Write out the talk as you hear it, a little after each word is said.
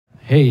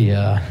Hey,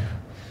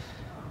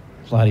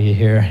 glad you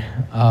here.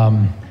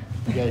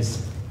 You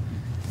guys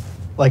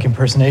like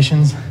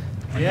impersonations?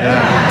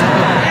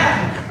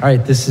 Yeah. All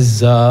right, this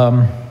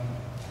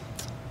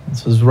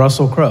was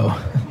Russell Crowe.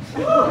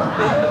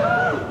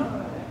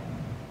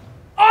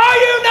 Are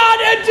you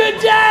not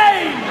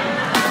entertained?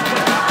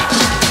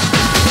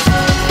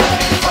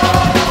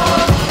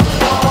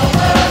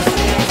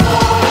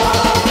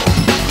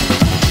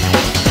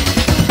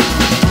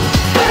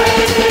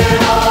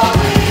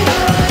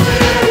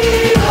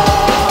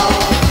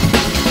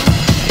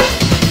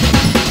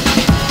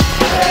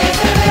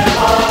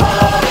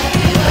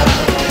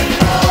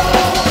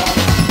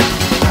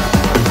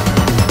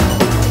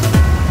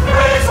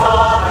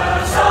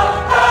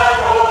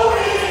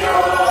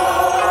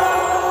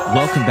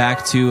 Welcome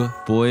back to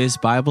Boys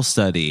Bible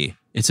Study.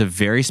 It's a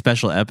very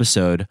special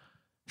episode.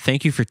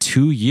 Thank you for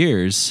 2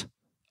 years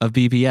of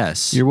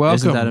BBS. You're welcome.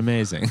 Isn't that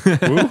amazing?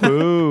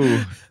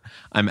 Woohoo!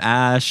 I'm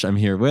Ash. I'm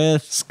here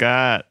with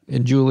Scott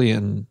and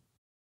Julian.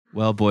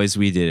 Well, boys,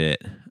 we did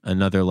it.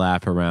 Another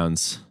lap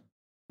around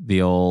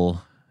the old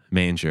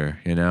manger,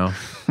 you know?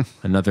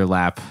 Another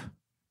lap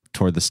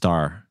toward the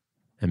star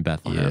in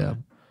Bethlehem. Yeah.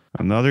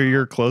 Another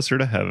year closer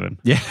to heaven.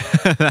 Yeah,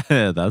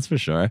 that's for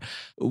sure.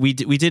 We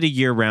did a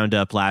year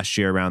roundup last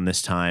year around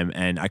this time,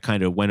 and I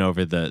kind of went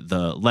over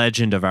the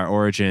legend of our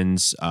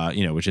origins,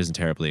 which isn't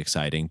terribly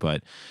exciting,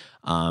 but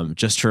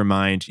just to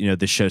remind,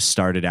 the show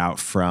started out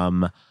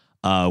from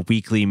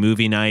weekly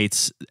movie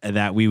nights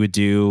that we would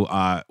do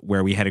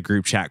where we had a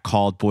group chat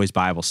called Boys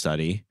Bible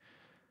Study,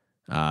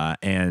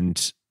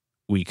 and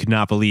we could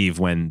not believe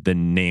when the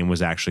name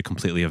was actually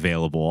completely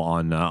available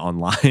on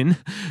online.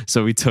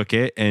 So we took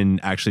it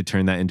and actually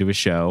turned that into a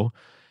show.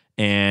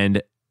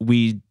 And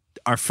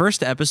our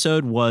first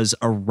episode was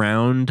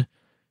around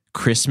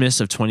Christmas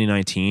of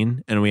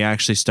 2019, and we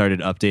actually started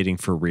updating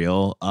for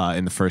real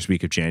in the first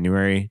week of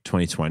January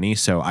 2020.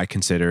 So I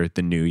consider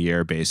the new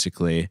year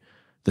basically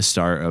the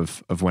start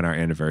of when our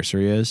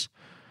anniversary is.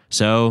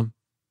 So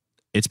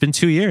it's been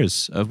 2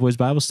 years of Boys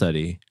Bible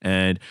Study,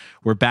 and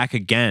we're back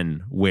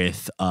again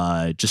with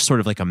just sort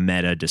of like a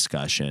meta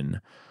discussion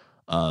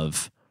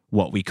of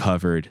what we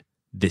covered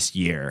this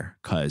year,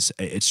 because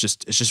it's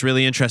just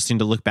really interesting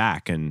to look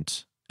back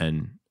and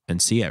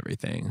see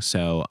everything.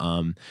 So,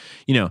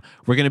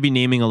 we're going to be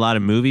naming a lot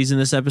of movies in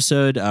this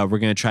episode. We're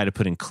going to try to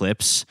put in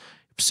clips.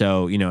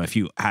 So, if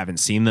you haven't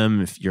seen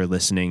them, if you're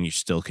listening, you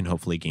still can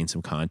hopefully gain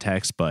some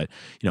context. But,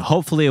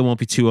 hopefully it won't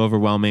be too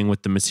overwhelming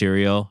with the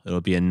material.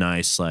 It'll be a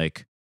nice,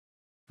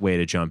 way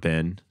to jump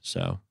in.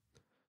 So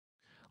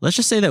let's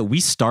just say that we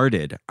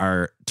started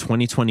our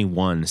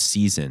 2021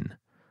 season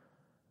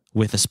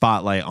with a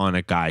spotlight on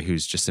a guy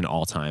who's just an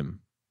all-time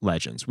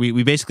legend.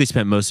 We basically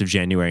spent most of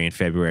January and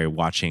February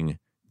watching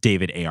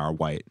David A.R.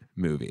 White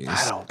movies.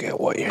 I don't get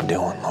what you're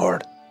doing,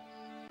 Lord.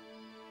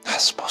 I'm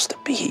supposed to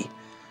be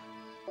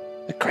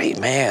a great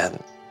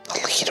man, a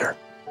leader.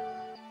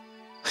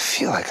 I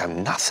feel like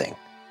I'm nothing.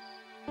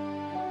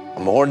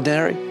 I'm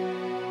ordinary.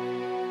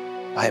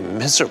 I'm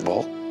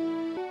miserable.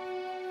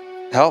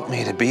 Help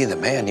me to be the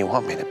man you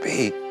want me to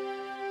be.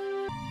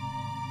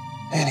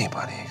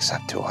 Anybody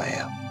except who I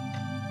am.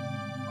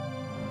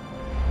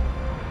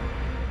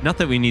 Not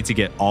that we need to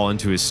get all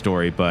into his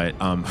story, but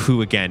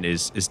who again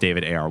is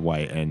David A.R.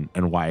 White,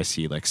 and why is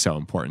he so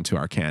important to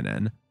our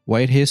canon?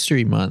 White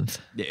History Month.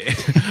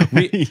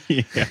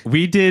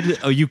 We did,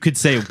 you could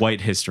say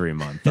White History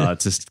Month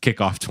to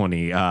kick off the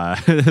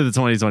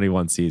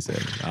 2021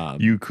 season.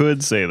 You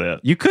could say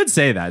that. You could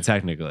say that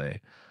technically.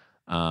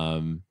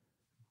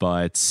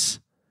 But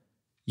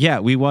yeah,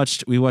 we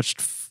watched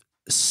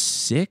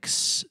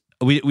six.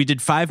 We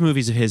did 5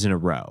 movies of his in a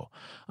row.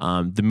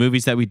 The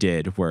movies that we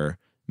did were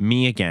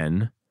Me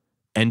Again,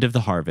 End of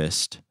the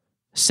Harvest,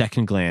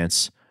 Second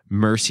Glance,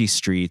 Mercy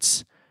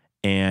Streets,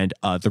 and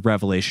the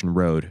Revelation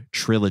Road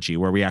trilogy,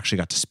 where we actually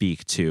got to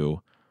speak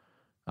to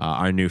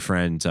our new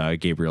friend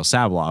Gabriel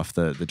Sabloff,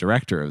 the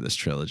director of this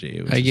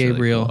trilogy. Hi,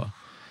 Gabriel. Really cool.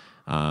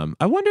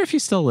 I wonder if he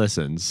still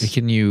listens.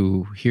 Can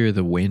you hear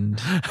the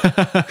wind?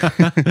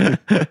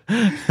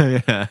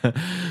 Yeah,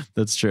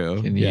 that's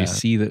true. Can you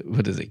see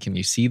what is it? Can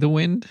you see the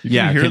wind? You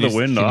can hear the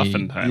wind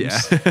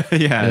oftentimes.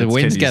 Yeah. The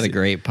wind's got a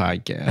great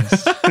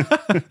podcast.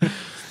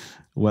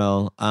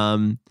 Well,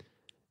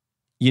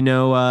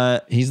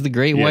 he's the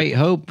great white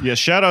hope. Yeah,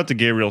 shout out to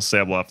Gabriel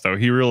Sabloff, though.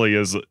 He really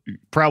is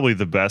probably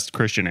the best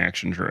Christian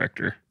action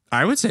director.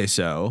 I would say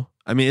so.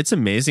 I mean, it's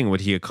amazing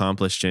what he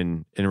accomplished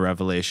in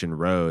Revelation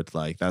Road.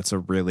 That's a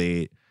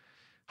really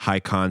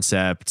high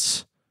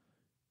concept,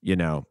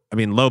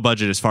 low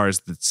budget as far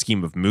as the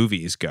scheme of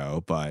movies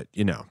go, but,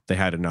 they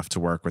had enough to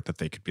work with that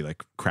they could be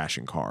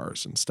crashing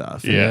cars and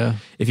stuff. Yeah. And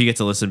if you get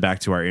to listen back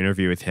to our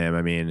interview with him,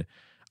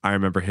 I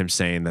remember him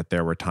saying that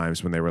there were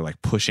times when they were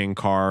pushing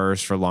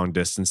cars for long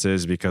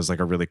distances because a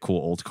really cool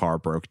old car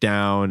broke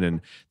down, and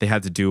they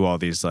had to do all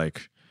these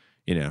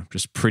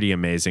just pretty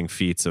amazing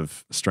feats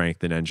of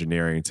strength and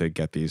engineering to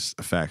get these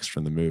effects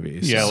from the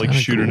movies. Yeah, like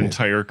Kinda shoot an cool.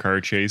 entire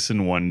car chase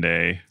in one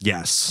day.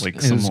 Yes. Like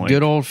It some was like,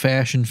 good old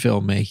fashioned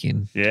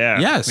filmmaking. yeah,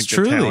 Yes, like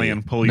truly.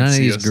 Italian police None of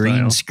these green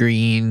style.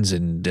 screens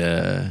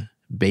and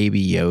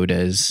baby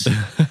Yodas.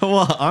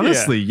 Well,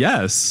 honestly,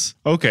 yes.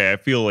 Okay, I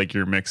feel like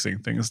you're mixing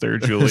things there,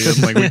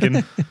 Julian. Like we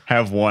can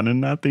have one and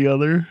not the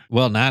other.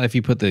 Well, not if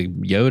you put the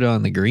Yoda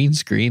on the green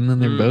screen, then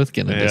they're both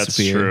going to That's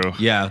disappear. true.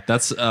 Yeah,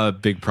 that's a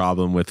big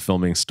problem with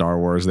filming Star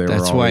Wars.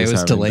 That's why it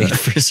was delayed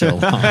for so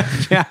long.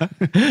 Yeah,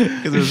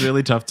 because it was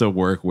really tough to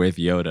work with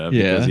Yoda.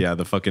 Because, Yeah.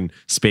 the fucking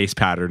space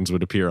patterns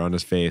would appear on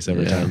his face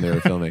every time they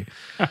were filming.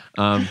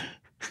 But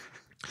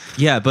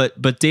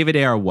David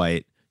A.R.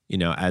 White,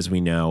 as we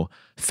know,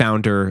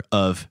 founder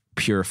of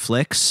Pure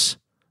Flix,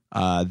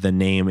 the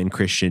name in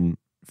Christian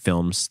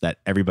films that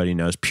everybody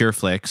knows. Pure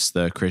Flix,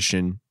 the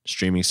Christian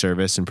streaming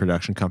service and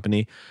production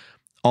company.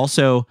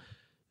 Also,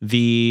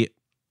 the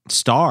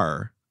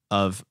star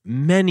of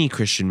many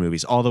Christian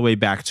movies, all the way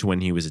back to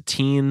when he was a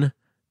teen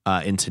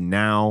into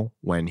now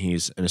when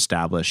he's an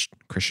established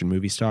Christian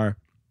movie star.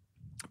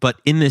 But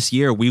in this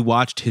year, we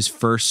watched his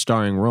first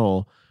starring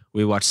role.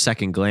 We watched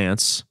Second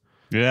Glance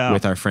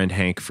with our friend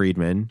Hank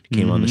Friedman. He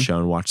came on the show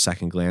and watched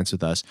Second Glance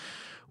with us,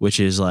 which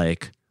is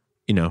like,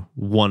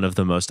 one of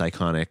the most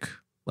iconic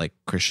like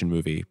Christian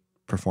movie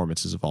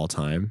performances of all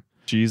time.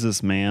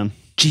 Jesus, man.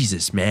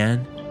 Jesus,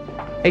 man.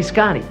 Hey,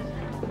 Scotty.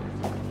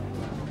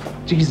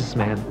 Jesus,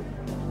 man.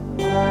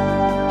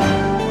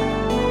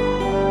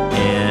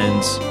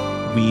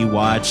 And we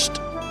watched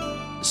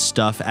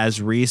stuff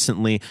as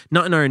recently,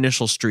 not in our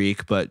initial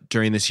streak, but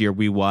during this year,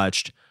 we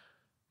watched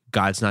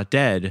God's Not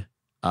Dead.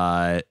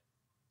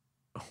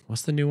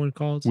 What's the new one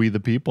called? We the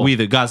People.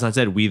 God's Not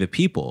Dead, We the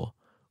People,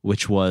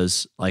 which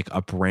was like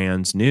a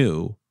brand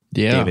new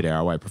David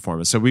A.R. White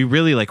performance. So we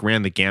really like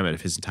ran the gamut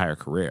of his entire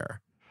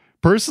career.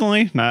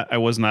 Personally, I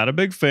was not a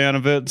big fan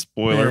of it.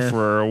 Spoiler for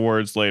our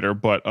awards later,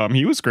 but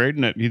he was great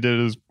in it. He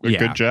did a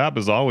good job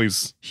as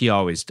always. He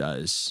always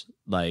does.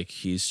 Like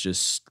he's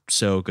just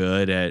so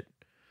good at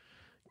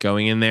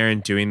going in there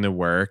and doing the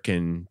work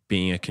and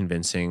being a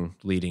convincing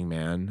leading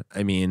man.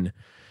 I mean,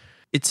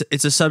 it's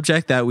a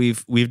subject that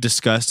we've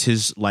discussed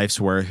his life's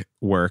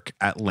work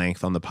at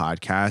length on the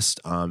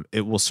podcast.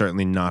 It will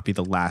certainly not be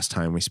the last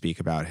time we speak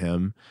about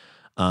him.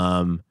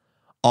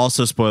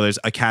 Also, spoilers,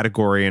 a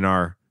category in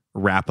our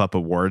wrap-up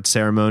award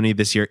ceremony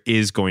this year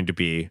is going to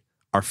be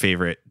our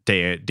favorite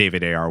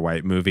David A.R.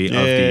 White movie of the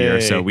year.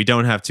 So we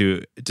don't have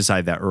to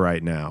decide that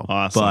right now.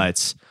 Awesome.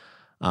 But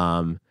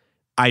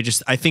I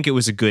think it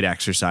was a good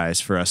exercise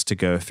for us to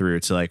go through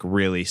to like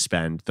really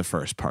spend the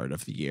first part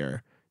of the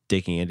year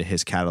digging into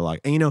his catalog.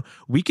 And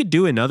we could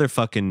do another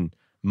fucking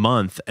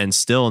month and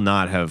still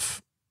not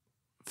have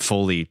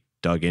fully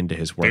dug into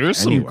his work. There's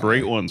some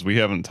great ones we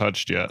haven't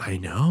touched yet. I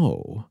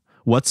know.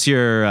 What's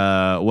your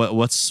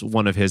what's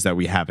one of his that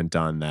we haven't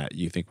done that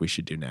you think we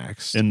should do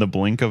next? In the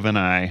Blink of an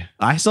Eye.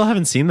 I still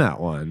haven't seen that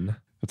one.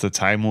 It's a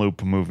time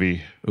loop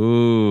movie.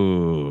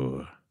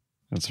 Ooh.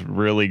 It's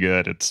really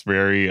good. It's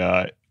very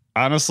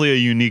honestly a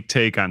unique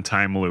take on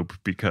time loop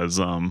because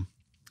I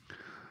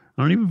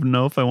don't even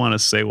know if I want to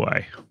say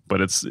why,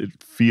 but it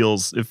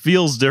feels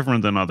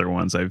different than other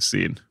ones I've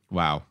seen.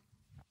 Wow.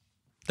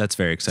 That's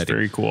very exciting. It's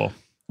very cool.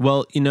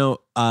 Well,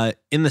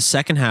 in the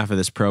second half of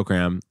this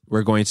program,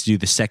 we're going to do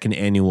the second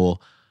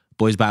annual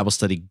Boys Bible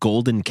Study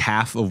Golden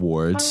Calf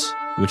Awards,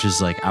 which is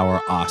like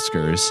our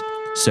Oscars.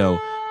 So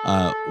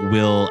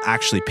we'll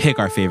actually pick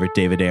our favorite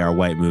David A.R.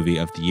 White movie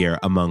of the year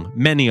among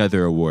many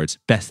other awards: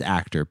 Best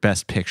Actor,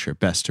 Best Picture,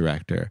 Best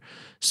Director.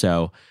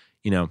 So,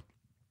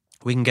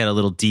 we can get a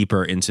little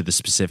deeper into the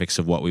specifics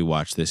of what we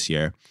watched this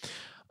year.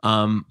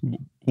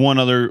 One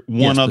other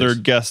please.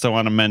 guest I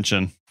want to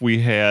mention.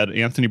 We had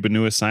Anthony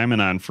Benua Simon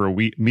on for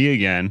Me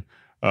Again,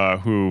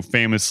 who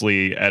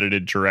famously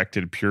edited,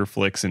 directed Pure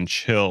Flix and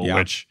Chill,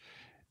 which,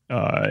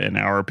 in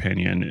our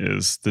opinion,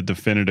 is the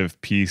definitive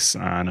piece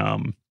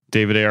on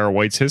David A.R.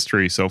 White's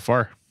history so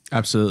far.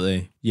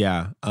 Absolutely.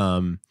 Yeah.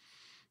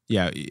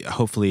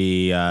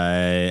 Hopefully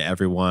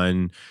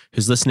everyone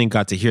who's listening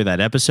got to hear that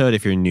episode.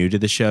 If you're new to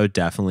the show,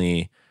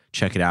 definitely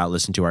check it out.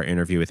 Listen to our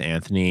interview with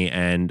Anthony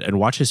and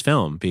watch his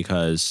film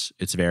because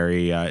it's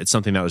it's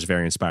something that was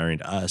very inspiring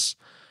to us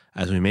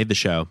as we made the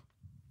show.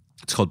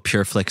 It's called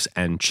Pure Flix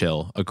and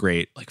Chill, a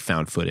great like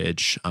found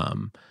footage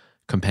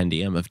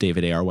compendium of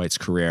David A.R. White's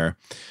career.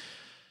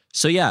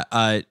 So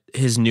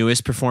his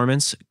newest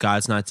performance,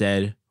 God's Not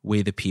Dead,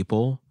 We the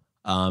People,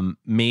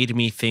 made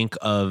me think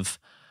of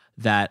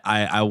that.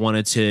 I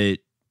wanted to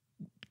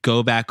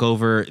go back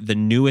over the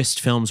newest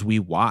films we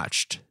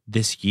watched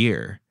this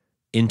year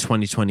in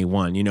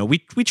 2021.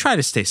 We try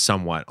to stay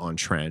somewhat on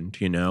trend.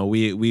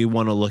 We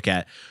want to look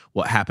at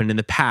what happened in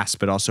the past,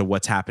 but also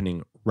what's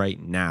happening right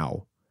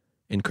now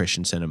in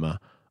Christian cinema.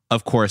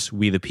 Of course,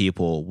 We the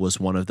People was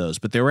one of those,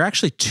 but there were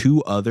actually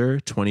two other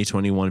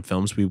 2021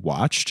 films we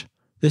watched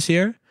this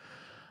year.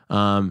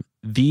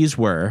 These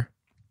were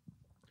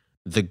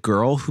The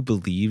Girl Who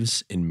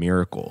Believes in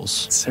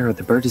Miracles. Sarah,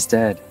 the bird is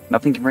dead.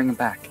 Nothing can bring him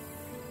back.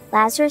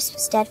 Lazarus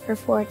was dead for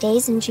 4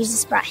 days and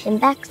Jesus brought him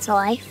back to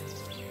life.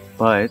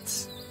 But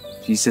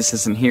Jesus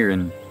isn't here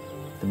and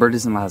the bird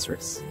isn't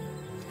Lazarus.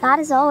 God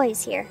is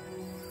always here.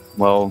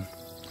 Well,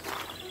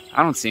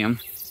 I don't see him.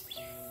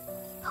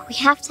 But we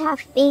have to have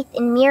faith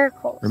in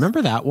miracles.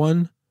 Remember that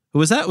one?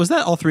 Was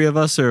that all three of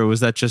us, or was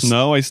that just...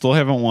 No, I still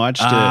haven't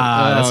watched it.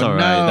 That's all right.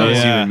 no. That was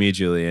you Yeah. and me,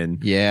 Julian.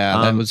 Yeah,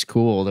 that was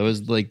cool. That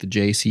was like the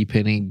J.C.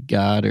 Penney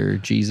God or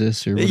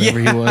Jesus or whatever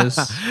he was.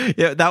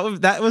 Yeah,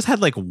 that was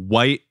had like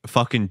white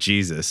fucking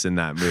Jesus in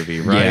that movie,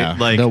 right? Yeah,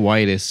 like the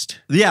whitest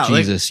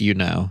Jesus you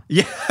know.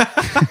 Yeah.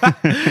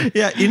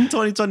 Yeah, in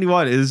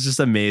 2021 it was just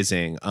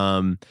amazing.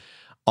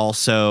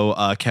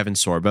 Also Kevin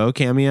Sorbo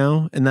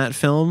cameo in that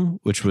film,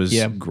 which was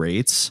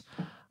great.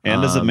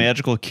 And as a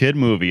magical kid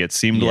movie, it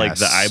seemed like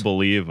the yes. I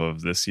Believe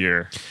of this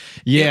year.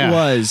 Yeah. It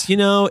was. You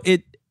know,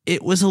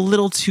 it was a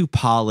little too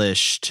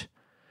polished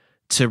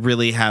to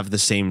really have the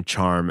same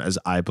charm as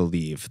I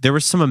Believe. There were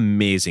some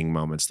amazing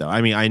moments, though.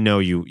 I mean, I know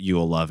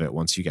you'll love it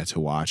once you get to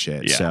watch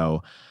it. Yeah.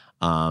 So,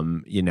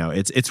 you know,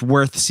 it's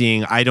worth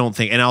seeing. I don't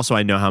think, and also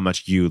I know how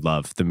much you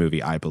love the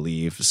movie I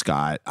Believe,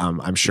 Scott.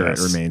 I'm sure it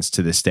remains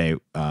to this day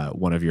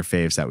one of your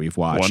faves that we've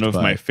watched. One of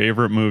my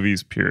favorite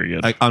movies,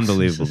 period. Like,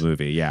 unbelievable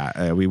movie.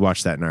 Yeah, we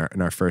watched that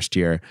in our first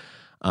year.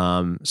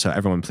 So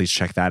everyone, please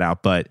check that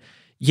out. But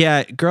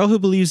yeah, Girl Who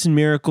Believes in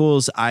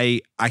Miracles.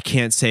 I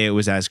can't say it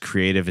was as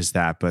creative as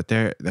that, but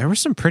there were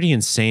some pretty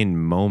insane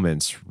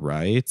moments,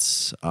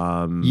 right?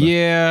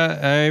 Yeah,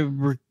 I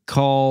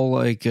recall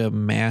like a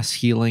mass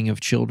healing of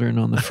children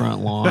on the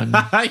front lawn.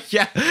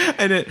 Yeah,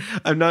 and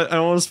I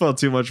don't want to spoil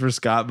too much for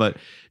Scott, but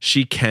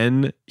she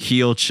can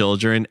heal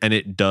children, and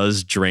it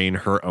does drain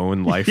her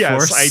own life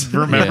force. Yes, I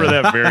remember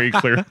that very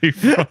clearly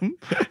from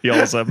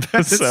y'all's episode.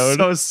 It's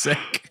so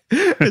sick.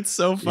 It's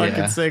so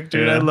fucking sick,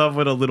 dude. Yeah. I love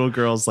when a little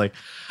girl's like,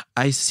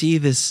 I see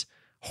this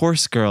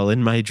horse girl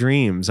in my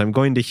dreams. I'm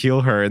going to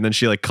heal her. And then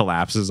she like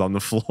collapses on the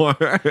floor.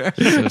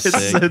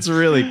 It's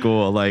really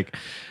cool. Like,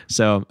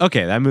 so,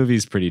 okay. That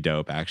movie's pretty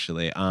dope,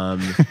 actually. Girl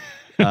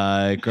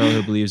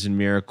Who Believes in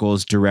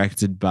Miracles,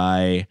 directed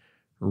by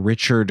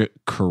Richard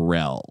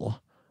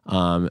Carell.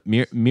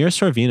 Mia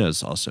Sorvino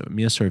is also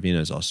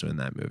in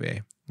that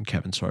movie. And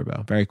Kevin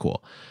Sorbo. Very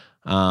cool.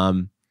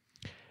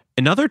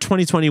 Another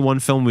 2021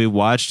 film we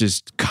watched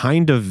is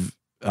kind of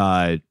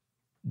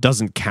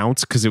doesn't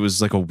count because it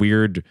was like a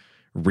weird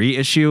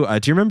reissue.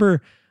 Do you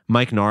remember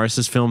Mike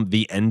Norris's film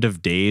The End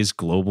of Days: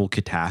 Global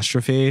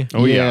Catastrophe?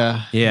 Oh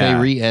yeah. Yeah. They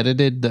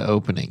re-edited the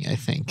opening, I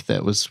think.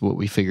 That was what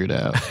we figured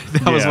out.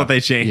 That was what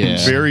they changed.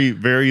 Yeah. Very,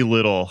 very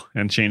little,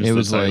 and changed It the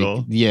was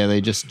title. like,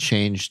 they just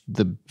changed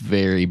the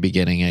very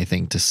beginning, I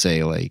think, to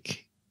say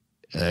like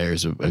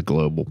there's a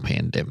global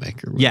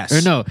pandemic or yes.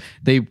 Or no,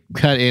 they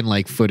cut in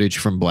like footage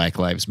from Black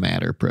Lives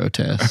Matter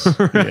protests.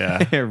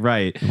 Yeah.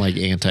 Right. And, like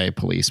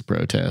anti-police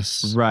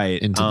protests.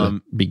 Right. Into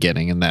the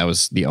beginning, and that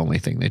was the only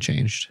thing they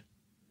changed.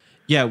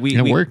 Yeah,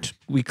 it worked.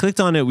 We clicked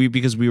on it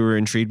because we were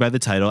intrigued by the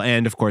title,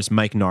 and of course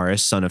Mike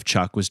Norris, son of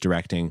Chuck, was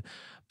directing.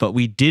 But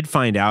we did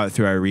find out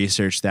through our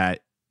research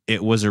that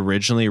it was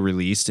originally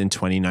released in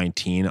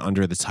 2019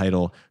 under the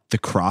title The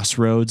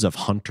Crossroads of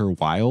Hunter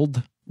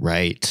Wilde.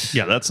 Right.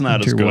 Yeah, that's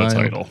not Hunter as good Wilde. a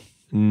title.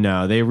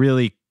 No, they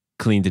really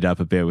cleaned it up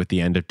a bit with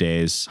The End of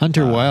Days.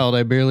 Hunter Wilde,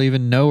 I barely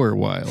even know her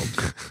wild.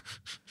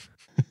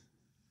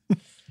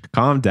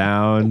 Calm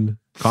down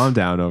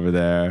over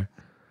there.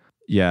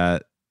 Yeah,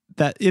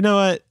 you know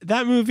what?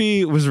 That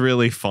movie was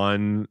really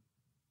fun.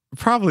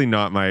 Probably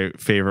not my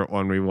favorite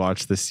one we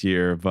watched this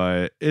year,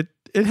 but it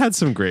had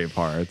some great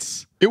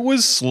parts. It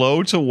was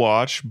slow to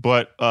watch,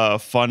 but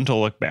fun to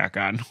look back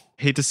on.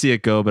 Hate to see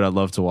it go, but I'd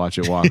love to watch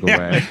it walk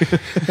away.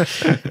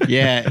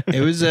 Yeah,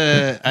 it was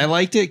I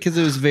liked it because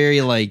it was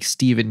very like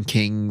Stephen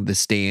King, The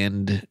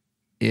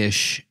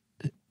Stand-ish.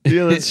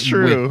 Yeah, that's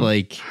true. With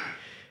like,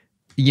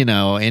 you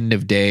know, End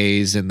of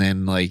Days, and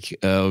then like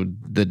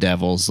the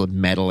devil's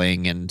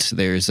meddling, and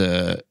there's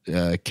a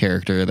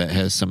character that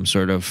has some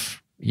sort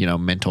of, you know,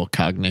 mental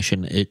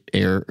cognition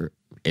error,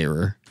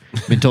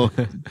 mental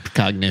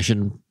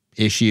cognition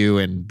issue,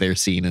 and they're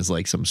seen as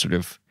like some sort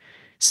of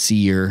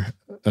seer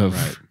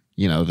of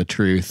you know, the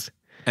truth.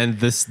 And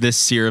this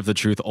seer of the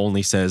truth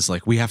only says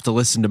like, we have to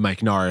listen to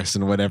Mike Norris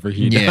and whatever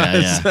he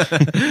does.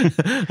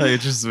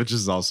 Like, which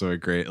is also a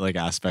great like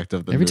aspect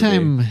of the Every movie.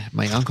 time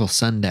my uncle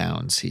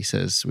sundowns, he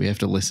says we have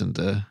to listen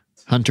to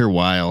Hunter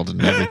Wilde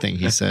and everything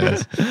he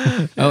says.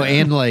 Oh,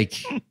 and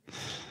like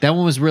that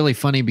one was really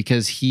funny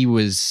because he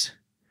was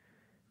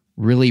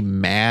really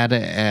mad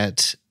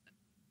at.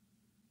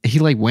 He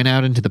like went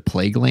out into the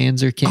plague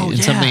lands or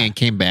something and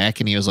came back,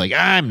 and he was like,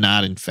 I'm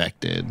not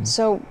infected.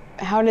 So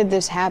how did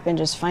this happen?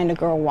 Just find a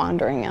girl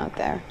wandering out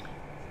there?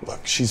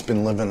 Look, she's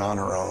been living on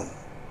her own.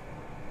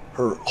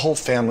 Her whole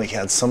family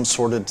had some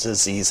sort of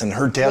disease, and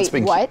her dad's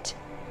been... What?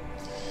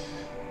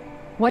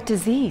 What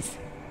disease?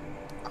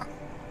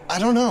 I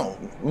don't know.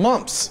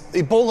 Mumps,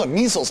 Ebola,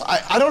 measles,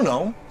 I don't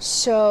know.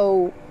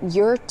 So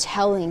you're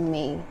telling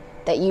me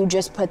that you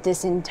just put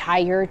this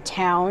entire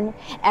town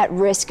at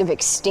risk of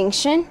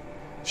extinction?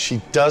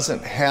 She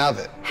doesn't have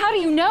it. How do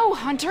you know,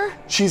 Hunter?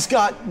 She's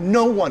got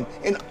no one,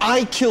 and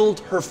I killed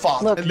her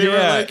father. And they were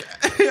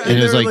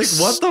like,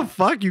 what the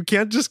fuck? You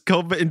can't just go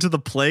into the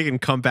plague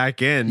and come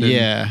back in.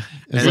 Yeah.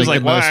 And he was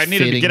like, well, I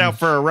needed to get out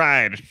for a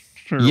ride.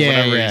 Or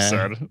whatever he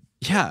said.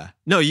 Yeah.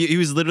 No, he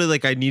was literally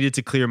like, I needed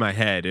to clear my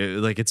head.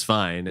 It's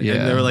fine. And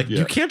they were like,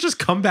 you can't just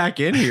come back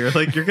in here.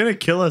 Like, you're going to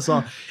kill us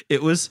all.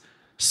 It was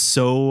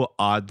so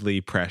oddly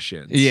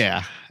prescient.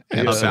 Yeah.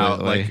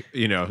 About like,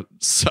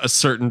 a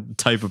certain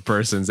type of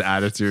person's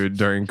attitude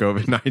during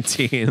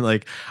COVID-19.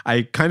 Like,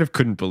 I kind of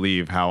couldn't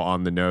believe how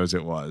on the nose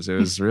it was. It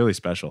was really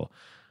special.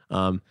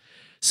 So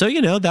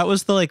that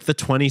was the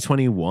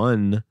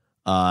 2021.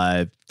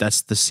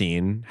 That's the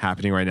scene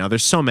happening right now.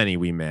 There's so many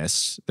we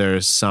missed.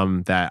 There's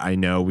some that I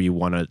know we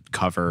want to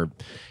cover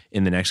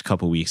in the next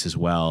couple weeks as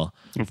well.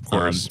 Of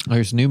course.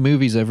 There's new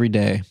movies every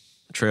day.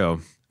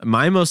 True.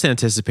 My most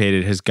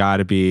anticipated has got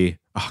to be,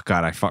 oh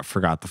God, I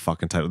forgot the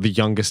fucking title. The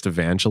Youngest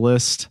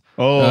Evangelist.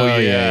 Oh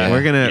yeah.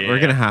 We're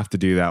gonna have to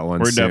do that one.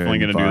 We're soon, definitely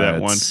gonna do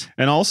that one.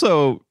 And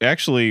also,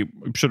 actually,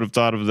 should have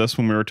thought of this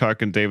when we were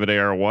talking David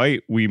A.R.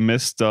 White. We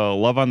missed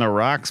Love on the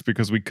Rocks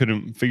because we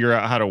couldn't figure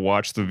out how to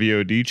watch the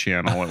VOD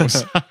channel. It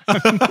was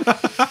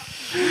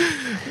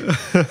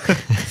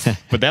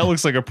but that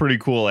looks like a pretty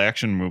cool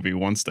action movie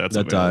once that's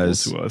available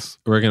to us.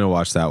 We're gonna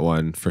watch that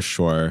one for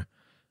sure.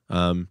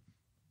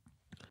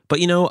 But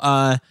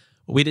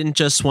we didn't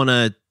just want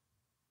to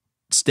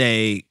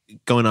stay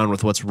going on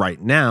with what's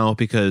right now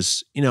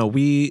because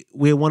we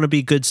want to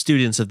be good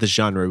students of the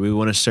genre. We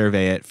want to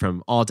survey it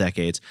from all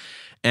decades,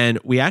 and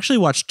we actually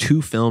watched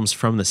 2 films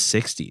from the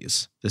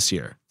 60s this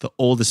year, the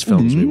oldest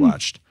films we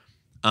watched.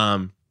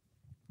 The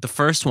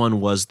first one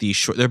was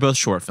they're both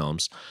short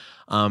films.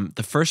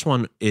 The first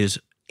one is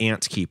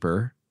Ant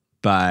Keeper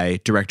by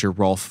director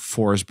Rolf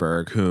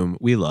Forsberg, whom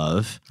we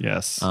love.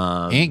 Yes.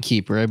 Ant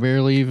Keeper, I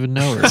barely even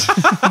know her.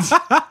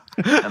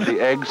 And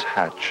the eggs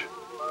hatch,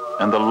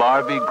 and the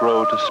larvae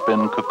grow to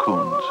spin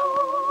cocoons,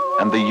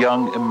 and the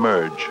young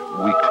emerge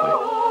weakly.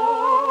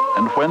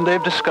 And when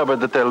they've discovered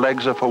that their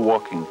legs are for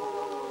walking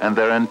and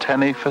their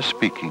antennae for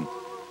speaking,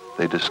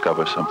 they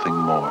discover something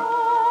more.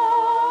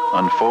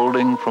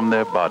 Unfolding from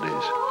their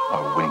bodies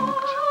are wings.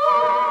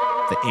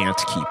 The Ant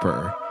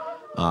Keeper,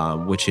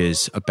 which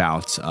is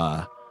about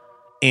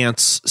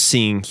ants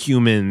seeing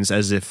humans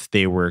as if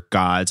they were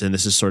gods, and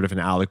this is sort of an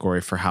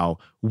allegory for how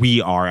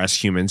we are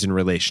as humans in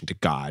relation to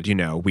God.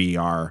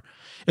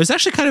 It was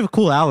actually kind of a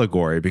cool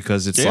allegory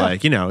because it's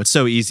it's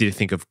so easy to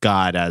think of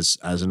God as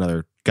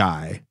another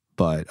guy,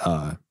 but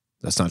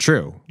that's not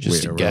true.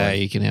 Just a guy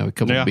you can have a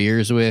couple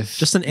beers with.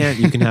 Just an ant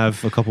you can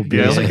have a couple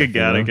beers like a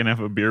guy I can have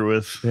a beer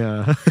with.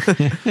 Yeah.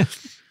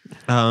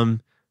 So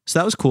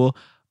that was cool.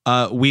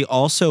 We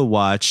also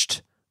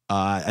watched,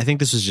 I think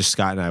this was just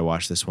Scott and I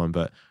watched this one,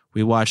 but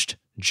we watched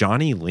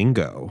Johnny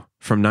Lingo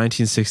from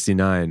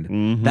 1969.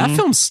 Mm-hmm. That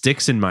film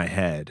sticks in my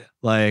head.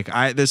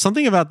 There's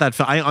something about that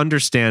film. I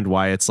understand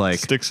why it's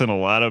sticks in a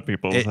lot of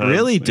people's heads. It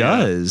really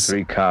does.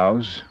 3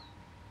 cows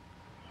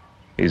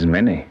is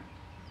many,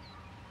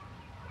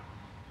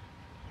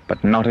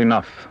 but not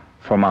enough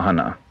for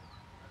Mahana.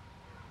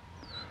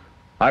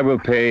 I will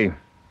pay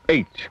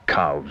 8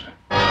 cows.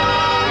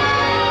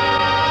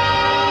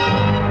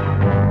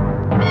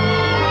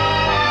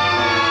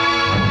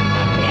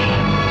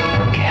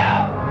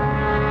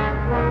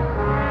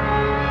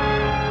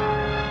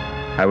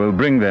 I will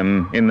bring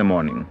them in the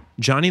morning.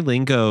 Johnny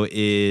Lingo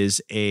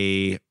is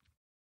a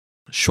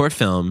short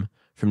film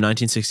from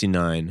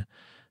 1969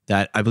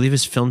 that I believe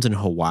is filmed in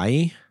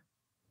Hawaii.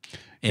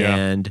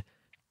 And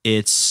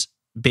it's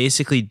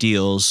basically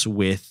deals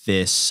with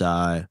this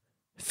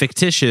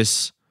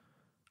fictitious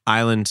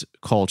island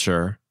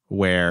culture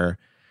where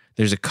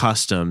there's a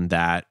custom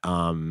that,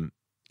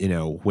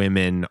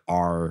 women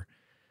are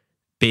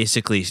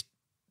basically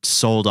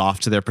sold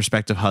off to their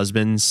prospective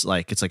husbands.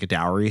 It's like a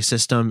dowry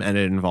system, and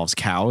it involves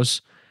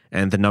cows,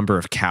 and the number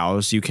of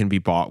cows you can be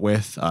bought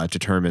with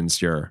determines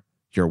your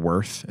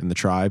worth in the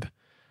tribe.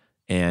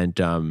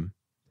 And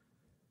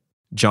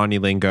Johnny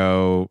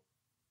Lingo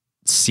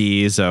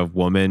sees a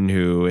woman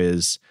who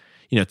is,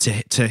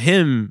 to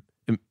him,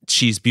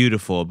 she's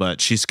beautiful, but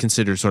she's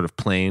considered sort of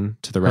plain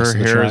to the rest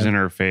of the tribe. Her hair is in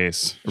her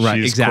face. Right,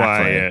 She's exactly.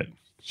 quiet.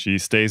 She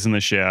stays in the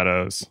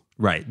shadows.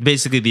 Right.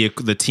 Basically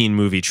the teen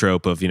movie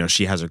trope of,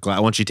 she has her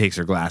once she takes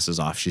her glasses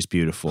off, she's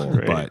beautiful.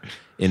 Right. But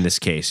in this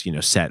case,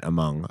 set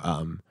among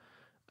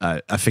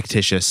a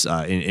fictitious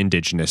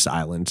indigenous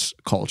island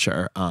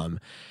culture.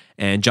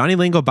 And Johnny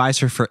Lingo buys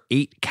her for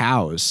 8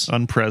 cows.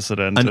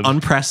 Unprecedented. An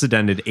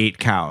unprecedented 8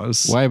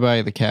 cows. Why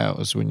buy the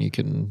cows when you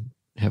can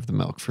have the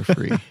milk for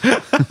free?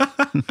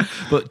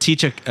 But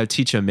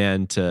teach a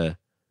man to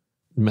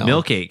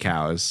milk 8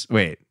 cows.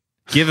 Wait.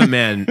 Give a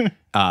man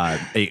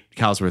 8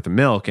 cows worth of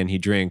milk, and he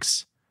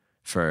drinks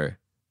for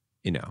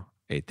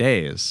 8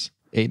 days.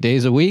 8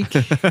 days a week.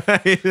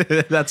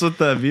 That's what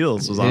the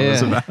Beatles was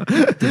always about.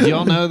 Did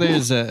y'all know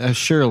there's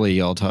surely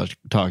y'all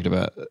talked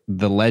about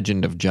The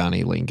Legend of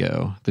Johnny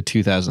Lingo, the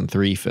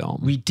 2003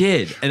 film? We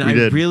did, and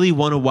I really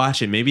want to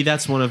watch it. Maybe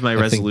that's one of my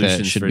resolutions.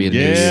 That should for be a New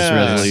Year's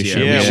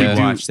resolution. Yeah, we should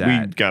watch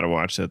that. We got to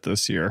watch that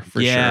this year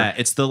for sure. Yeah,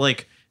 it's the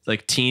like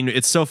teen.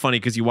 It's so funny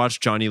because you watch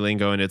Johnny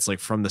Lingo and it's like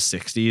from the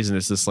 60s, and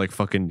it's this like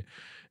fucking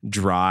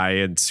dry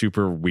and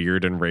super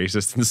weird and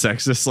racist and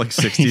sexist like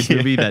 60s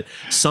movie that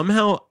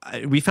somehow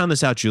we found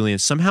this out, Julian.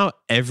 Somehow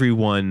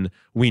everyone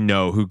we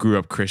know who grew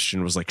up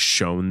Christian was like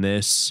shown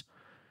this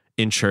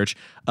in church.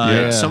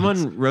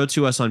 Someone wrote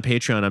to us on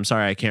Patreon. I'm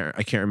sorry, I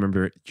can't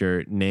remember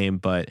your name,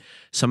 but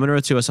someone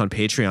wrote to us on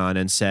Patreon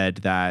and said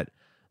that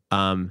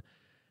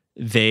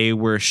they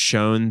were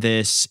shown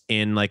this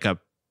in like a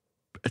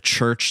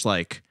church,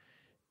 like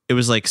it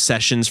was like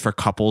sessions for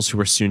couples who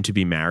were soon to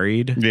be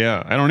married.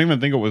 Yeah, I don't even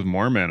think it was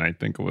Mormon. I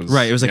think it was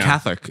right. It was a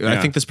Catholic. Yeah. I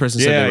think this person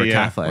said they were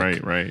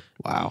Catholic. Right.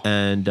 Wow.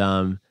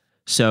 And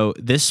so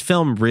this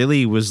film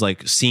really was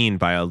like seen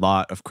by a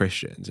lot of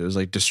Christians. It was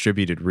like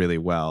distributed really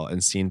well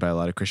and seen by a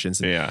lot of Christians.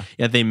 And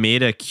yeah, they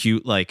made a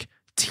cute like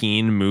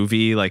teen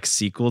movie like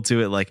sequel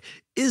to it. Like,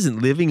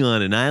 isn't living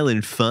on an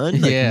island fun?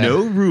 Like,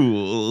 no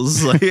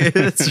rules. Like,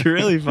 it's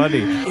really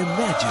funny.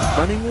 Imagine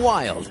running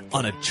wild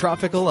on a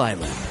tropical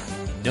island.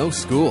 No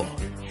school,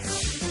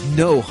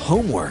 no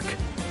homework,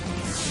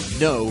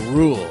 no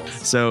rules.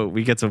 So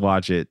we get to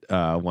watch it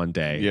one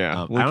day.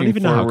 Yeah, I don't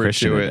even know how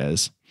Christian it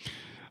is.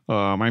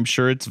 I'm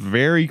sure it's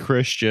very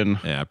Christian.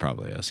 Yeah, it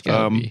probably is.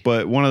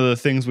 But one of the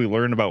things we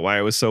learned about why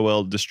it was so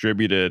well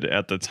distributed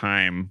at the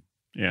time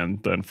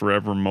and then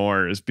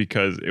forevermore is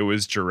because it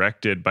was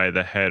directed by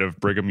the head of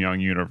Brigham Young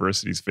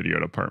University's video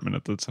department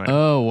at the time.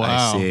 Oh,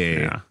 wow. I see.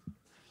 Yeah.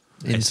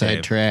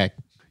 Inside track.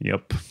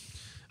 Yep.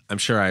 I'm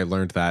sure I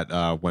learned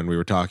that when we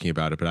were talking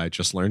about it, but I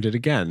just learned it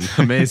again.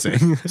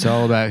 Amazing. It's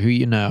all about who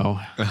you know.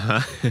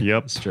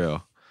 Yep. It's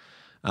true.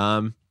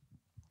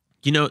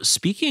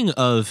 Speaking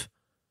of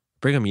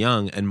Brigham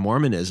Young and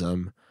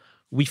Mormonism,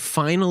 we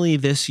finally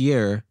this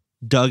year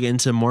dug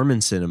into Mormon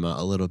cinema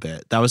a little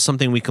bit. That was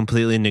something we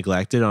completely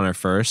neglected on our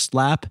first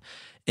lap,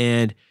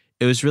 and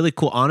it was really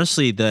cool.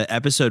 Honestly, the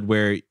episode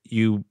where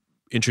you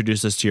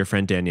introduced us to your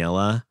friend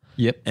Daniela,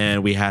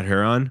 and we had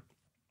her on,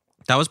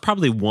 that was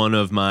probably one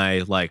of my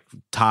like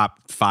top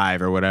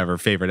 5 or whatever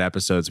favorite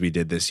episodes we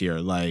did this year.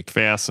 Like,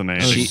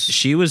 fascinating.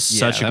 She was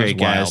such a great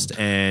guest,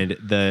 and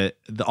the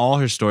all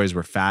her stories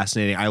were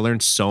fascinating. I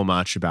learned so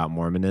much about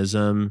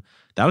Mormonism.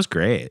 That was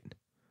great.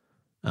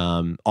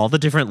 All the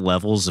different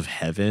levels of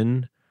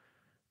heaven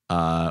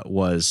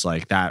was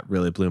like, that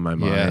really blew my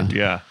mind.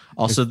 Yeah.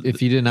 Also,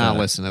 if you did not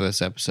listen to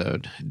this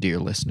episode, dear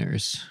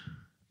listeners,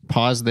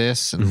 pause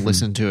this and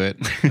listen to it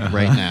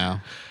right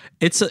now.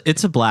 It's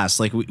a blast.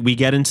 Like, we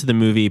get into the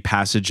movie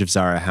Passage of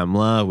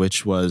Zarahemla,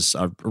 which was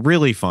a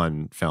really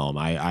fun film.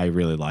 I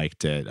really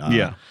liked it.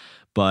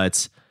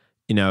 But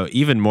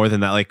even more than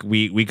that, like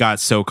we got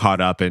so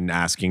caught up in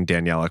asking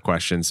Daniela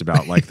questions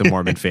about like the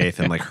Mormon faith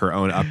and like her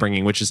own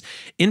upbringing, which is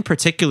in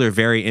particular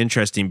very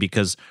interesting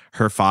because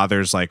her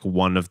father's like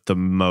one of the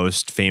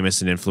most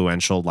famous and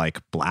influential like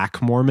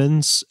Black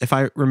Mormons, if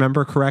I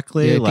remember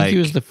correctly. Yeah, I think he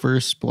was the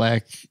first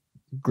Black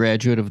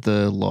graduate of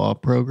the law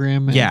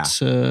program.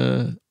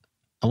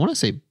 I want to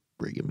say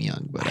Brigham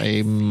Young, but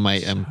I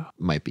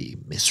might be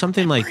missing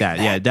something like that.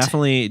 Yeah,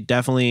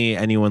 definitely.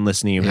 Anyone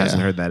listening who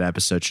hasn't heard that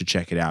episode should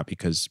check it out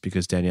because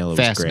Daniela was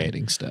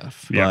fascinating great.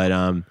 stuff.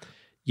 But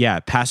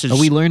Passage.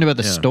 We learned about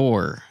the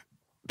store.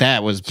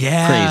 That was crazy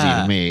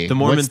to me. The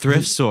Mormon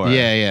thrift store.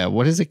 Yeah.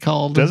 What is it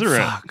called?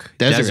 Deseret.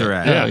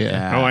 Deseret.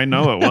 Yeah. Oh, I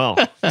know it well.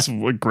 It's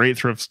a great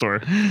thrift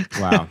store.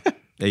 Wow.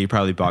 Yeah, you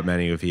probably bought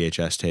many a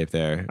VHS tape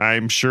there.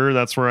 I'm sure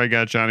that's where I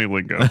got Johnny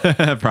Lingo.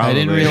 Probably. I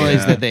didn't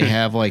realize that they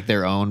have like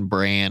their own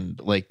brand,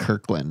 like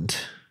Kirkland,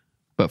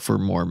 but for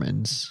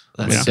Mormons.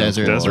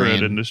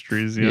 Deseret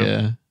Industries.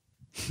 Yeah.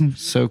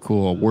 So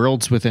cool.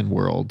 Worlds within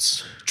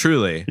worlds.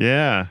 Truly.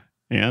 Yeah.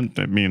 And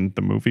I mean,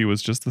 the movie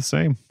was just the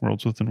same.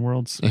 Worlds within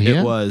worlds.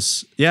 It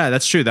was. Yeah,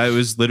 that's true. That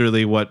was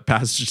literally what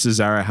Passage to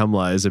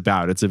Zarahemla is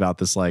about. It's about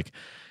this like,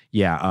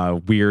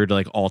 weird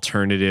like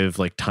alternative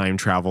like time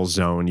travel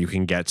zone you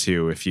can get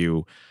to if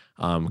you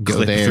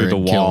clip through the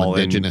wall.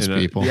 Indigenous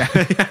people.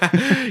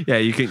 Yeah,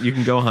 you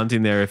can go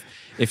hunting there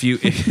if you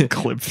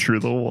clip through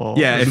the wall.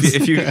 Yeah,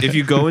 if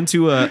you go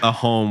into a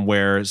home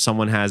where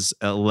someone has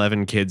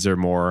 11 kids or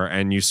more,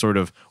 and you sort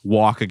of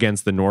walk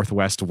against the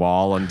northwest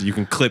wall, and you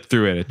can clip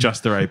through it at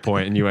just the right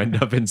point, and you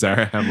end up in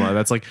Zarahemla.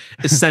 That's like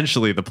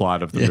essentially the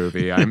plot of the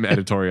movie. I'm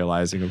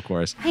editorializing, of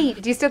course. Hey,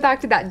 do you still talk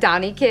to that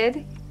Donnie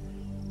kid?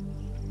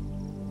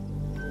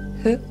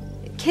 Who?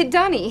 Kid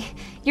Donnie,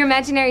 your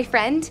imaginary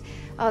friend?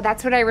 Oh,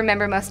 that's what I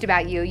remember most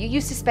about you. You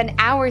used to spend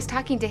hours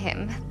talking to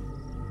him.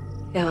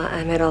 Yeah,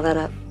 I made all that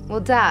up. Well,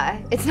 duh.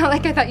 It's not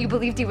like I thought you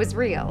believed he was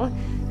real.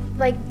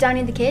 Like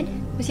Donnie the Kid?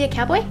 Was he a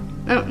cowboy?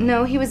 Oh,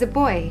 no, he was a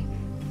boy.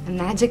 A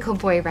magical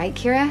boy, right,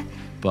 Kira?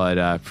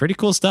 But pretty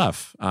cool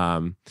stuff.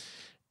 And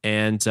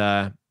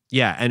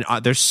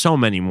there's so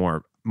many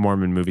more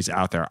Mormon movies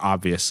out there,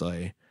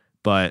 obviously.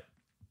 But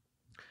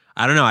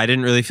I don't know. I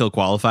didn't really feel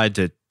qualified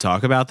to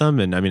talk about them.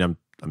 And I mean,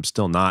 I'm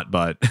still not,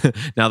 but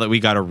now that we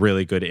got a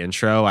really good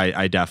intro,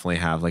 I definitely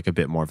have like a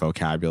bit more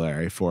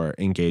vocabulary for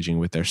engaging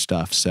with their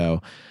stuff.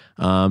 So,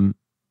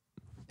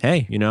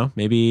 hey,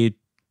 maybe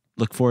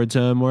look forward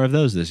to more of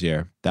those this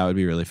year. That would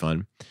be really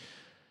fun.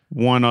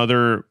 One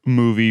other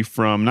movie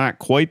from not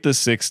quite the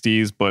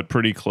 60s, but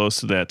pretty close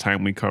to that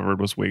time we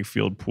covered was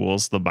Wakefield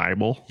Pool's The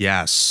Bible.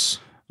 Yes.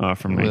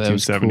 From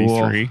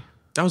 1973.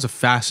 That was a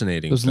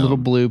fascinating Those film. little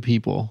blue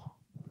people.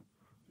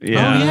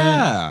 Yeah. Oh,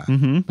 yeah.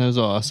 Mm-hmm. That was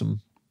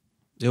awesome.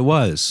 It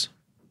was.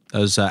 That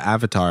was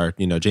Avatar.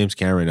 James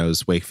Cameron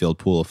owes Wakefield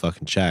Pool a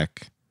fucking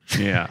check.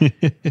 Yeah.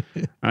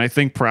 I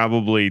think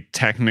probably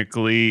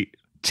technically,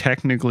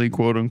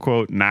 quote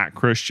unquote, not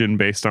Christian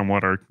based on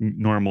what our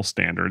normal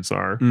standards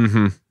are.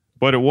 Mm-hmm.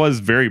 But it was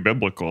very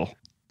biblical.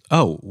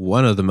 Oh,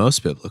 one of the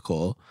most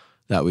biblical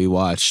that we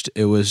watched.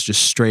 It was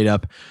just straight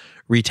up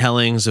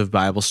retellings of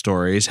Bible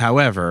stories.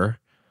 However,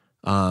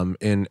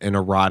 in an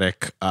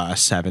erotic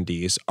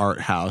 70s art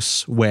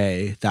house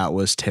way that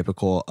was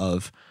typical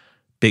of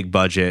big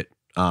budget,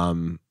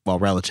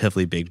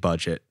 relatively big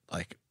budget,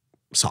 like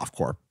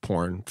softcore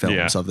porn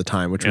films of the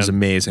time, which was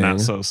amazing. Not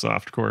so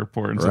softcore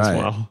porns as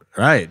well.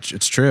 Right.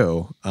 It's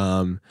true.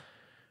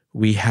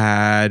 We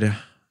had,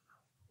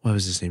 what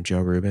was his name?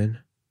 Joe Rubin.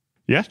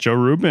 Yeah, Joe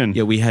Rubin.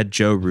 Yeah, we had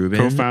Joe Rubin,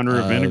 co-founder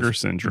of Vinegar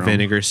Syndrome.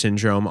 Vinegar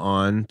Syndrome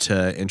on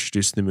to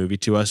introduce the movie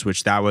to us,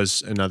 which that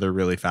was another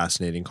really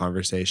fascinating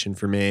conversation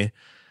for me.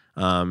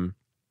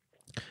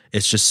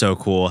 It's just so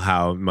cool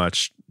how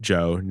much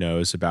Joe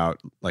knows about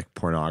like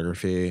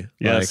pornography.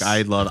 Yes.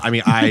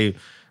 Like I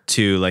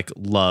too like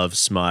love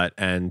smut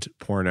and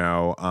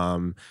porno.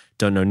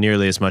 Don't know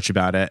nearly as much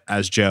about it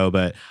as Joe,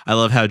 but I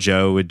love how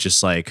Joe would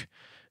just like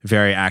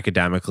very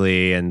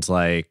academically and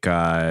like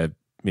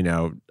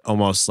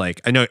almost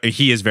like, I know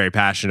he is very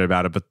passionate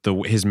about it,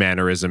 but his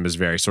mannerism is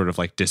very sort of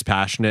like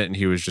dispassionate, and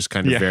he was just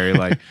kind of very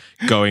like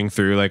going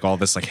through like all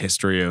this like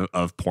history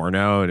of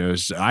porno,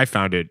 and I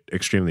found it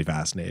extremely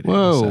fascinating.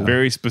 Whoa. So.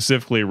 Very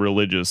specifically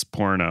religious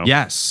porno.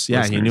 Yes.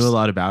 Yeah. listeners. He knew a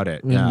lot about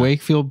it. And Yeah.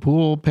 Wakefield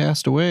Pool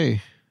passed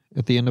away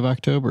at the end of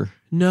October.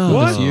 No.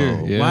 What? This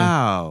year. Yeah.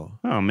 Wow.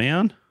 Oh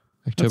man.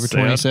 October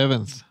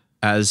 27th.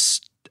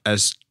 As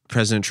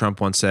President Trump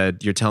once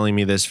said, "You're telling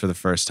me this for the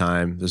first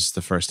time. This is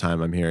the first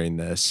time I'm hearing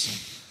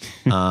this."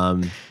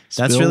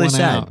 That's really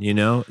sad,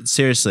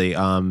 Seriously,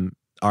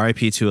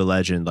 RIP to a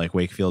legend like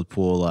Wakefield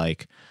Pool,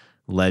 like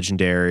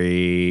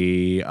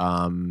legendary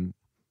American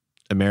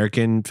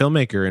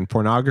filmmaker and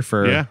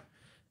pornographer. Yeah.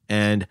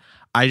 And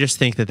I just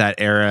think that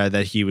era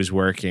that he was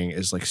working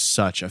is like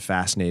such a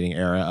fascinating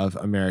era of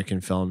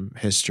American film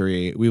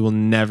history. We will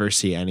never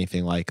see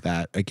anything like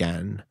that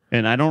again.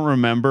 And I don't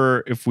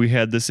remember if we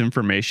had this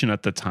information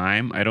at the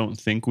time. I don't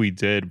think we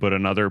did, but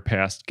another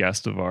past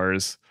guest of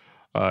ours,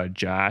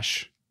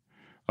 Josh,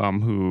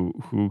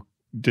 who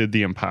did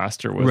The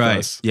Imposter with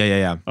us.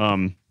 Yeah.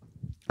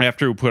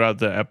 After we put out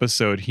the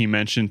episode, he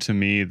mentioned to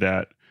me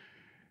that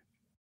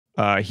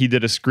he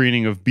did a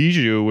screening of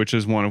Bijou, which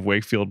is one of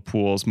Wakefield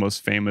Pool's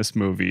most famous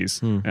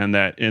movies, and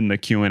that in the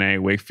Q&A,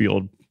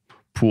 Wakefield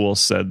Pool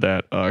said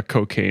that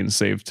cocaine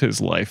saved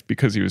his life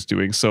because he was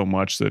doing so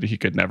much that he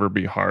could never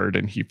be hard,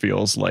 and he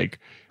feels like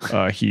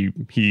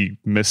he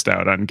missed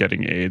out on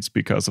getting AIDS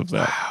because of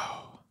that.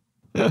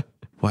 Wow,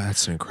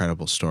 that's an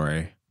incredible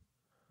story.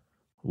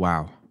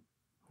 Wow.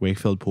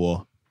 Wakefield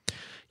Pool.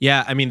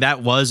 Yeah, I mean,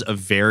 that was a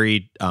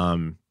very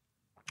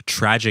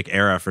tragic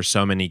era for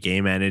so many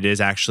gay men. It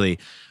is actually,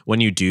 when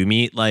you do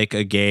meet like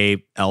a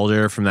gay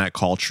elder from that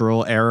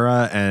cultural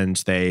era and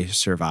they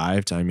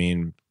survived, I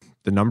mean,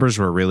 the numbers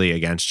were really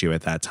against you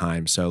at that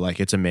time. So like,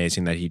 it's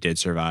amazing that he did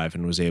survive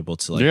and was able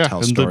to like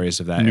tell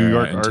stories of that New era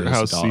York into art his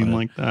house scene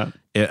like that.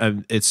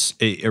 It's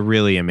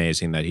really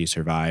amazing that he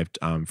survived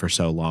for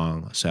so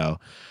long. So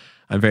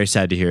I'm very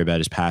sad to hear about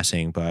his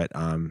passing, but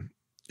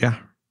yeah,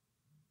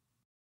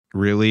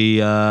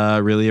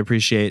 really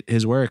appreciate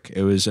his work.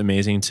 It was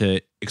amazing to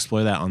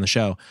explore that on the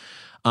show.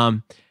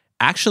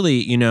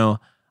 Actually,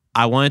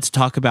 I wanted to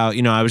talk about,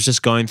 I was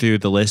just going through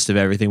the list of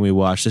everything we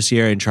watched this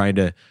year and trying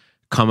to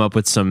come up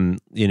with some,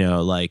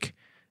 like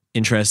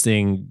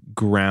interesting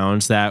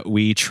grounds that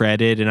we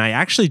treaded. And I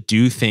actually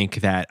do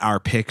think that our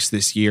picks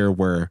this year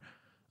were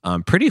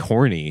pretty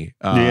horny.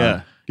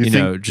 Yeah.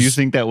 Do you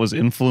think that was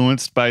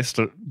influenced by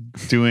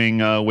doing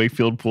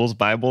Wakefield Pool's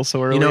Bible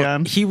so early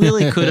on? He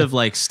really could have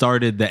like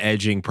started the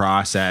edging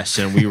process,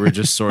 and we were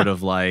just sort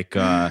of like,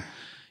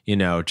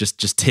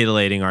 just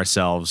titillating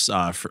ourselves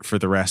for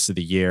the rest of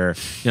the year.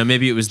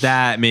 Maybe it was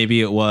that.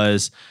 Maybe it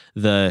was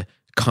the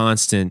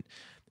constant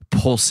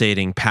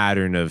pulsating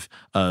pattern of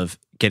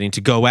getting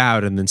to go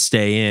out and then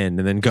stay in,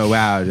 and then go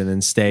out and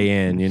then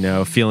stay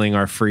in. Feeling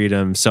our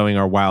freedom, sowing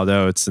our wild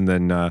oats, and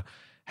then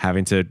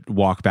having to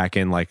walk back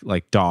in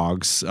like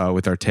dogs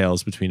with our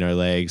tails between our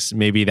legs.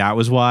 Maybe that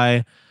was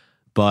why.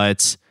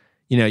 But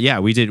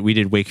we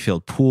did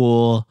Wakefield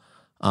Pool.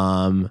 Do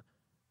you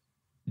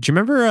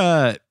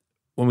remember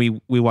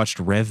when we watched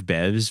Rev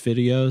Bev's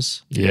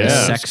videos?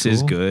 Yeah, Sex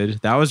is Good.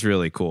 That was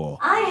really cool.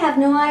 I have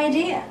no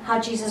idea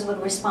how Jesus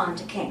would respond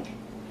to kink,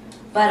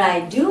 but I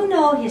do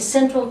know his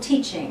central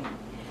teaching,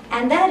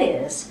 and that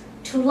is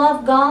to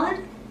love God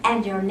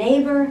and your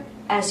neighbor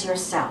as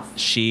yourself.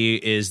 She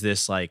is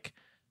this like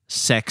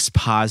sex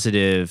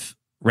positive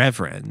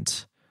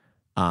reverend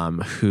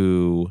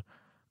who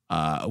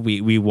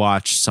we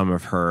watched some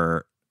of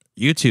her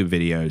YouTube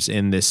videos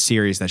in this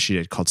series that she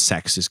did called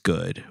Sex is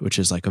Good, which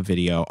is like a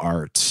video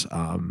art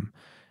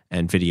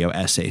and video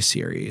essay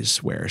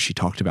series where she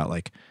talked about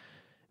like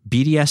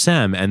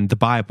BDSM and the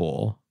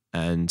Bible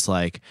and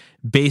like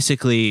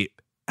basically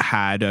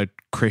had a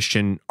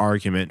Christian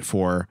argument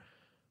for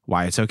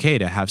why it's okay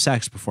to have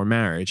sex before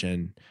marriage.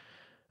 And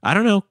I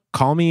don't know,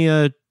 call me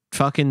a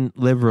fucking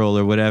liberal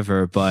or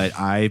whatever, but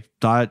I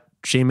thought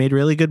she made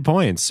really good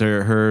points.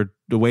 The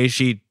way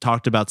she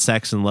talked about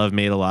sex and love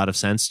made a lot of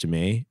sense to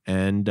me.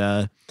 And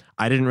I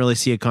didn't really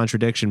see a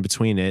contradiction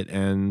between it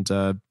and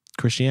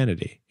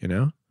Christianity, you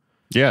know?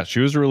 Yeah, she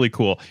was really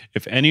cool.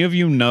 If any of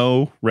you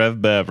know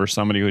Rev Bev or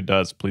somebody who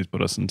does, please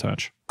put us in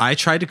touch. I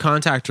tried to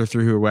contact her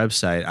through her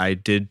website. I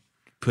did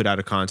put out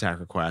a contact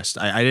request.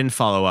 I didn't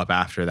follow up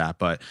after that,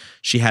 but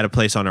she had a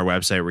place on her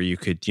website where you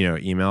could,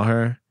 email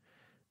her.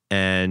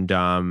 And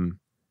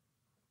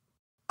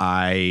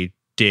I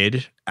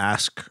did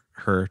ask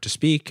her to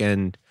speak,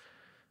 and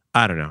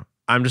I don't know.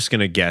 I'm just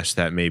gonna guess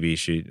that maybe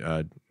she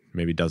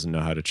maybe doesn't know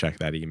how to check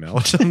that email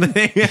or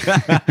something.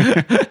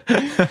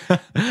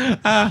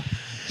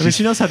 I mean,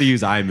 she knows how to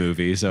use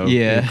iMovie, so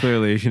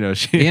clearly, she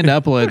and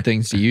upload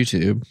things to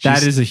YouTube.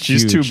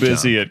 She's too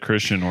busy at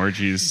Christian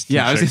orgies. To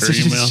check her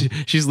email.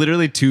 She's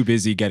literally too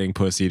busy getting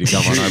pussy to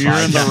come on our podcast. You're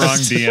in the wrong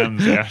DM,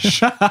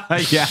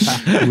 Dash.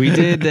 Yeah, we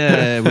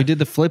did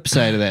the flip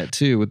side of that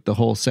too with the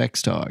whole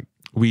sex talk.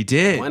 We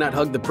did. Why not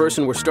hug the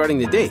person we're starting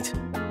to date?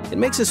 It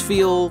makes us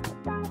feel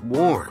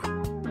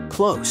warm,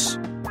 close.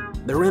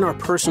 They're in our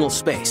personal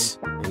space,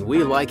 and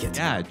we like it.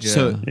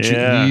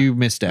 Yeah. You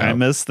missed out. I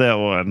missed that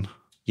one.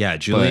 Yeah,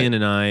 Julian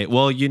and I.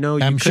 Well,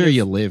 I'm sure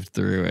you lived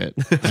through it.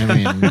 I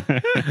mean,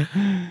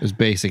 it was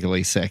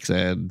basically sex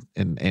ed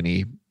in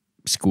any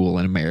school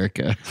in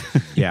America.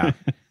 Yeah,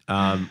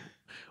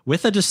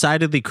 with a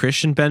decidedly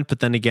Christian bent, but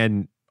then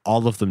again,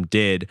 all of them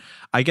did.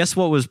 I guess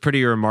what was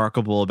pretty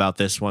remarkable about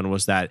this one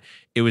was that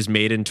it was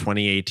made in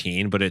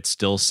 2018, but it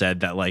still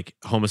said that like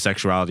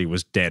homosexuality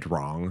was dead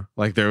wrong.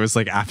 Like there was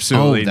like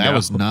absolutely that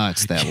was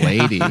nuts. That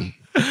lady,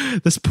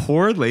 this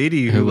poor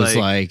lady who was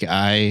like,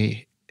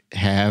 I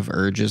have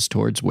urges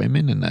towards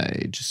women and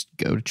I just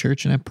go to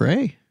church and I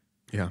pray.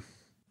 Yeah.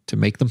 To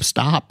make them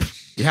stop.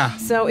 Yeah.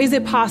 So is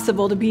it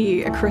possible to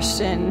be a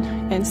Christian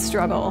and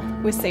struggle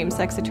with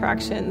same-sex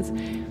attractions?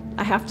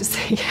 I have to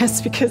say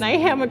yes, because I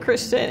am a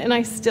Christian and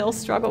I still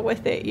struggle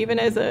with it, even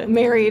as a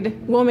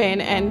married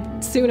woman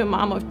and soon a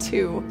mom of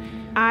two.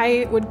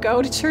 I would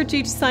go to church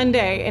each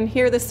Sunday and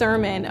hear the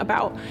sermon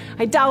about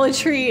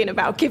idolatry and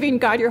about giving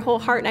God your whole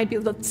heart, and I'd be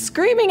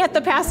screaming at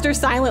the pastor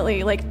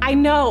silently, like, I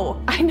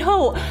know.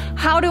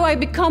 How do I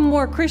become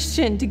more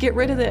Christian to get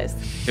rid of this?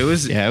 It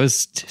was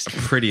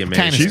pretty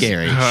amazing. Kind of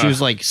scary. She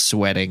was like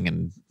sweating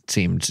and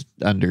seemed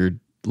under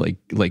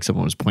like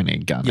someone was pointing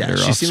a gun at her.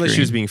 She seemed like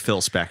she was being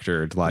Phil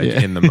Spectored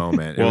in the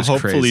moment. Well, was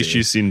hopefully crazy.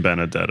 she's seen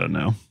Benedetta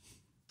now.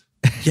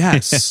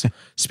 Yes.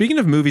 Speaking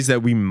of movies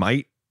that we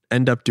might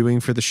end up doing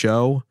for the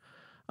show,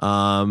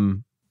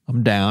 I'm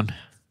down.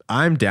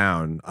 I'm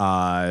down.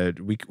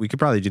 We could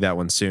probably do that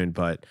one soon,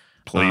 but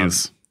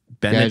please.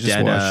 Benedetta, I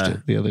just watched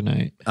it the other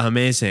night.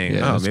 Amazing.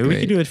 Yeah, maybe we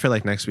could do it for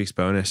like next week's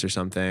bonus or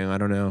something. I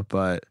don't know,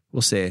 but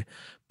we'll see.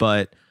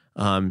 But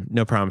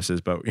no promises,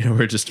 but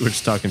we're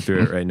just talking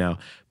through it right now.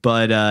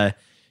 But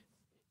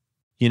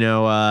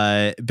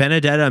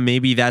Benedetta,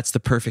 maybe that's the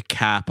perfect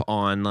cap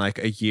on like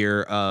a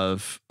year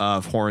of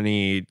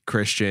horny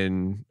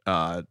Christian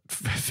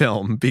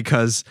film,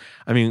 because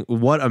I mean,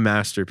 what a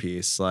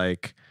masterpiece.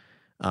 Like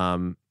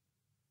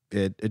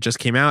it just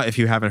came out. If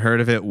you haven't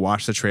heard of it,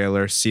 watch the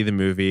trailer, see the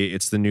movie.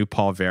 It's the new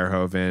Paul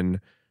Verhoeven,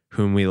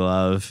 whom we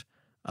love,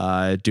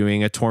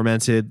 doing a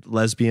tormented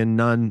lesbian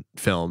nun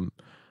film.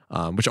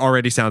 Which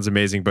already sounds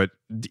amazing, but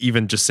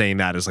even just saying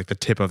that is like the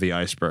tip of the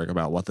iceberg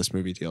about what this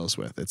movie deals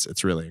with.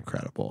 It's really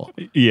incredible.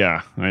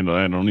 Yeah, I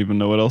don't even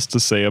know what else to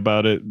say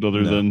about it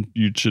other than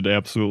you should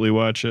absolutely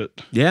watch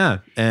it. Yeah,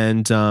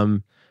 and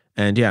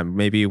yeah,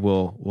 maybe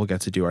we'll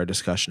get to do our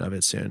discussion of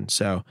it soon.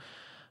 So,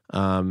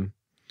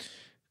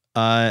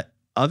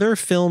 other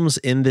films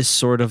in this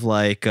sort of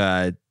like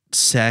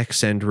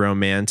sex and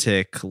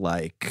romantic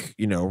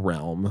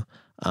realm.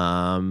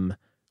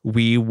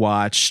 We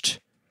watched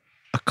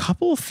a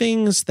couple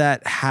things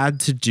that had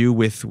to do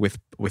with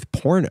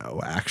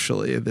porno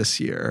actually this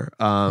year.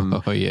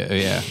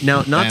 Yeah.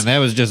 Now, that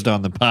was just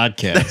on the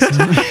podcast.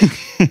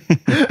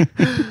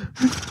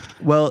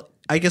 Well,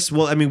 I guess.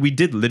 Well, I mean, we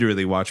did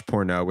literally watch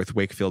porno with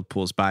Wakefield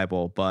Pool's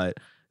Bible, but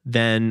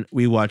then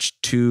we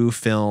watched two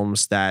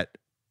films that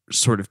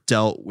sort of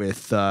dealt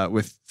with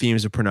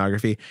themes of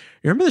pornography.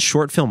 You remember the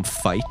short film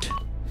Fight?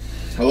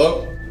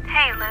 Hello?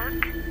 Hey,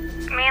 Luke.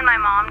 Me and my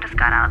mom just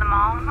got out of the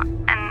mall,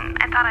 and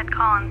I thought I'd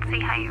call and see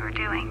how you were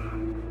doing.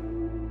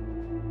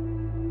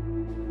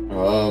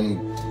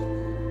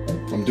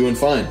 I'm doing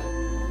fine.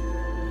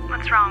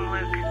 What's wrong,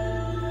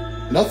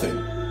 Luke? Nothing.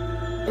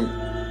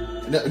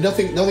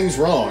 Nothing's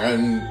wrong.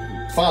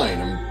 I'm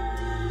fine. I'm,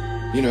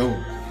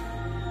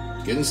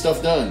 getting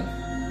stuff done.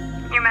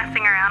 You're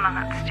messing around on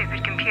that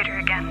stupid computer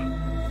again,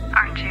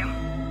 aren't you?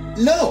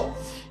 No.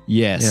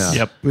 Yes. Yeah.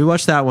 Yep. We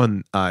watched that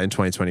one in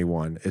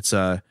 2021. It's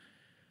a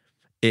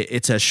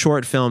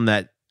short film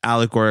that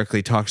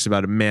allegorically talks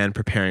about a man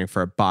preparing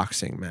for a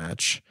boxing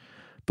match.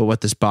 But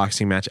what this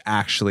boxing match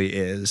actually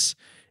is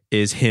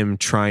him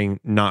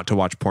trying not to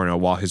watch porno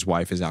while his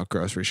wife is out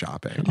grocery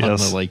shopping on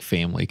the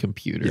family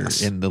computer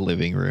in the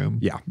living room.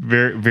 Yeah,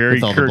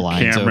 very Kirk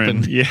Cameron.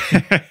 Open.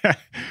 Yeah,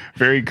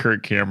 very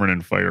Kirk Cameron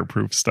and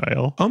Fireproof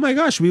style. Oh my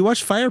gosh, we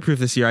watched Fireproof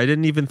this year. I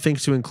didn't even think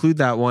to include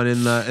that one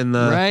in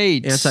the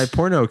right.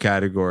 anti-porno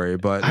category,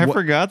 but I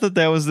forgot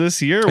that was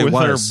this year with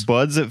our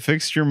buds at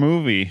Fixed Your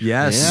Movie.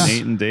 Yes,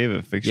 Nate and David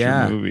at Fixed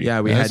Your Movie.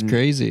 Yeah, That's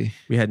crazy.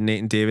 We had Nate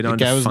and David on.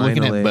 The guy was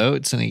looking finally. at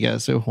boats and he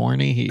got so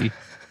horny he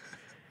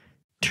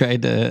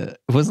tried to.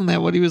 Wasn't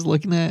that what he was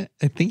looking at?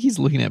 I think he's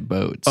looking at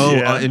boats.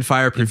 Oh, in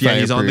Fireproof.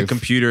 He's on the Fireproof.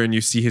 computer and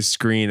you see his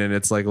screen and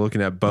it's like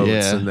looking at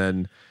boats, and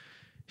then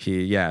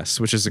he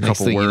switches a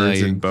couple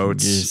words in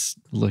boats. Just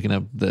looking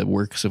up the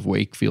works of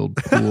Wakefield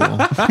Pool.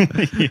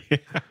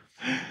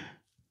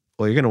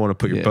 Well, you're going to want to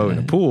put your boat in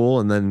a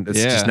pool, and then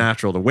it's just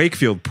natural to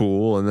Wakefield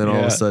Pool, and then all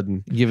of a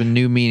sudden give a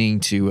new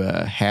meaning to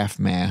half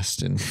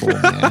mast and full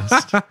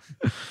mast.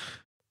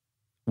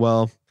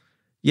 Well,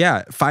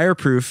 yeah,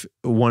 Fireproof,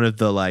 one of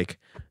the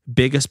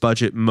biggest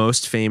budget,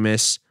 most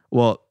famous,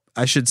 well,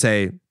 I should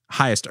say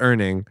highest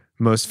earning,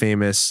 most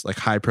famous,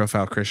 high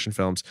profile Christian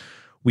films.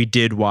 We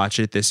did watch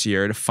it this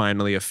year to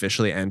finally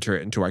officially enter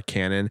it into our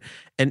canon.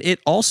 And it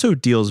also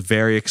deals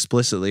very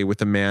explicitly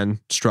with a man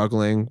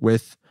struggling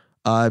with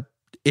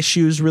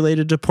issues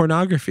related to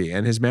pornography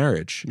and his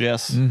marriage.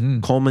 Yes.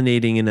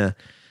 Culminating in a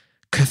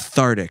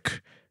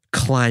cathartic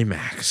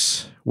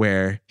climax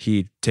where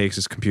he takes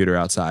his computer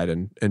outside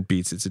and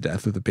beats it to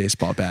death with a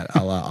baseball bat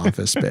a la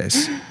Office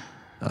Space.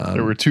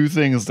 There were two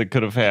things that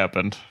could have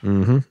happened.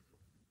 Mm-hmm.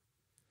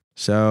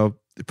 So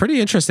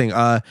pretty interesting.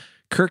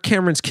 Kirk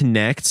Cameron's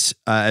Connect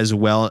as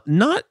well,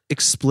 not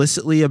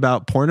explicitly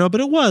about porno,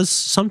 but it was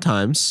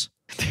sometimes.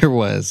 There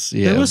was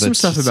some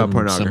stuff about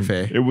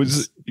pornography. It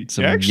was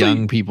some actually,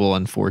 young people,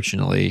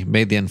 unfortunately,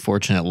 made the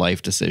unfortunate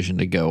life decision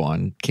to go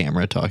on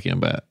camera talking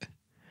about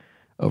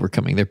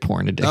overcoming their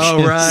porn addiction.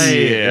 Oh, right.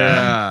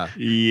 Yeah.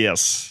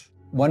 Yes.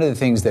 One of the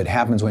things that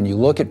happens when you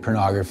look at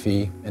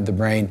pornography and the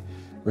brain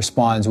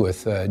responds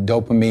with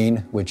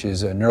dopamine, which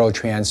is a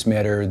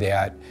neurotransmitter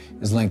that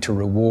is linked to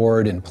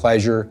reward and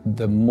pleasure.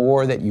 The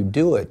more that you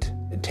do it,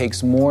 it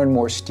takes more and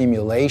more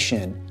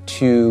stimulation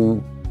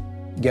to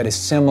get a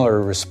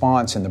similar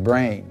response in the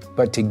brain.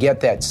 But to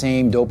get that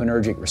same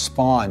dopaminergic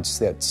response,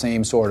 that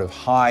same sort of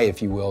high,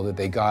 if you will, that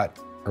they got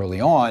early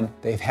on,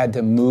 they've had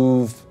to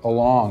move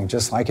along,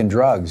 just like in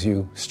drugs.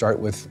 You start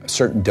with a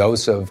certain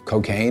dose of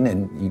cocaine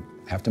and you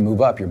have to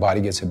move up. Your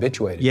body gets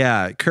habituated.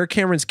 Yeah, Kirk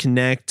Cameron's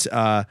Connect.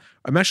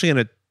 I'm actually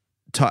going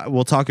to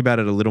we'll talk about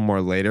it a little more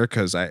later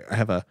because I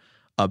have a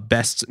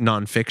best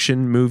nonfiction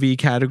movie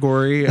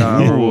category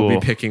where we'll be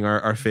picking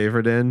our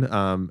favorite in,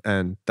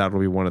 and that'll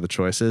be one of the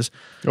choices.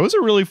 It was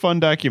a really fun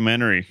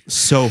documentary.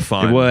 So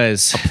fun. It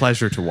was a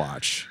pleasure to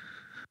watch,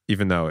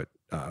 even though it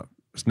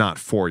was not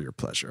for your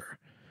pleasure.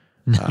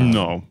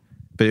 No,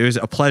 but it was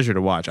a pleasure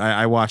to watch.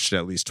 I watched it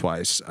at least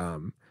twice,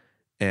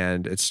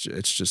 and it's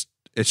just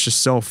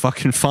so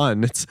fucking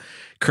fun. It's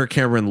Kirk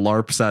Cameron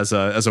LARPs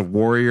as a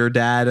warrior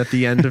dad at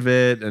the end of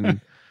it,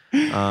 and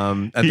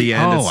at the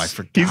end, I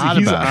forgot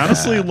he's about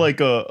honestly that.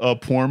 like a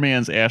poor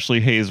man's Ashley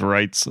Hayes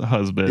Wright's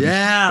husband.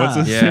 Yeah, what's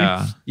his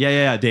name?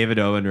 Yeah, David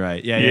Owen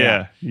Wright.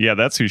 Yeah.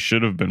 That's who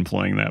should have been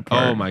playing that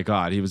part. Oh my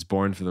God, he was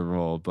born for the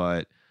role.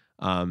 But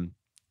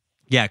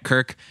yeah,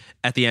 Kirk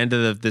at the end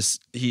of this,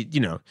 he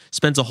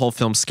spends a whole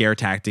film scare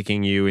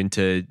tacticking you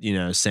into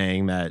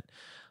saying that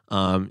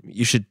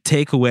you should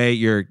take away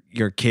your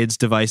kids'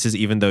 devices,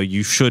 even though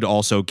you should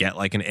also get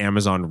like an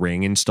Amazon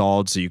Ring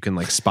installed so you can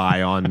like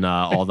spy on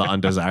all the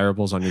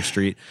undesirables on your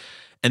street.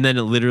 And then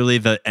literally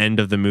the end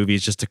of the movie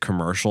is just a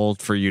commercial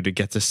for you to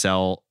get to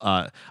sell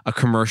a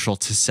commercial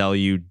to sell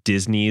you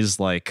Disney's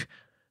like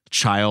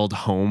child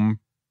home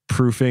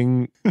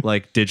proofing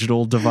like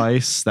digital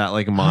device that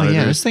like monitors. Oh,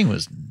 yeah, this thing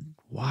was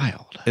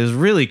wild. It was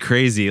really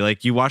crazy.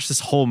 Like you watch this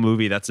whole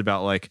movie that's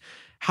about like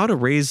how to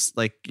raise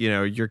like,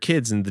 your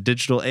kids in the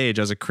digital age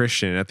as a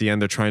Christian. And at the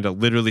end, they're trying to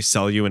literally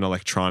sell you an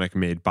electronic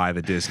made by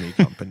the Disney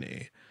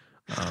company.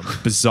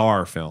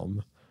 Bizarre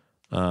film.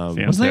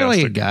 Wasn't there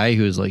like a guy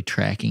who was like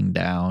tracking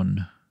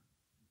down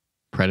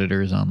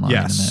predators online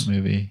in that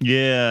movie?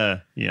 Yeah.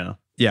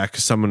 Yeah,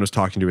 because someone was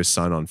talking to his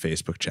son on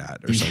Facebook chat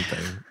or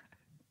something.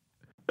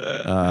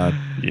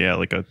 Yeah,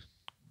 like a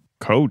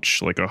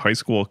coach, like a high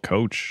school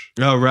coach.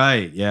 Oh,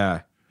 right.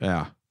 Yeah.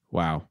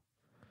 Wow.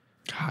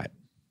 God.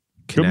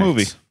 Good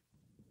movie.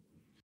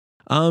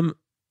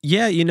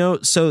 Yeah,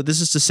 so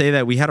this is to say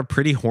that we had a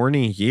pretty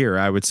horny year,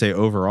 I would say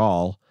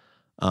overall.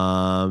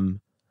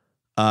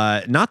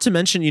 Not to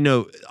mention, you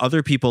know,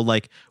 other people,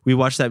 like we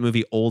watched that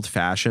movie Old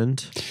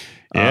Fashioned.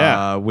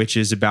 Yeah. Which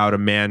is about a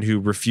man who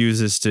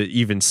refuses to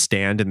even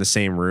stand in the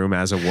same room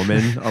as a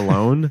woman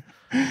alone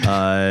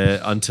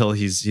until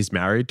he's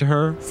married to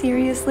her.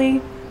 Seriously?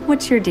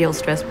 What's your deal,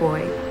 stress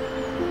boy?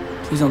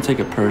 Please don't take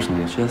it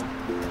personally. It's just,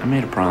 I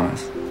made a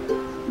promise.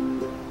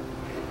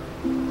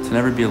 To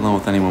never be alone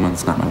with any woman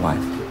that's not my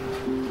wife.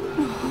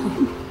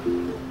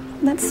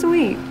 That's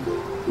sweet.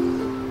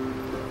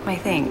 I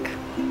think.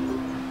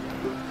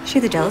 Is she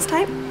the jealous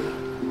type?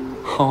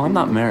 Oh, I'm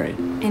not married.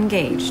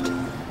 Engaged?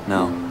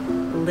 No.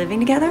 Living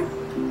together?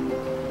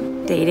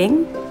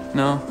 Dating?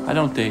 No, I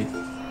don't date.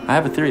 I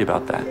have a theory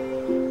about that.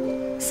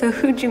 So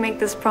who'd you make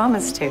this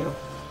promise to?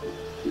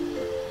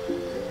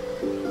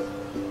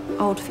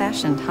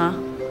 Old-fashioned, huh?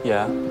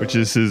 Yeah. Which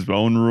is his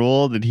own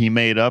rule that he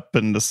made up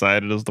and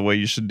decided is the way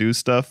you should do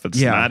stuff.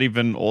 It's not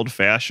even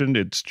old-fashioned.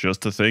 It's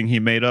just a thing he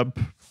made up.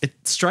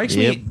 It strikes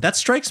me, that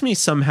strikes me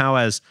somehow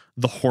as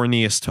the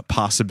horniest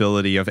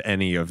possibility of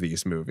any of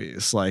these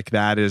movies. Like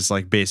that is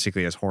like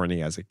basically as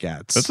horny as it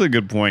gets. That's a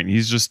good point.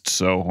 He's just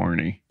so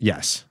horny.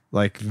 Yes.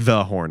 Like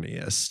the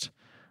horniest.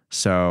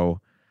 So,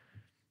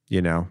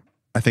 you know,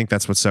 I think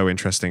that's what's so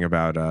interesting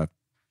about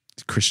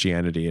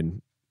Christianity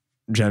in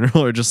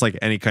general, or just like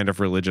any kind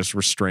of religious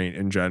restraint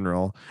in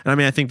general. And I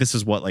mean, I think this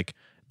is what like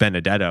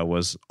Benedetta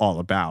was all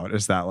about,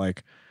 is that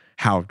like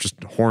how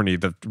just horny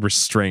the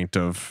restraint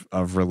of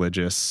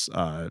religious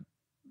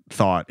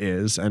thought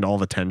is, and all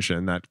the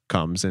tension that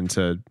comes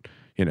into,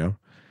 you know,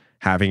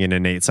 having an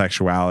innate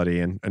sexuality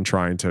and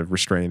trying to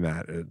restrain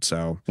that.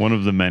 So one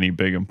of the many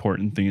big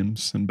important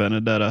themes in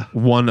Benedetta.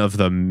 One of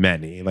the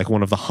many, like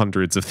one of the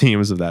hundreds of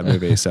themes of that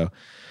movie. So,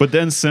 but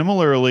then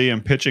similarly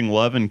in Pitching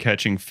Love and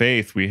Catching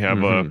Faith, we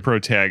have a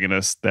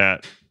protagonist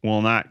that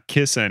will not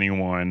kiss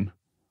anyone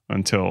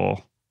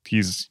until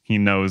he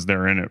knows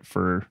they're in it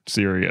for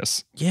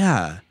serious.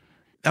 Yeah.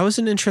 That was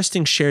an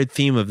interesting shared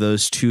theme of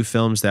those two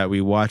films that we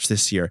watched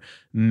this year.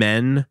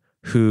 Men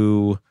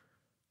who,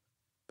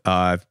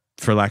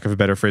 for lack of a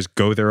better phrase,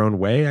 go their own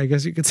way, I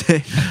guess you could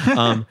say.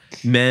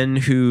 Men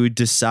who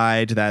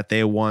decide that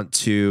they want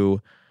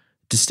to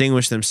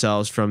distinguish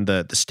themselves from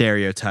the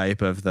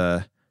stereotype of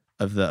the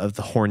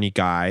horny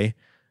guy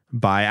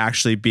by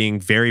actually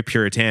being very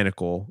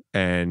puritanical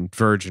and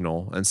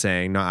virginal and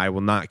saying, no, I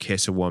will not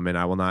kiss a woman.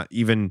 I will not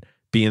even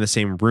be in the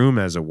same room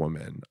as a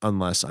woman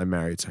unless I'm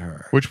married to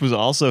her. Which was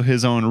also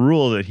his own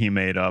rule that he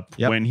made up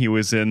when he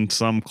was in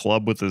some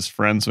club with his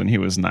friends when he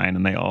was 9,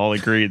 and they all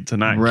agreed to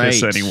not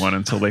kiss anyone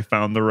until they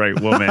found the right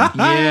woman.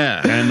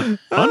 Yeah. And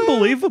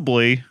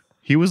unbelievably,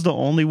 he was the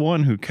only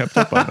one who kept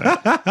up on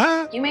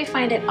that. You may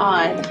find it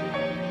odd,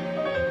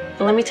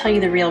 but let me tell you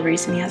the real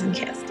reason he hasn't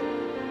kissed.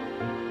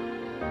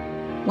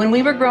 When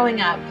we were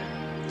growing up,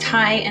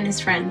 Ty and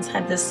his friends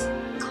had this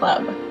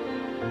club.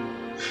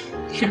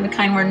 You know, the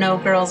kind where no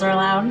girls are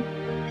allowed.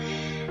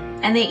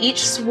 And they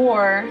each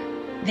swore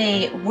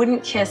they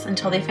wouldn't kiss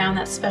until they found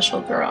that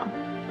special girl.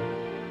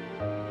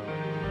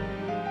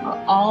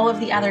 Well, all of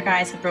the other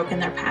guys had broken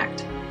their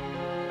pact,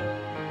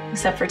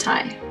 except for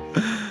Ty.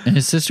 And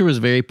his sister was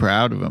very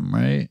proud of him,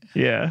 right?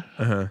 Yeah.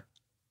 Uh-huh.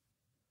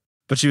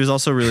 But she was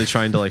also really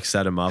trying to like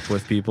set him up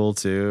with people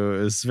too.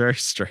 It was very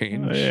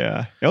strange.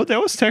 Yeah. Oh, that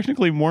was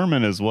technically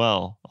Mormon as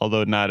well,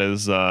 although not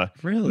as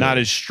not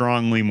as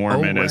strongly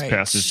Mormon as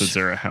Passage to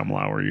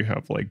Zarahemla, where you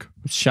have like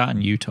it's shot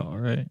in Utah,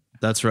 right?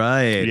 That's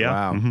right. Yeah.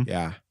 Wow. Mm-hmm.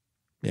 Yeah.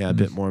 Yeah, a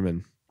bit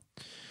Mormon.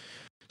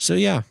 So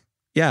yeah,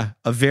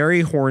 a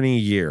very horny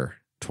year,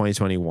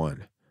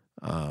 2021.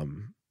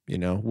 You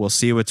know, we'll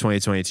see what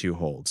 2022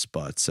 holds,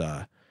 but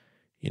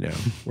you know,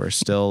 we're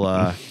still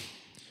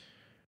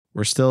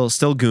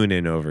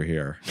gooning over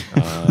here.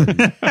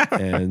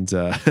 And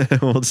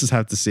we'll just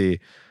have to see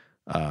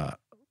what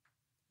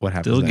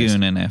happens. Still next.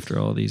 gooning after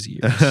all these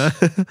years.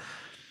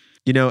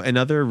 You know,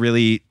 another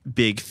really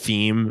big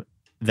theme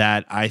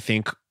that I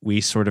think we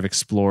sort of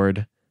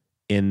explored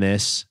in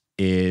this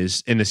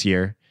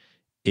year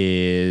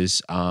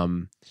is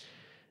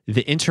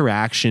the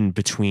interaction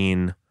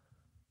between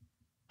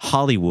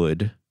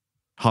Hollyweird,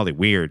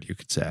 you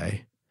could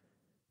say,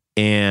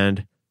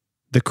 and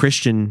the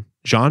Christian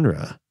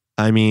genre.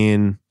 I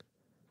mean,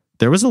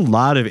 there was a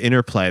lot of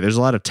interplay. There's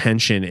a lot of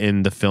tension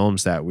in the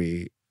films that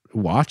we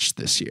watched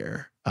this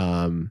year.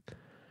 I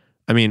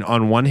mean,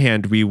 on one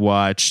hand, we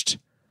watched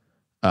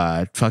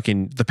The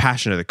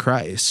Passion of the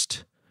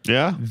Christ.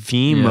 Yeah.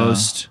 The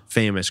most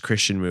famous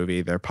Christian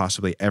movie there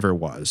possibly ever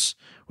was,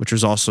 which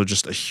was also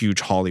just a huge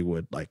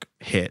Hollywood like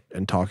hit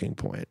and talking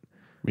point.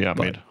 Yeah,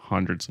 made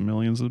hundreds of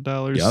millions of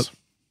dollars. Yep.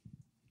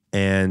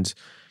 And,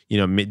 you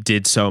know, it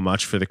did so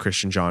much for the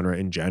Christian genre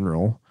in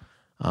general.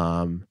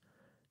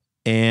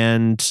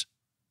 And,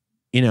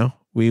 you know,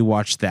 we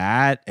watched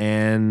that,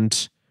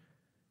 and,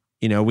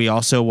 you know, we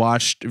also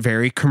watched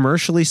very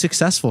commercially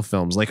successful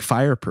films like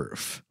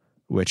Fireproof,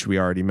 which we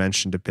already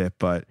mentioned a bit,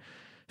 but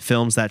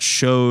films that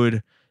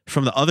showed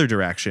from the other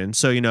direction.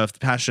 So, if the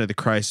Passion of the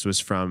Christ was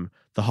from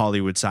the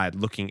Hollywood side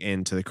looking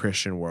into the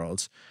Christian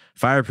world,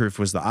 Fireproof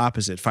was the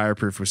opposite.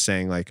 Fireproof was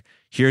saying, like,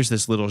 here's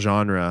this little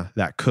genre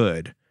that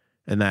could,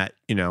 and that,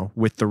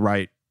 with the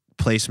right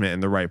placement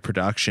and the right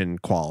production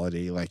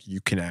quality, like,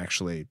 you can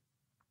actually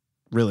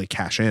really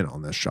cash in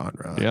on this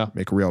genre. Yeah.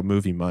 Make real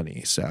movie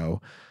money. So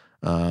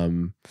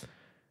that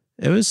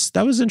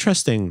was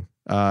interesting.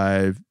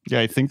 I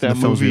think that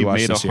movie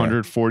made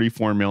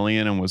 $144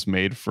 million and was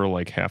made for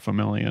like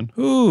 $500,000.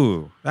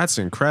 Ooh, that's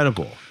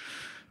incredible.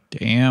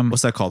 Damn.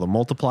 What's that called? A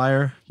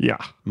multiplier? Yeah.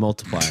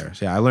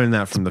 Multipliers. Yeah, I learned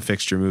that from the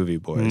Fixture Movie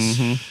Boys.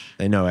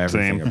 They know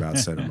everything about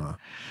cinema.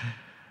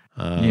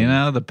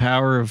 The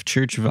power of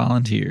church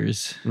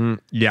volunteers.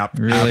 Yep,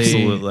 really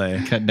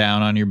absolutely. Cut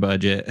down on your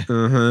budget.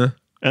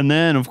 And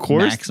then, of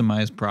course,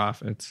 maximize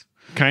profits.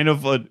 Kind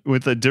of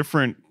with a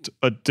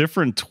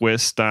different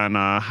twist on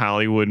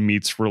Hollywood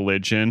meets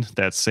religion.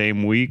 That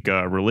same week,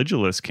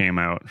 Religulous came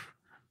out.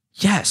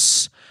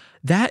 Yes,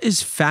 that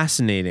is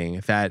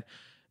fascinating. That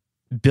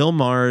Bill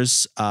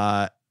Maher's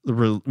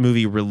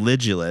movie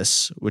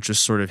Religulous, which was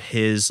sort of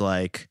his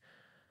like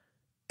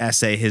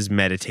essay, his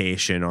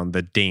meditation on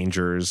the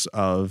dangers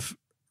of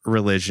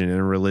religion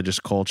and religious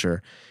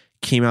culture,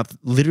 came out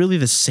literally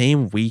the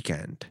same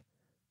weekend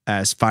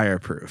as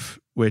Fireproof,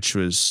 which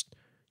was,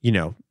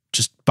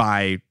 just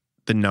by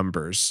the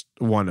numbers,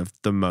 one of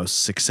the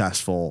most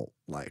successful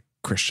like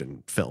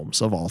Christian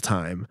films of all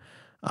time.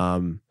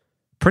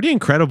 Pretty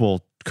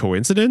incredible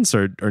coincidence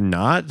or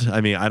not. I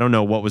mean, I don't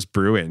know what was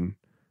brewing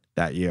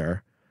that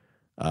year.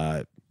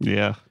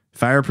 Yeah.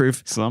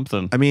 Fireproof.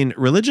 Something. I mean,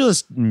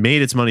 Religulous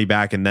made its money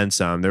back and then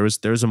some. There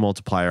was a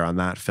multiplier on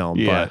that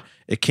film, but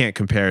it can't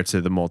compare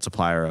to the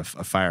multiplier of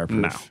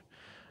Fireproof.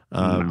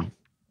 No.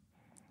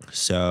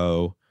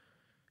 So,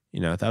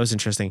 that was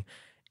interesting.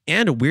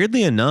 And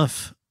weirdly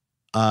enough,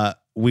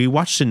 we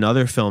watched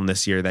another film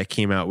this year that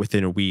came out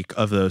within a week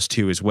of those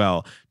two as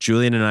well.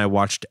 Julian and I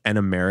watched An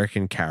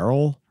American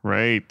Carol.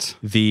 Right.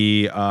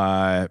 The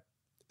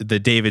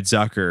David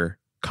Zucker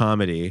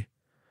comedy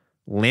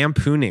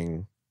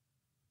lampooning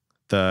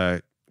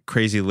the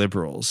crazy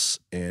liberals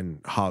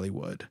in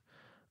Hollywood.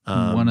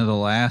 One of the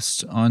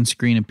last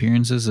on-screen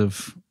appearances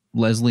of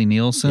Leslie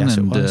Nielsen, yes,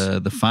 and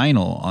the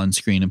final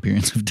on-screen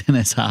appearance of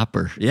Dennis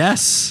Hopper.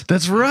 Yes.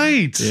 That's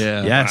right.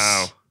 Yeah. Yes.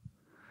 Wow.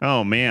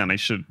 Oh man, I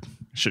should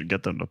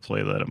get them to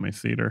play that at my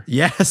theater.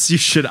 Yes, you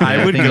should.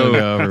 I would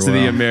go to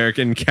the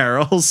American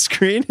Carol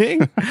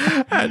screening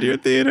at your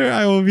theater.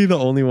 I will be the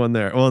only one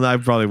there. Well, I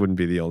probably wouldn't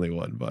be the only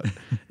one, but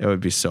it would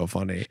be so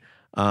funny.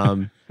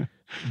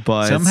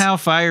 But somehow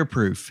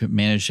Fireproof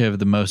managed to have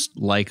the most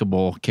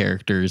likable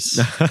characters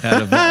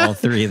out of all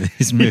three of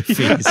these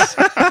movies.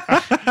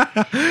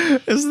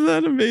 Isn't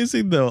that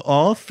amazing though?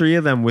 All three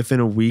of them within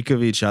a week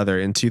of each other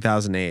in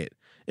 2008.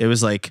 It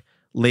was like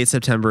late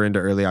September into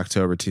early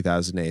October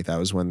 2008. That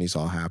was when these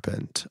all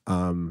happened.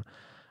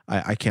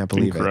 I can't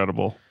believe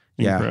Incredible.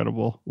 it.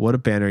 Incredible. What a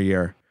banner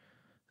year.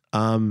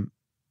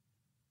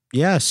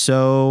 Yeah,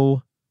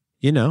 so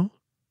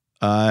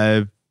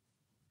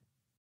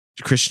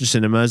Christian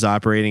cinema is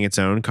operating its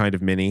own kind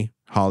of mini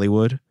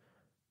Hollywood.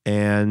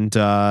 And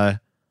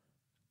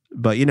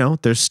but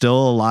there's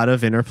still a lot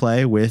of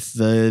interplay with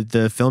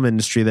the film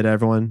industry that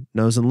everyone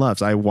knows and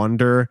loves. I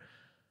wonder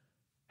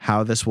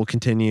how this will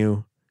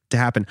continue to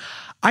happen.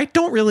 I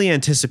don't really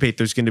anticipate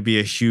there's going to be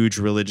a huge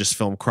religious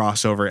film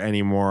crossover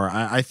anymore.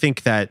 I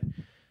think that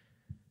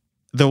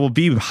there will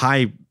be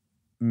high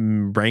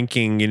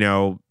ranking,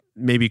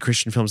 maybe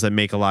Christian films that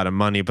make a lot of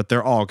money, but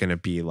they're all going to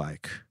be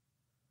like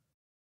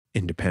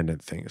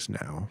independent things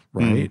now,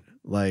 right?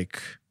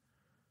 Like,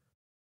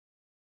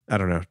 I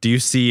don't know. Do you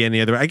see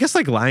any other? I guess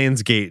like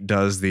Lionsgate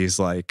does these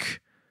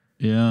like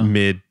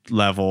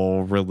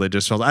mid-level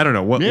religious films. I don't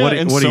know. What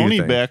and what Sony do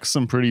you think? backs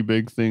some pretty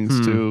big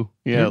things too.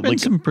 Yeah, There've been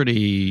some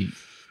pretty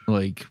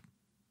like,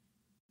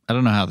 I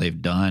don't know how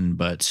they've done,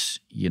 but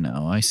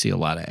I see a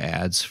lot of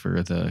ads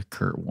for the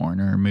Kurt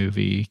Warner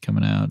movie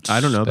coming out.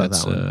 I don't know about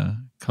That's that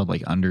one. Called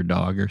like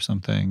Underdog or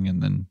something.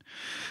 And then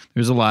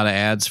there's a lot of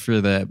ads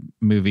for that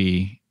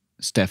movie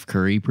Steph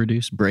Curry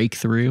produced,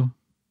 Breakthrough,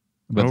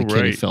 about the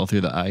kid who fell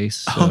through the ice.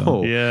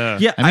 So. Yeah.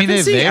 I mean,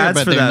 they're there, ads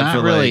but for they're that not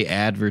for, really like,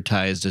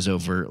 advertised as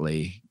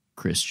overtly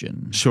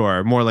Christian.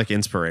 Sure, more like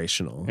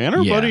inspirational. And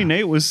our buddy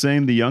Nate was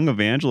saying the Young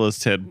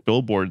Evangelist had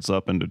billboards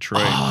up in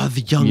Detroit. Oh,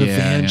 the Young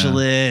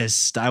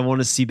Evangelist. I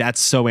want to see that.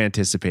 So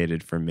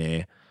anticipated for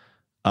me.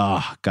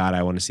 Oh, God,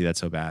 I want to see that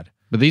so bad.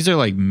 But these are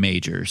like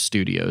major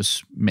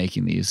studios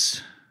making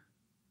these,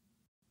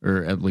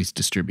 or at least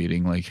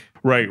distributing, like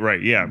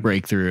right, yeah.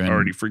 Breakthrough and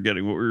already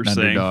forgetting what we were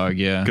Underdog, saying.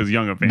 yeah. Because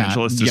Young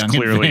Evangelist Not is Young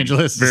clearly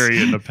Evangelist. very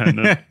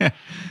independent.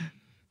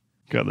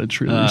 God, that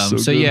trailer is so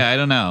good. yeah, I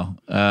don't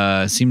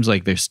know. Seems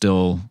like they're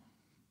still,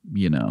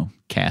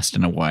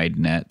 casting a wide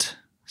net,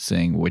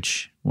 saying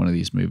which one of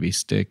these movies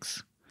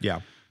sticks. Yeah.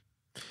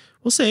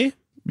 We'll see.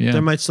 Yeah.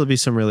 There might still be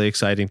some really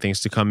exciting things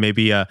to come.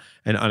 Maybe an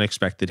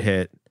unexpected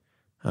hit.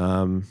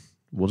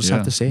 we'll just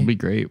have to see. It'll be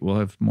great. We'll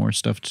have more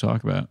stuff to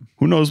talk about.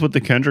 Who knows what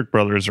the Kendrick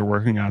brothers are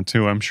working on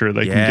too? I'm sure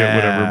they can get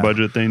whatever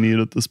budget they need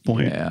at this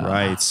point. Yeah.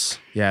 Right.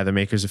 Yeah, the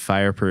makers of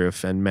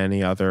Fireproof and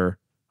many other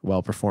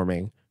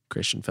well-performing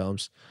Christian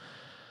films.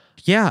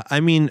 Yeah, I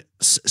mean,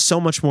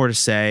 so much more to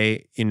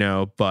say,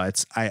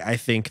 but I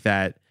think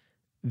that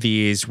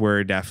these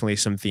were definitely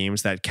some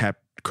themes that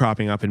kept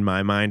cropping up in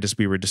my mind as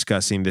we were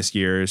discussing this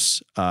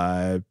year's,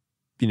 a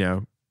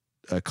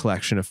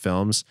collection of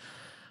films.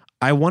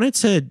 I wanted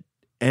to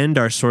end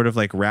our sort of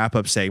like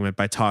wrap-up segment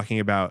by talking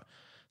about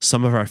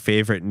some of our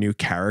favorite new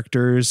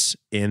characters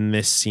in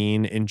this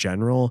scene in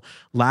general.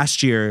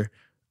 Last year,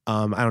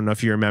 I don't know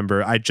if you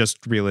remember, I just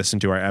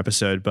re-listened to our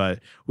episode, but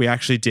we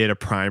actually did a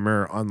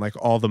primer on like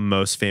all the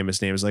most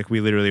famous names. Like we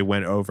literally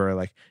went over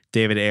like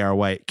David A.R.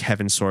 White,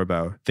 Kevin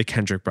Sorbo, the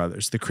Kendrick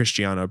brothers, the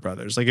Cristiano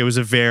brothers. Like it was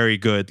a very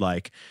good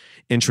like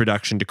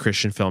introduction to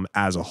Christian film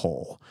as a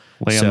whole.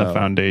 Lay on the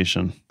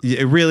foundation.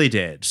 It really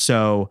did.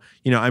 So,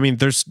 I mean,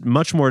 there's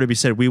much more to be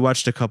said. We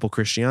watched a couple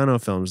Cristiano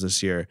films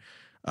this year.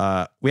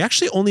 We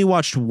actually only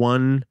watched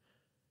one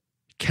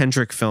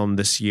Kendrick film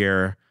this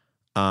year.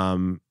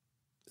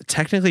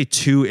 Technically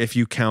two, if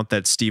you count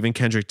that Stephen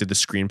Kendrick did the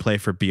screenplay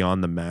for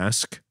Beyond the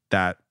Mask,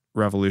 that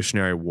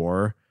Revolutionary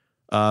War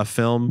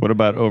film. What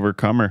about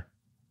Overcomer?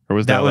 Or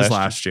was that was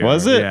last year?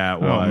 Was it? Yeah,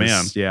 it was. Oh,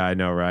 man. Yeah, I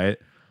know, right?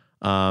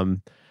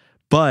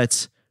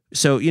 But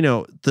so,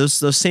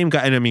 those same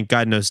guys, and I mean,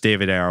 God knows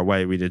David A.R.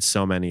 White, we did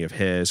so many of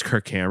his,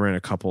 Kirk Cameron,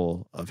 a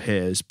couple of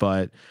his,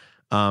 but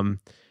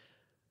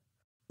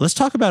let's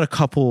talk about a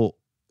couple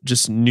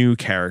just new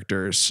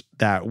characters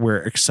that we're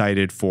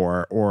excited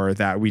for or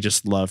that we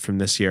just love from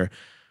this year.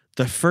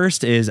 The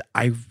first is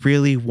I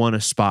really want to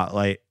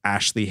spotlight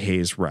Ashley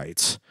Hayes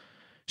Wright.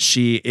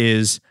 She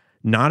is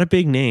not a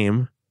big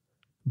name,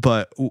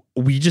 but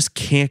we just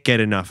can't get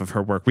enough of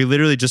her work. We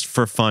literally just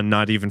for fun,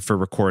 not even for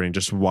recording,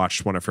 just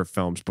watched one of her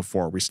films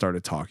before we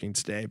started talking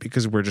today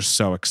because we're just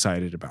so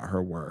excited about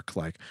her work.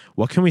 Like,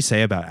 what can we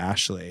say about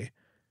Ashley?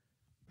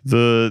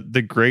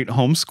 The great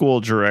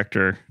homeschool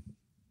director.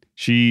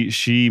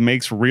 She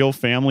makes real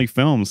family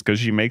films because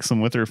she makes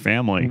them with her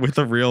family. With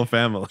a real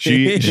family.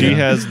 She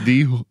has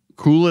the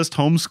coolest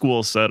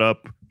homeschool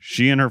setup.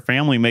 She and her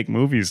family make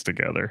movies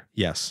together.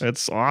 Yes.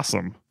 It's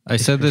awesome. I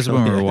said this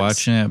when we were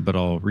watching it, but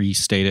I'll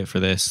restate it for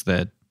this,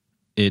 that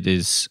it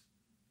is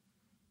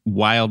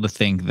wild to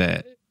think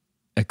that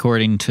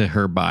according to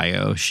her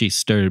bio, she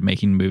started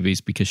making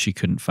movies because she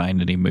couldn't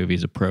find any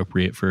movies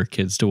appropriate for her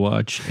kids to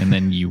watch. And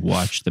then you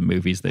watch the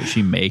movies that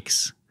she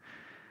makes.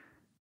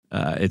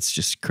 It's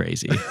just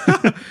crazy.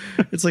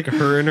 It's like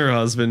her and her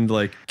husband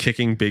like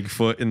kicking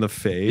Bigfoot in the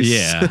face.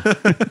 Yeah.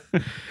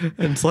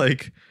 And it's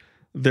like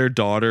their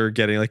daughter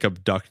getting like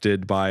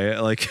abducted by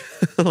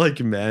like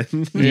men.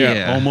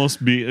 Yeah.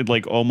 Almost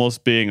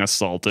being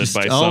assaulted just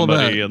by all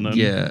somebody about,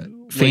 and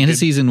then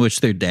fantasies in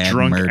which their dad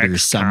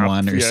murders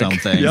someone or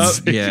something. Yep.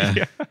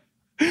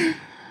 Yeah.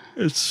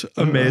 It's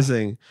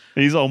amazing.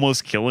 He's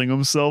almost killing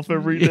himself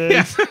every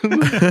day.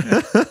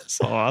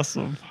 It's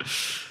awesome.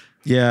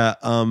 Yeah.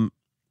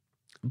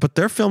 But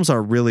their films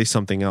are really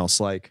something else.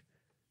 Like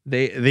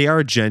they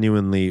are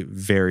genuinely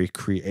very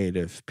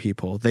creative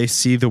people. They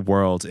see the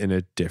world in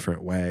a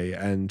different way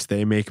and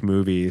they make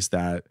movies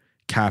that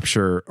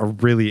capture a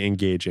really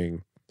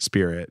engaging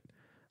spirit.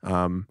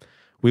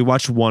 We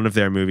watched one of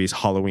their movies,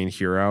 Halloween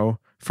Hero,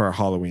 for our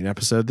Halloween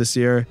episode this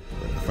year.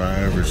 If I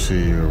ever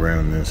see you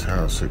around this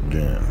house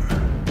again,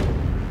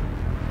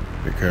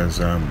 because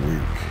I'm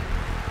weak,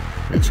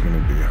 it's going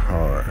to be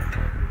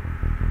hard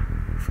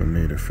for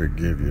me to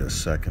forgive you a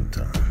second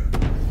time.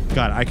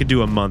 God, I could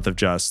do a month of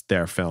just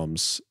their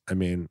films. I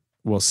mean,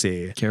 we'll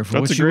see.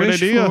 Careful That's what a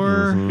great you wish idea.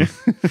 for.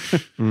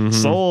 Mm-hmm.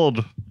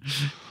 Sold.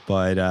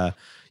 But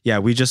yeah,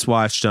 we just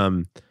watched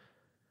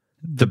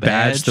The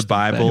Badge, the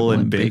Bible,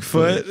 and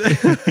Bigfoot.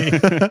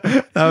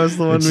 That was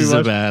the one Which we is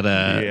watched. about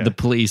the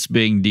police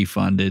being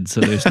defunded,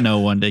 so there's no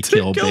one to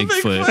kill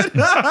Bigfoot.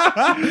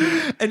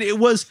 And it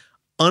was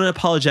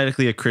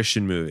unapologetically a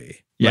Christian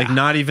movie. Yeah. Like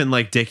not even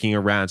like dicking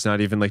around. It's not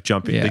even like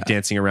jumping, like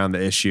dancing around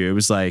the issue. It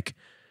was like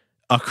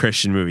a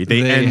Christian movie.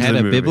 They had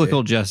a movie.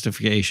 biblical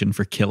justification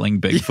for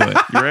killing Bigfoot.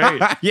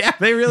 Right. Yeah,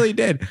 they really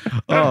did.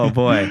 Oh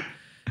boy.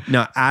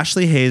 Now,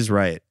 Ashley Hayes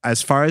Wright,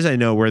 as far as I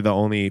know, we're the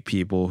only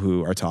people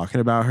who are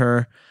talking about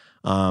her.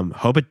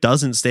 Hope it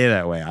doesn't stay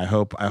that way. I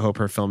hope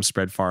her film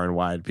spread far and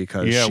wide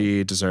because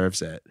she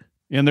deserves it.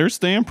 And they're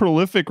staying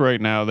prolific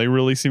right now. They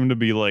really seem to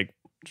be like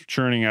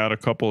churning out a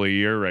couple a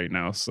year right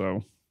now.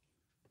 So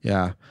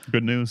yeah,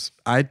 good news.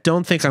 I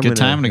don't think It's a good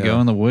time to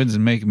go in the woods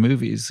and make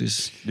movies.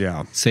 It's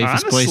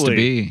safest place to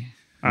be.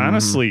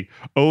 Honestly.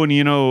 Oh,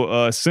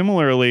 and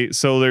similarly,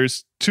 so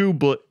there's two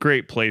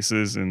great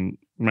places in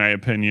my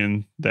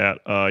opinion that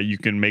you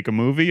can make a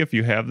movie if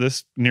you have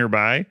this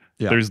nearby.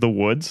 Yeah. There's the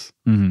woods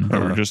that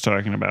we're just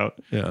talking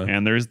about. Yeah.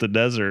 And there's the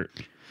desert.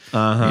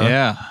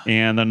 Yeah.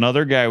 And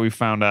another guy we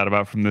found out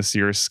about from this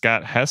year is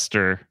Scott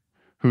Hester,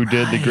 who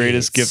did The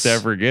Greatest Gift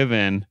Ever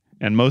Given.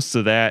 And most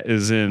of that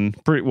is in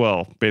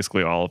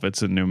basically all of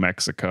it's in New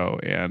Mexico.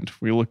 And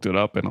we looked it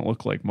up and it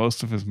looked like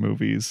most of his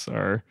movies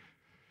are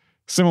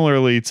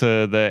similarly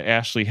to the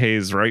Ashley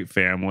Hayes Wright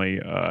family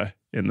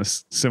in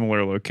this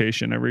similar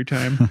location every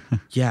time.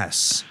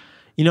 Yes.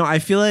 I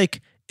feel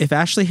like if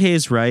Ashley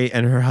Hayes Wright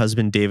and her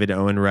husband David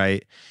Owen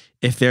Wright,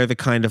 if they're the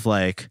kind of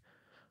like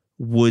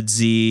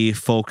woodsy,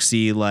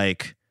 folksy,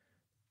 like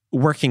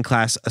working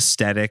class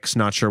aesthetics,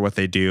 not sure what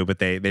they do, but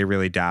they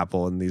really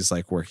dabble in these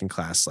like working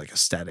class like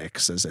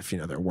aesthetics as if,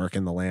 they're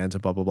working the land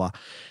and blah, blah, blah.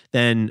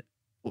 Then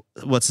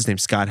what's his name?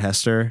 Scott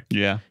Hester.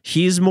 Yeah.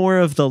 He's more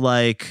of the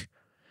like,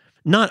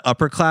 not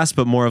upper class,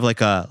 but more of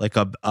like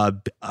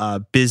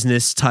a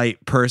business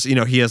type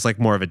person. He has like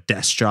more of a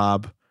desk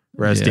job.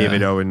 Whereas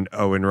David Owen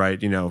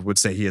Wright, would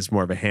say he has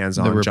more of a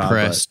hands-on job. The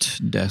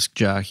repressed desk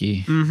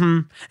jockey. Mm-hmm.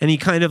 And he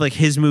kind of like,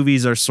 his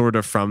movies are sort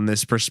of from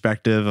this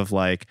perspective of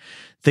like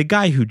the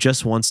guy who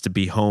just wants to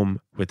be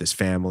home with his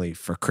family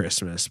for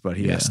Christmas, but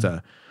he has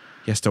to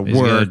He's work.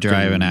 gotta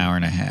drive an hour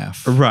and a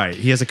half. Right.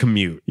 He has a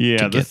commute.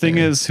 Yeah. The thing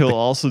is, he'll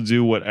also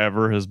do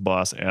whatever his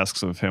boss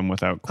asks of him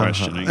without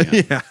questioning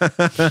it. Yeah.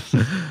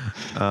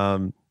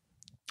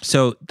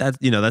 So that,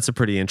 that's a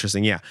pretty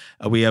interesting. Yeah.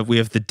 We have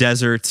the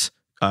desert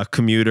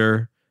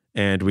commuter,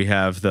 and we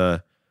have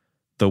the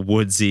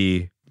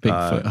woodsy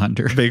Bigfoot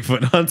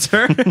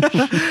hunter.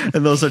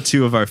 And those are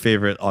two of our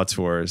favorite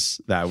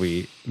auteurs that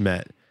we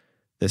met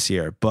this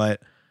year.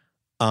 But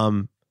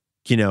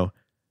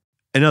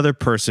another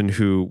person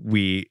who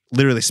we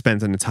literally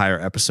spent an entire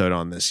episode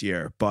on this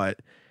year,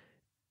 but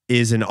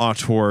is an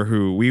auteur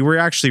who we were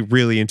actually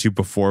really into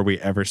before we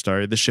ever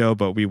started the show,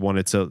 but we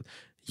wanted to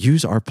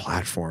use our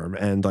platform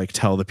and like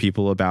tell the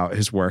people about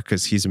his work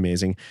because he's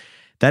amazing.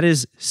 That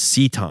is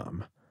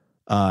C-Tom,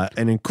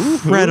 an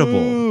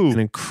incredible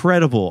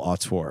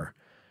auteur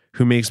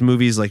who makes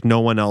movies like no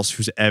one else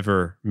who's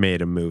ever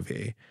made a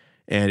movie.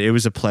 And it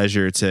was a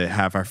pleasure to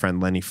have our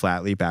friend Lenny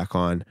Flatley back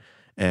on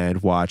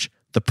and watch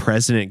The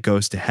President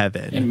Goes to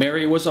Heaven. And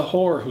Mary was a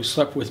whore who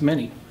slept with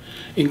many,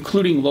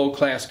 including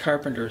low-class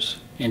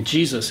carpenters. And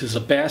Jesus is a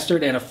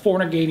bastard and a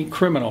fornicating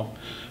criminal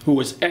who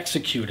was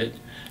executed.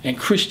 And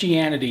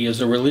Christianity is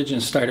a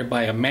religion started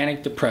by a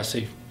manic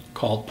depressive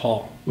called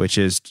Paul, which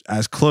is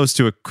as close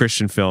to a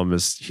Christian film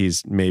as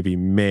he's maybe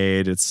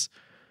made. It's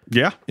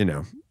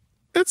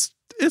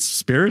it's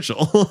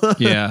spiritual.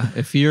 Yeah,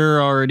 if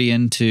you're already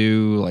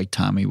into like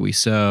Tommy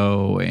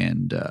Wiseau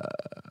and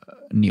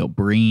Neil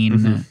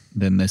Breen,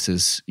 then this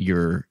is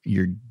you're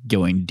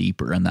going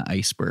deeper in the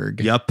iceberg.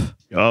 Yup.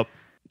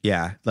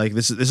 Yeah, like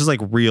this is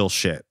like real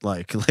shit,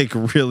 like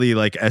really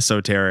like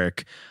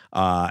esoteric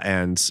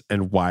and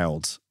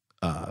wild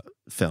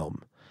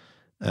film.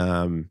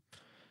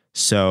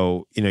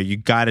 So, you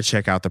got to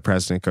check out The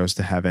President Goes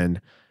to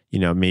Heaven.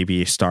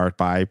 Maybe start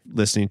by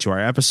listening to our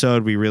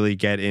episode. We really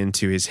get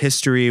into his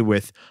history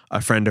with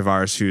a friend of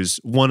ours who's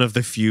one of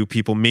the few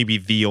people, maybe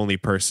the only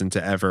person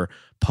to ever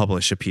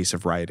publish a piece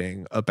of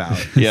writing about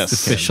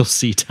official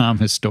C-Tom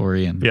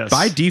historian. Yes.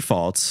 By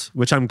default,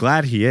 which I'm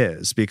glad he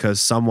is,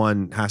 because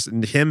someone has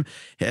him,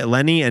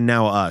 Lenny, and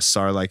now us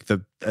are like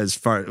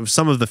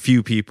some of the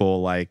few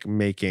people like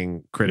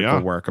making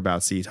critical work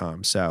about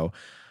C-Tom. So,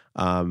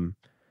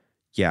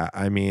 yeah,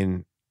 I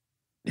mean,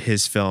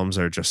 his films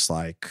are just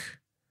like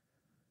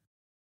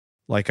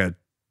a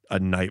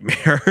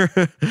nightmare.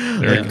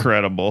 They're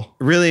incredible.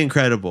 Really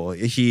incredible.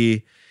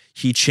 He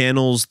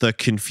channels the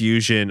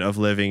confusion of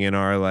living in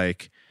our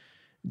like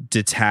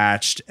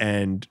detached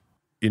and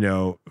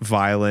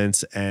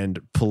violent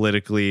and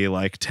politically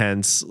like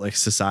tense like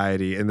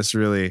society in this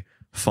really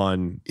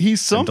fun. He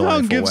somehow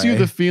gives you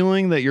the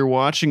feeling that you're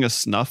watching a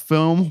snuff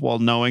film while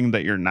knowing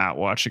that you're not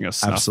watching a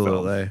snuff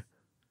film.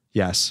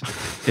 Yes,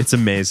 it's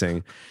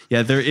amazing.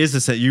 Yeah, there is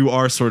this that you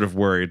are sort of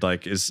worried,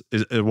 like, is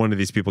one of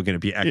these people going to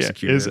be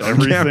executed? Is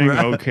everything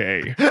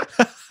okay?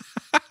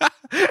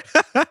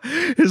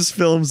 His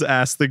films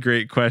ask the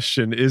great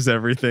question, is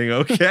everything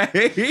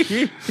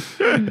okay?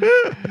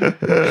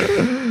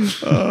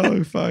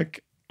 Oh, fuck.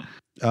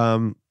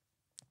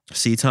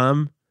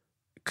 C-Tom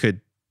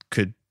could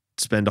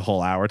spend a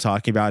whole hour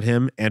talking about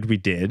him, and we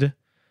did.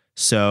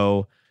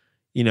 So,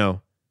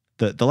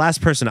 the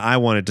last person I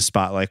wanted to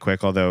spotlight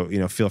quick, although,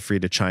 feel free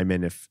to chime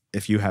in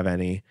if you have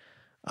any.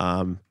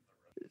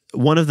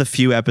 One of the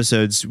few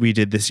episodes we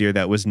did this year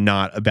that was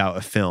not about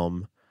a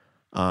film,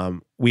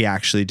 we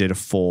actually did a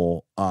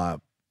full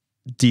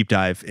deep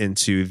dive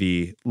into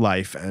the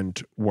life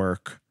and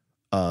work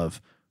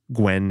of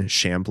Gwen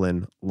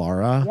Shamblin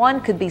Lara.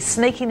 One could be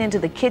sneaking into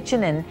the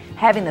kitchen and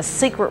having a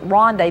secret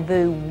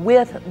rendezvous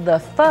with the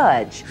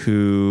fudge,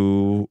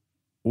 who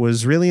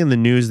was really in the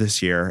news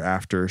this year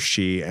after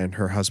she and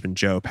her husband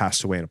Joe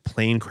passed away in a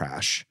plane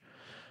crash.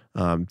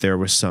 There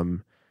was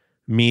some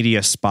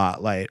media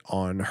spotlight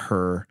on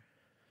her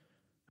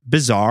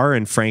bizarre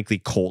and frankly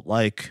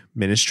cult-like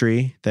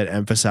ministry that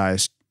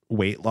emphasized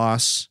weight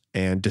loss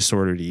and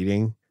disordered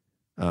eating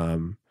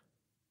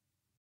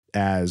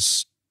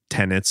as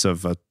tenets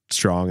of a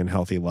strong and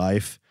healthy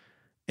life.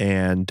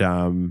 And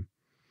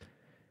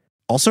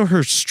also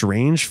her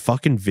strange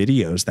fucking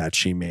videos that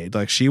she made.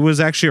 Like, she was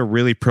actually a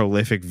really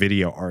prolific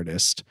video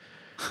artist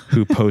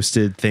who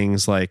posted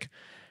things like,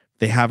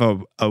 they have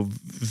a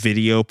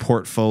video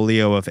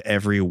portfolio of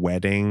every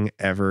wedding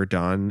ever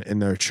done in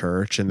their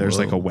church, and there's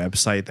like a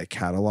website that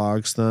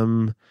catalogs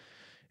them.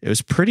 It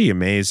was pretty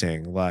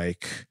amazing.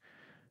 Like,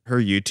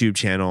 her YouTube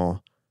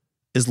channel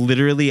is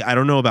literally, I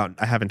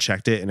haven't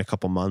checked it in a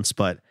couple months,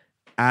 but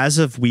as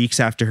of weeks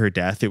after her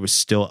death, it was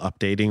still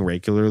updating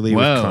regularly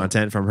with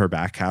content from her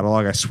back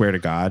catalog. I swear to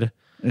God.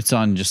 It's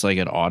on just like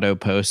an auto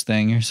post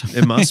thing or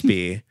something. It must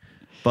be.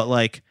 But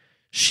like,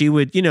 she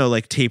would,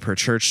 like tape her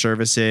church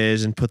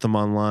services and put them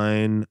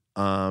online.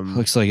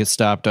 Looks like it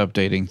stopped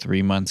updating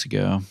 3 months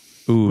ago.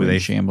 Ooh,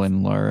 Chamblin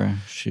and Laura.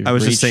 I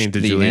was just saying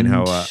to Julian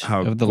how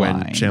Gwen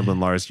line. Chamblin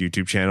Laura's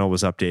YouTube channel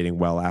was updating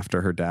well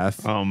after her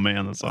death. Oh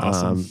man, that's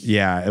awesome.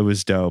 Yeah, it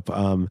was dope.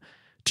 Do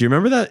you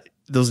remember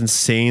those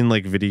insane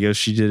like videos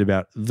she did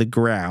about the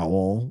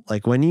growl?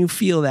 Like, when you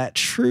feel that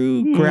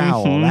true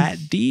growl,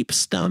 that deep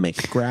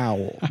stomach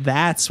growl,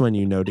 that's when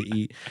you know to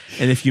eat.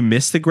 And if you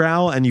miss the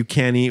growl and you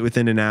can't eat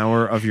within an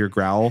hour of your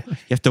growl, you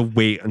have to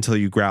wait until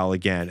you growl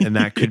again. And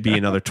that could be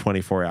another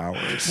 24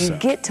 hours. You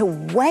get to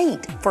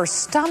wait for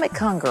stomach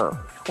hunger.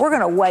 We're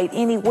going to wait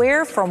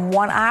anywhere from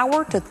 1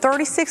 hour to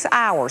 36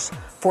 hours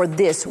for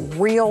this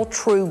real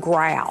true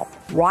growl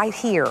right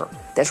here,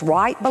 that's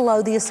right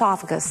below the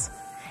esophagus.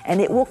 And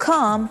it will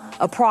come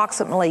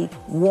approximately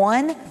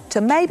 1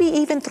 to maybe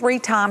even 3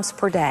 times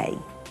per day.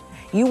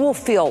 You will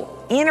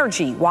feel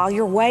energy while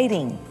you're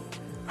waiting.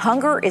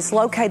 Hunger is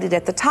located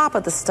at the top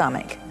of the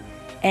stomach,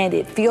 and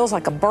it feels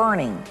like a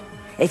burning.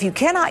 If you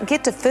cannot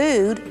get to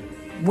food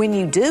when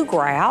you do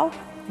growl,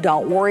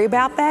 don't worry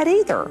about that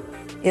either.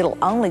 It'll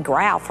only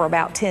growl for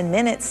about 10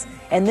 minutes,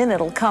 and then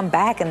it'll come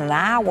back in an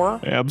hour.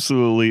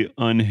 Absolutely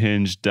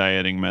unhinged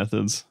dieting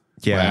methods.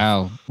 Yeah.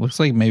 Wow. Looks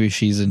like maybe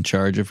she's in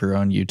charge of her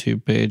own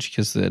YouTube page,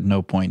 because at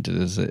no point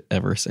does it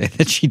ever say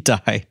that she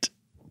died.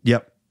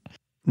 Yep.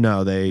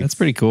 No, That's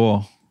pretty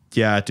cool.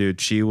 Yeah,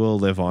 dude. She will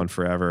live on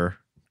forever.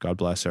 God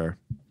bless her.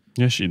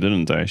 Yeah, she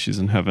didn't die. She's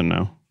in heaven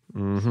now.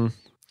 Mm-hmm.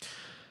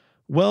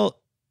 Well,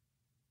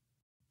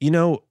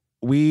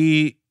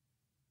 we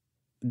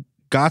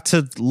got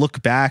to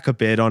look back a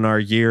bit on our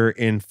year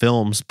in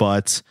films,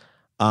 but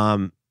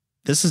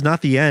this is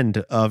not the end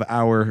of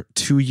our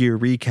 2-year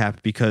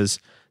recap, because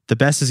the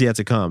best is yet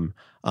to come.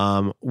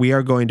 We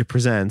are going to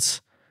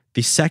present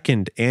the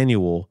 2nd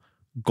annual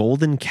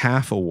Golden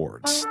Calf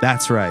Awards.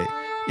 That's right.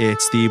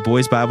 It's the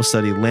Boys Bible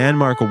Study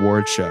Landmark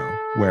Award Show,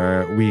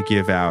 where we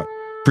give out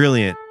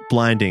brilliant,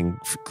 blinding,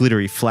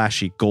 glittery,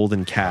 flashy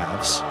golden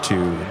calves to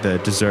the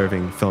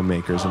deserving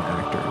filmmakers and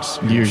actors.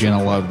 You're going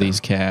to love these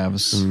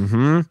calves.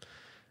 Mm-hmm.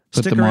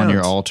 Put them on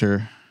your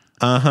altar.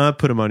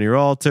 Put them on your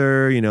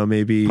altar.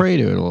 Maybe pray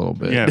to it a little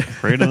bit. Yeah,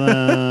 pray to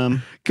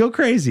them. Go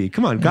crazy.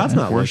 Come on, God's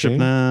not worship looking.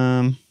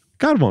 them.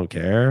 God won't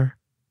care.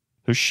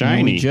 They're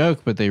shiny. We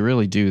joke, but they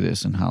really do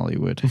this in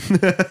Hollywood.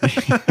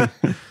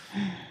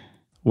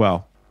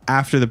 Well,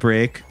 after the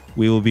break,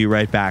 we will be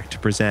right back to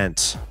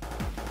present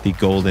the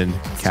Golden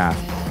Calf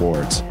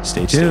Awards.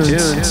 Stay tuned.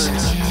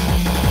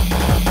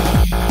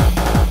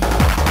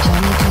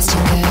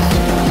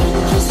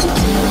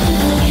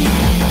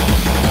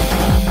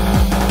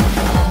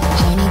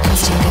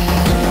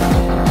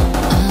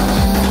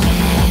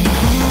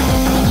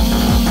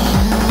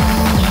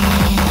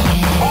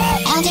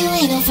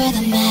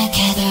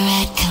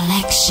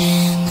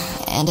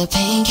 And a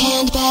pink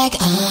handbag,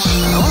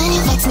 when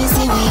you flex me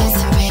serious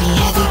and pretty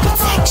heavy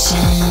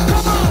protection.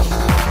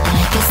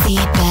 Like a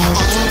seatbelt,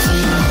 I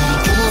feel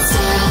like a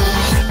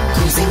star,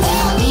 cruising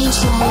down each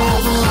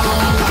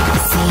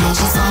boulevard. See, I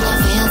just wanna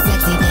feel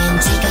sexy, then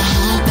take a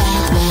hot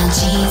bath while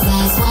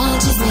Jesus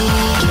watches me.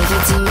 Give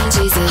it to me,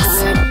 Jesus.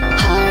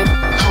 Hard,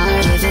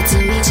 hard. Give it to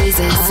me,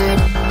 Jesus.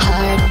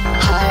 Hard,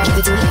 hard. Give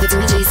it to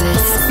me,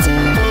 Jesus.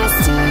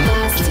 Faster.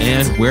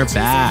 And we're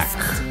back.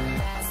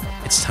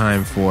 It's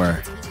time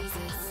for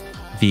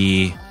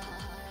the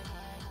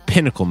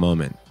pinnacle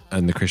moment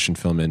in the Christian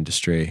film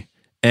industry.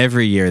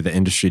 Every year, the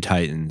industry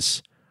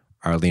titans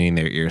are leaning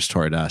their ears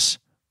toward us.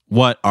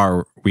 What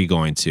are we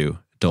going to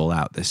dole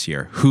out this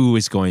year? Who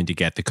is going to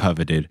get the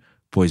coveted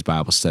Boys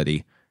Bible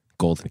Study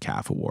Golden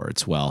Calf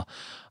Awards? Well,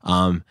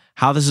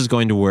 how this is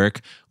going to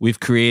work, we've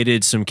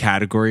created some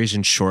categories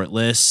and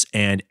shortlists,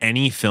 and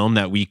any film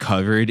that we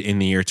covered in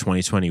the year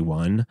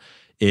 2021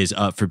 is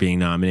up for being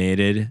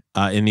nominated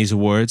in these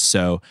awards.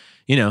 So,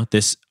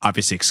 this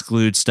obviously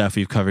excludes stuff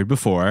we've covered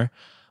before.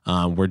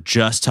 We're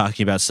just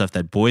talking about stuff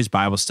that Boys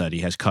Bible Study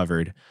has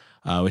covered,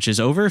 which is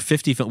over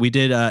 50. We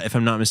did, if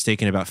I'm not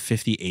mistaken, about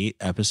 58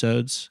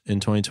 episodes in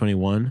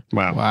 2021.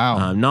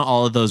 Wow. Not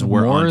all of those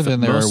were more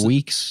than there are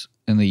weeks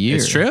in the year.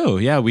 It's true.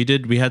 Yeah, we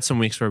did. We had some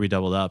weeks where we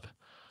doubled up.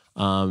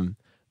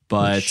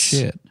 But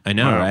shit. I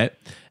know, right?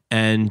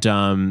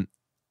 And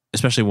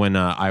especially when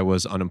I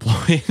was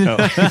unemployed,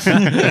 because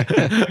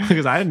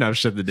I didn't have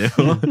shit to do.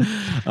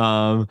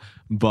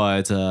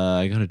 But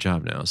I got a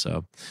job now,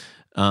 so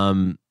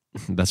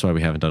that's why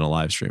we haven't done a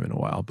live stream in a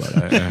while. But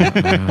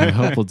I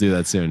hope we'll do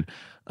that soon.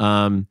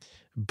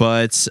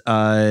 But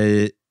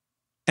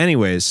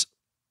anyways,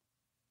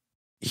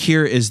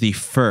 here is the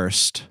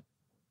first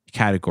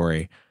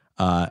category.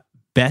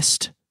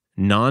 Best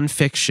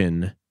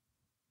nonfiction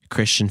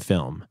Christian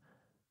film.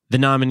 The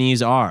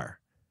nominees are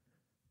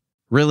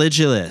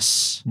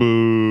Religious.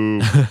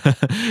 Boo.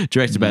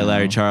 Directed by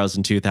Larry Charles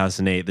in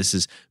 2008. This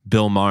is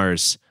Bill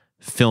Maher's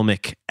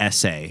filmic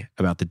essay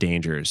about the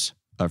dangers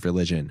of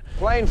religion.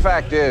 Plain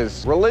fact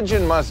is,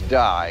 religion must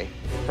die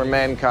for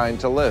mankind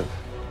to live.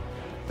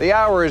 The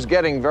hour is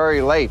getting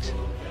very late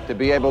to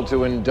be able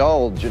to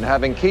indulge in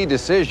having key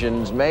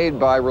decisions made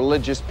by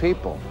religious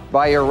people,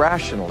 by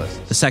irrationalists.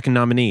 The second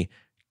nominee,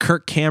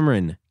 Kirk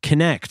Cameron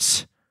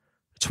Connects,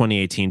 a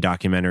 2018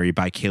 documentary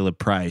by Caleb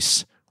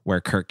Price, where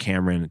Kirk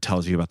Cameron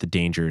tells you about the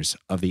dangers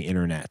of the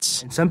internet.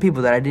 And some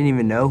people that I didn't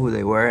even know who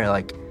they were,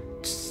 like,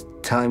 just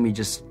telling me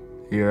just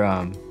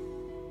your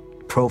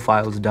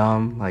profile's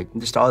dumb, like,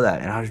 just all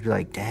that. And I'll just be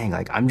like, dang,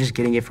 like, I'm just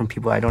getting it from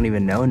people I don't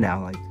even know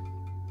now. Like,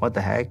 what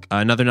the heck?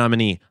 Another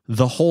nominee,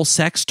 The Whole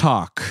Sex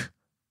Talk,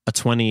 a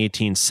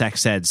 2018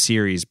 sex ed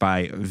series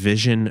by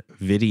Vision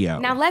Video.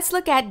 Now let's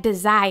look at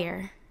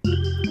desire.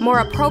 More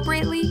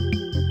appropriately,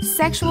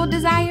 sexual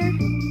desire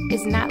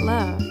is not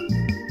love.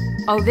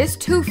 Oh, this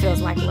too feels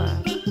like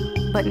love,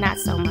 but not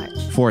so much.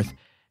 Fourth,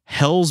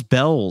 Hell's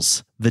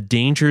Bells, The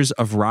Dangers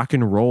of Rock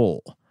and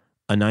Roll,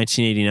 a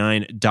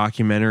 1989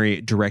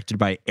 documentary directed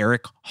by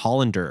Eric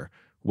Hollander,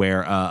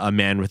 where a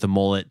man with a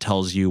mullet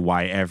tells you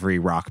why every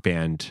rock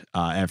band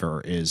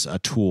ever is a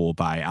tool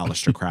by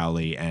Aleister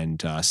Crowley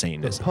and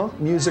Satanism. The punk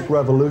music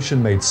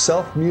revolution made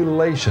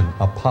self-mutilation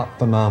a pop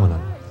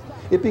phenomenon.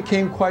 It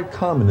became quite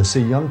common to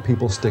see young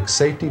people stick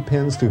safety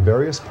pins through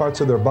various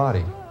parts of their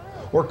body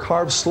or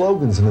carve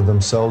slogans into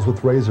themselves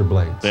with razor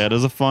blades. That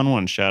is a fun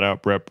one. Shout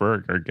out Brett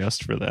Berg, our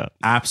guest, for that.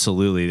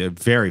 Absolutely. A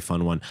very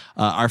fun one.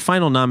 Our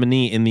final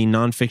nominee in the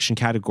nonfiction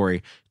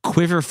category,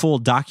 Quiverful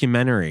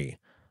Documentary,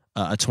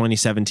 a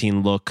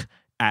 2017 look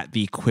at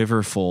the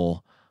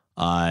Quiverful,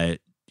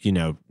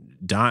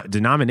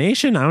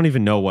 denomination. I don't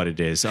even know what it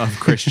is of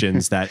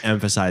Christians that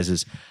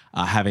emphasizes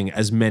having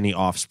as many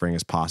offspring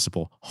as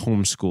possible,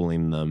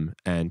 homeschooling them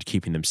and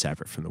keeping them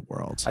separate from the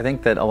world. I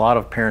think that a lot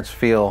of parents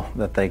feel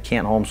that they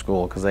can't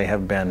homeschool because they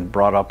have been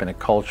brought up in a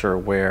culture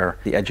where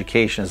the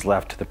education is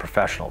left to the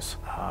professionals.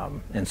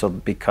 And so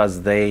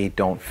because they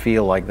don't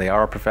feel like they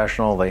are a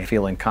professional, they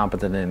feel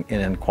incompetent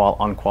and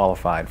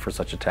unqualified for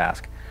such a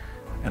task.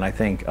 And I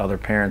think other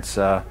parents,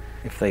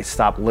 if they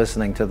stop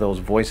listening to those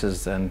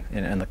voices and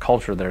the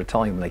culture that are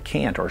telling them they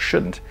can't or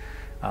shouldn't,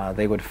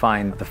 they would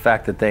find the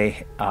fact that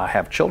they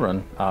have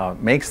children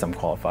makes them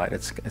qualified.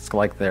 It's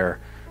like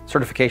their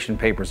certification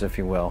papers, if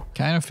you will.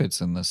 Kind of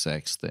fits in the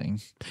sex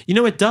thing. You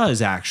know, it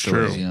does actually.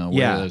 True. You know,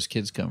 where do those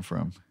kids come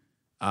from?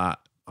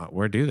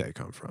 Where do they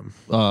come from?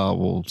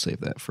 We'll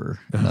save that for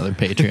another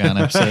Patreon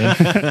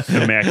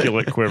episode.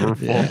 Immaculate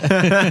Quiverful.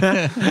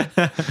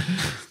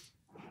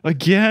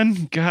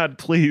 Again? God,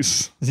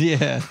 please.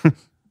 Yeah.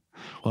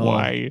 Well,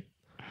 why?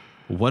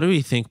 What do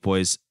we think,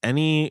 boys?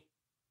 Any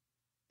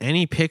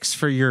picks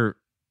for I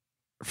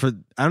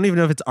don't even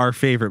know if it's our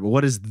favorite, but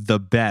what is the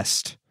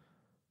best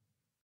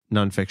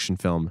nonfiction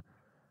film?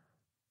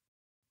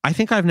 I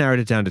think I've narrowed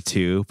it down to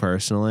two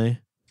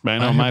personally. I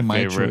know my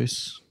favorite.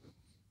 choice.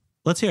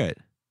 Let's hear it.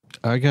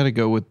 I got to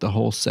go with The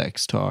Whole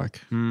Sex Talk.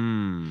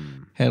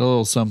 Had a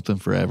little something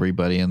for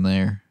everybody in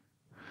there.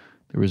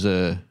 There was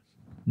a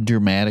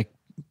dramatic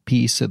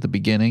piece at the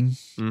beginning.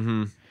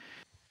 Mm-hmm.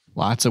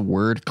 Lots of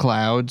word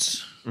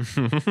clouds.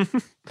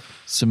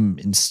 Some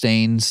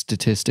insane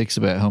statistics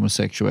about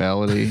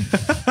homosexuality.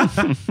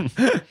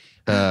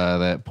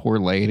 That poor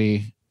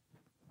lady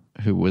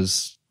who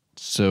was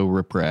so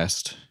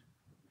repressed.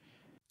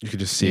 You could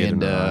just see it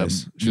in her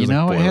eyes. You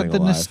know, it had the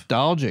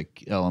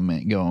nostalgic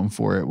element going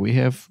for it. We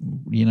have,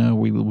 we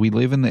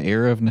live in the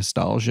era of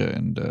nostalgia,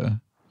 and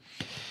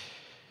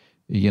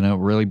it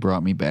really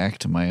brought me back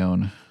to my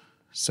own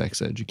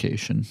sex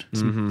education.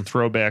 Some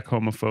throwback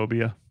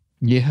homophobia.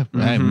 Yeah,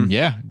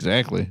 yeah,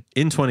 exactly.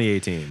 In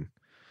 2018.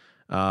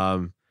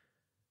 What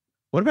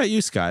about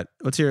you, Scott?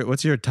 What's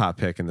your top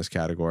pick in this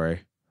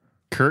category?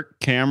 Kirk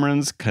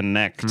Cameron's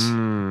Connect.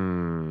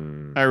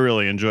 I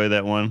really enjoyed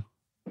that one.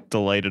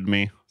 Delighted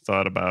me.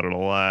 Thought about it a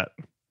lot.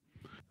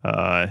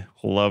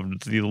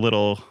 Loved the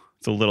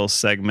little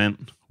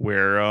segment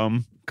where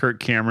Kirk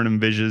Cameron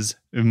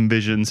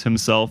envisions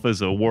himself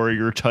as a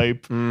warrior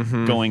type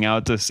going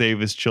out to save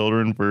his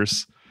children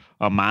versus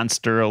a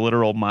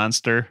literal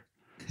monster.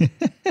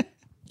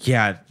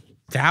 Yeah,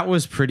 that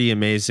was pretty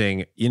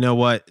amazing. You know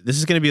what? This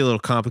is going to be a little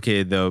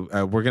complicated, though.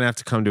 We're going to have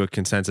to come to a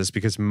consensus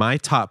because my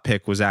top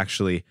pick was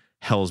actually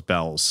Hell's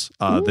Bells,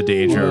 The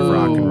Danger of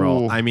Rock and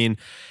Roll. I mean,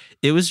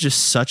 it was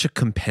just such a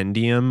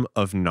compendium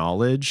of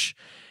knowledge.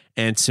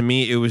 And to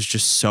me, it was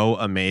just so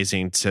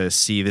amazing to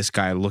see this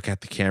guy look at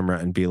the camera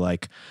and be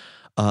like,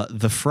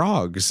 the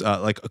Frogs,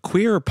 like a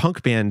queer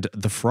punk band,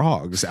 the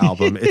Frogs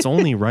album, it's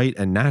only right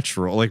and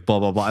natural, like blah,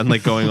 blah, blah. And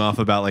like going off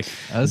about like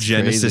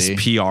Genesis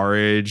crazy.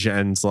 PR-age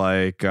and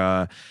like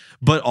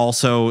but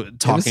also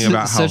talking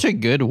about how such a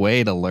good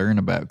way to learn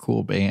about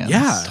cool bands.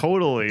 Yeah,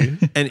 totally.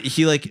 And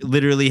he like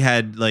literally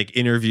had like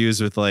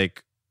interviews with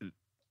like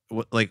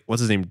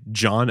what's his name?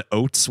 John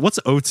Oates. What's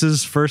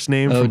Oates' first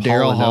name? Oh, from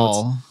Daryl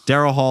Hall Hall.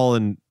 Daryl Hall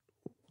and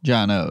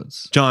John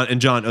Oates. John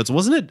Oates.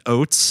 Wasn't it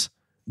Oates?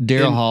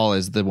 Daryl Hall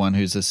is the one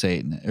who's a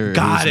Satan.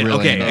 Got it. Really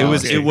Okay, it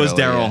was Daryl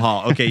yeah.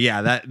 Hall. Okay,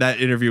 yeah, that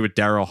interview with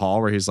Daryl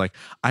Hall where he's like,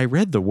 I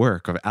read the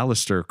work of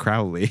Aleister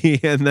Crowley,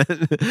 and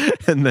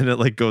then it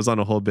like goes on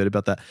a whole bit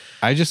about that.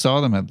 I just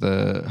saw them at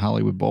the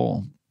Hollywood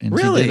Bowl, and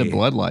Really? he did a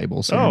blood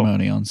libel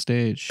ceremony on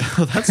stage.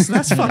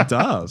 That's fucked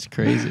up. It's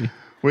crazy.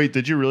 Wait,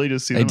 did you really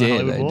just see them at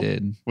Hollywood Bowl? I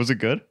did. Was it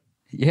good?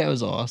 Yeah, it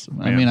was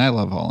awesome. I Yeah. mean, I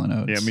love Hall &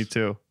 Oates. Yeah, me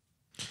too.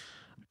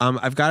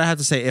 I've got to have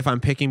to say, if I'm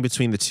picking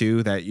between the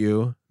two that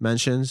you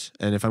mentioned,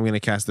 and if I'm going to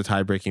cast the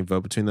tie-breaking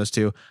vote between those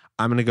two,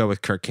 I'm going to go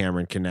with Kirk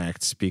Cameron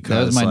Connect because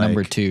That was my like,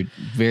 number two.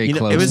 Very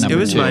close. It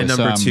was my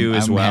number two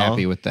as I'm well.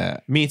 happy with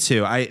that. Me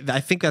too. I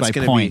think that's By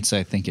going to be points.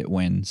 I think it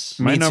wins.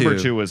 My Me number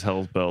too. 2 was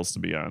Hell's Bells, to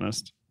be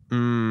honest.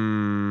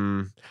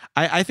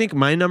 I think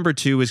my number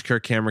 2 is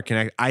Kirk Cameron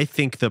Connect. I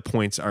think the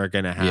points are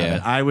going to have Yeah.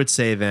 it. I would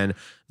say then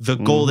the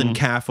Golden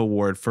Calf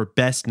Award for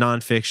Best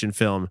Nonfiction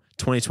Film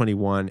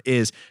 2021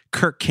 is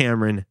Kirk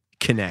Cameron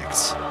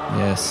Connect.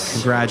 Yes.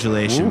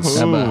 Congratulations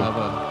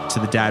Hubba. to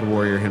the Dad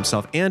Warrior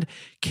himself and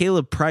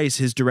Caleb Price,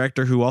 his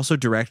director, who also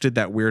directed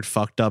that weird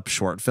fucked up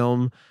short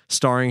film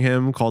starring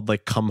him called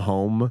like Come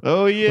Home.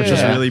 Oh yeah, which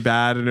was really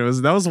bad, and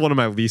that was one of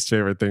my least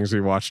favorite things we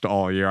watched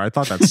all year. I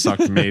thought that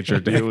sucked major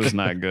dick. It was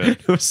not good.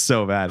 It was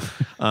so bad.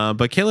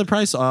 But Caleb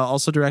Price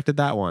also directed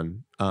that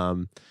one.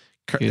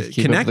 Keep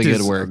Connect up the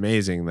good is work.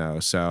 amazing though,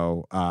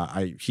 so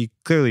he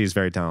clearly is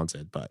very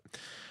talented. But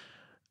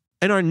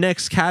in our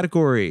next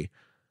category,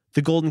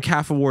 the Golden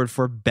Calf Award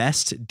for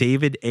Best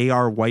David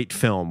A.R. White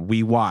Film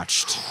we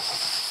watched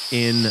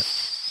in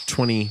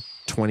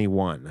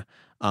 2021.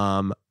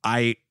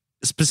 I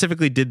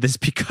specifically did this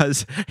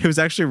because it was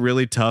actually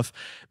really tough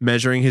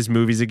measuring his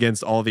movies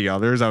against all the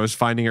others. I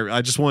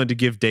just wanted to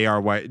give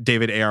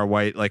David A.R.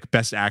 White like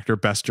best actor,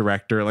 best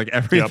director, like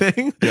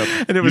everything.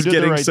 Yep. And it was You did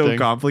the getting right so thing.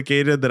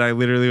 complicated that I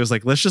literally was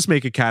like, let's just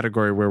make a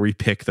category where we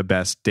pick the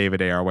best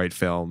David A.R. White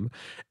film,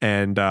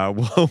 and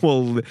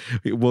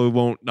we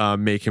won't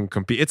make him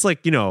compete. It's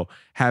like,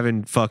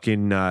 having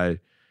fucking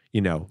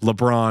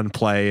LeBron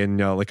play in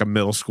like a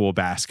middle school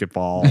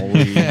basketball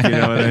league. You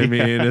know what I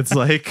mean? It's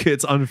like,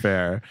 it's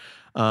unfair.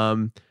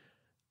 The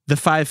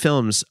 5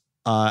 films,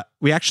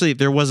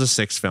 there was a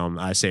 6th film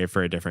I saved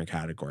for a different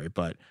category,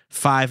 but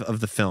 5 of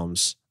the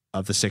films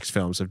of the 6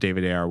 films of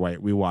David A.R.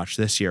 White we watched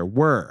this year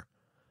were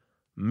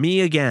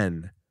Me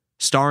Again,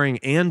 starring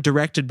and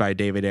directed by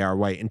David A.R.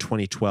 White in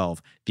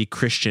 2012, the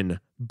Christian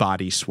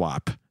body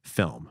swap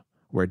film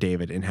where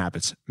David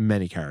inhabits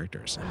many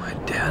characters. Am I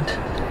dead?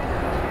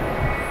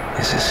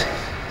 Is this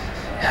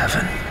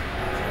heaven?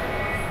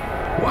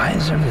 Why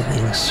is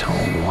everything so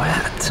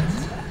wet?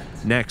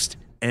 Next,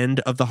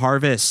 End of the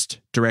Harvest,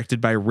 directed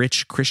by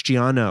Rich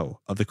Cristiano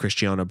of the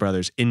Cristiano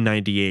Brothers in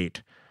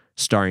 98,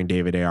 starring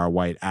David A.R.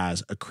 White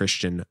as a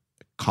Christian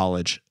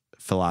college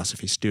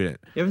philosophy student.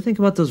 You ever think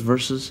about those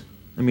verses?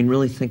 I mean,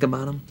 really think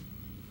about them?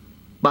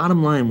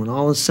 Bottom line, when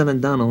all is said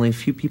and done, only a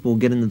few people will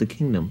get into the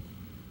kingdom.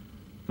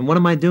 And what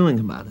am I doing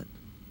about it?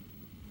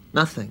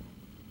 Nothing.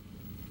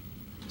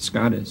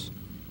 Scott is.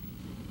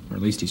 Or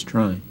at least he's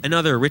trying.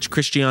 Another Rich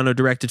Cristiano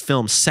directed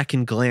film,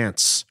 Second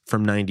Glance,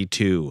 from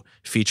 92,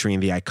 featuring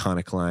the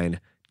iconic line,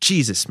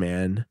 Jesus,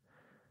 man.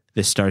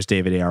 This stars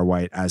David A.R.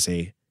 White as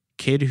a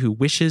kid who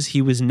wishes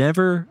he was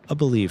never a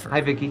believer.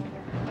 Hi, Vicky.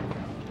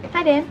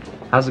 Hi, Dan.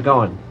 How's it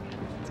going?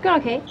 It's going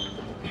okay.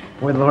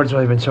 Boy, the Lord's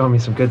really been showing me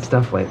some good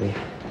stuff lately.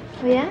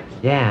 Oh, yeah?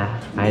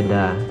 Yeah,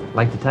 I'd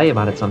like to tell you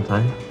about it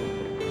sometime.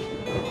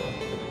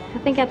 I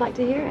think I'd like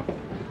to hear it.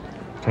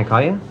 Can I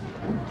call you?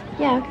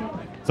 Yeah, okay.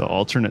 The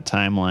alternate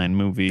timeline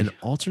movie. An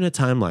alternate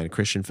timeline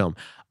Christian film.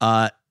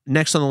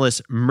 Next on the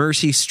list,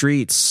 Mercy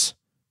Streets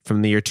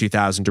from the year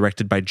 2000,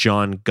 directed by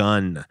John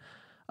Gunn.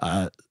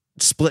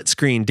 Split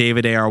screen,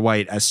 David A.R.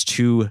 White as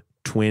 2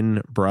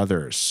 twin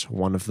brothers.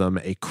 One of them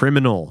a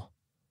criminal.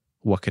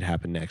 What could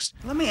happen next?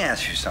 Let me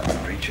ask you something,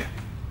 preacher.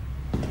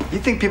 You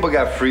think people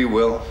got free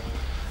will?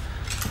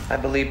 I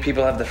believe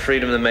people have the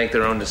freedom to make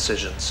their own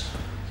decisions.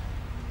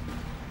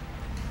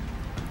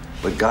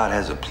 But God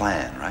has a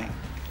plan, right?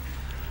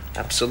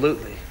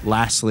 Absolutely.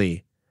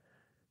 Lastly,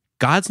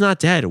 God's Not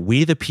Dead,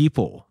 We the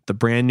People, the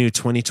brand new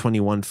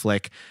 2021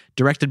 flick,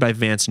 directed by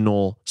Vance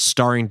Knoll,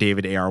 starring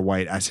David A.R.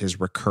 White as his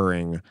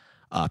recurring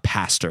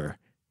pastor.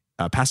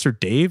 Pastor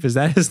Dave, is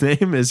that his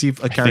name? Is he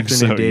a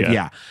character named Dave?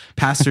 Yeah.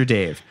 Pastor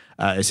Dave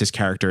is his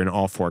character in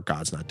all 4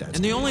 God's Not Dead.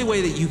 And the only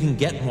way that you can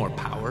get more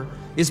power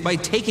is by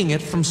taking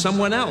it from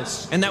someone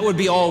else. And that would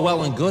be all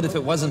well and good if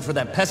it wasn't for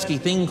that pesky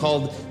thing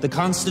called the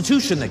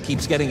Constitution that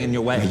keeps getting in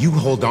your way. Now you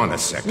hold on a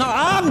second. No,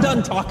 I'm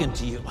done talking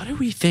to you. What do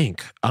we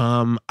think?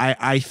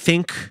 I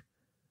think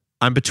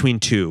I'm between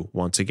 2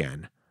 once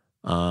again.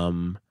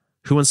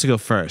 Who wants to go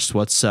first?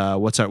 What's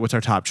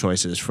our top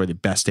choices for the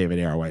best David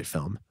A.R. White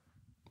film?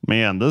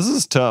 Man, this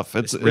is tough.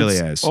 It's really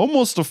it's is.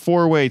 almost a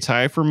 4-way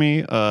tie for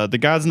me. The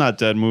God's Not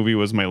Dead movie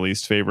was my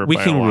least favorite. We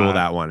by can a rule lot.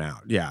 that one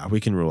out. Yeah, we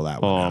can rule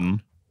that one out.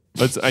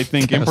 But I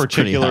think That in was pretty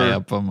particular, high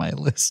up on my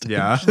list.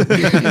 Yeah.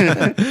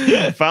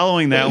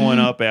 following that one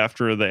up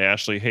after the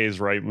Ashley Hayes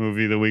Wright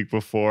movie the week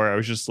before, I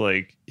was just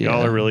like,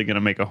 y'all are really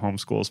gonna make a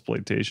homeschool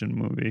exploitation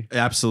movie.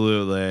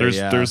 Absolutely.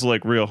 There's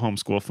like real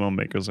homeschool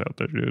filmmakers out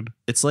there, dude.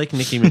 It's like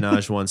Nicki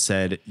Minaj once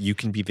said, "You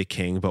can be the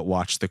king, but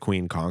watch the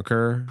queen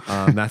conquer."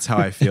 That's how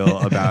I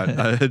feel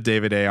about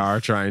David A.R.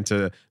 trying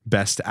to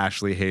best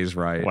Ashley Hayes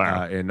Wright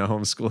in a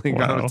homeschooling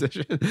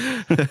competition,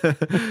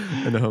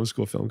 in a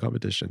homeschool film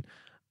competition.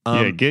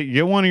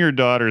 Get one of your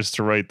daughters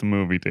to write the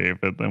movie,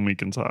 David. Then we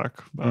can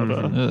talk about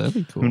that'd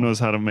be cool. who knows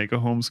how to make a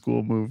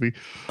homeschool movie.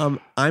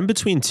 I'm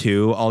between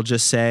two. I'll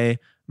just say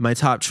my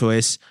top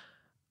choice.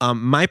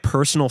 My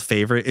personal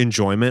favorite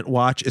enjoyment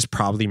watch is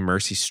probably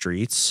Mercy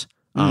Streets.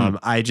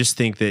 I just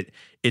think that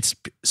it's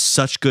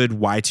such good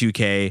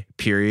Y2K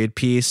period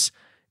piece.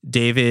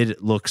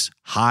 David looks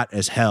hot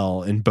as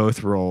hell in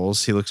both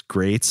roles. He looks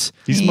great.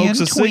 He smokes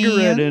a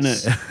cigarette in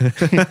it.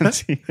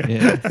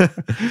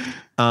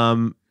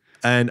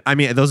 And I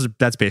mean,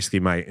 that's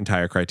basically my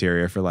entire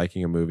criteria for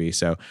liking a movie.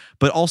 So,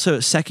 but also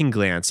Second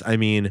Glance. I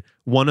mean,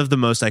 one of the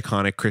most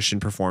iconic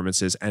Christian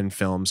performances and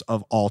films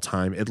of all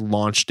time. It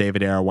launched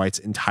David A.R. White's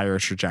entire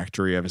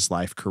trajectory of his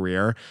life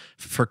career.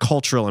 For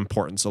cultural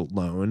importance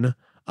alone,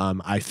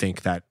 I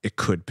think that it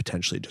could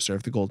potentially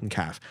deserve the Golden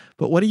Calf.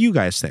 But what do you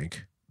guys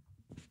think?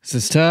 This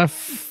is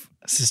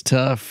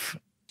tough.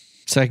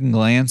 Second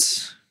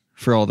Glance,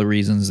 for all the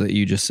reasons that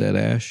you just said,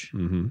 Ash.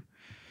 Mm-hmm.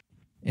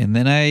 And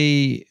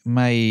then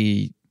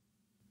my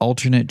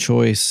alternate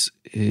choice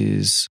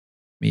is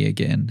Me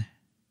Again.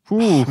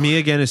 Ooh, Me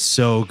Again is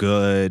so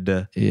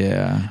good.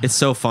 Yeah. It's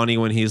so funny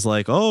when he's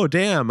like, "Oh,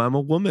 damn, I'm a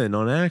woman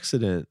on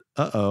accident.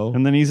 Uh-oh."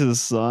 And then he's his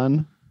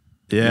son.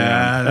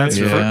 Yeah, that's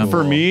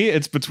for me,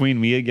 it's between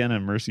Me Again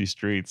and Mercy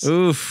Streets.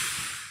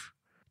 Oof.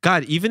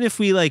 God, even if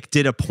we like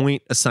did a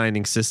point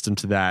assigning system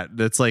to that,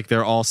 that's like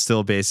they're all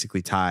still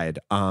basically tied.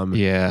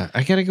 Yeah,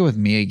 I gotta go with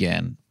Me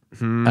Again.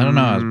 I don't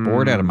know. I was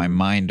bored out of my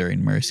mind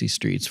during Mercy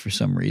Streets for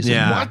some reason.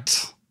 Yeah.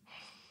 What?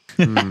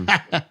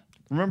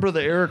 Remember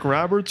the Eric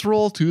Roberts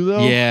role too,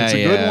 though? Yeah, it's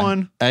a good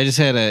one. I just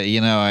had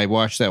I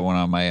watched that one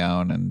on my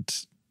own,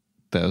 and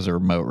that was a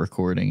remote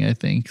recording, I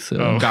think.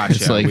 So gotcha.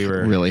 it's like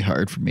really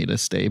hard for me to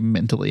stay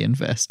mentally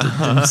invested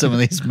in some of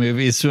these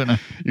movies when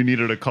you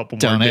needed a couple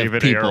don't more have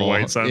David people. A.R.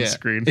 Whites on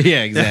screen.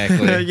 Yeah,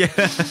 exactly. Yeah.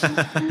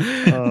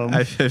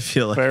 I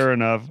feel like fair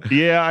enough.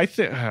 Yeah, I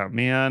think. Oh,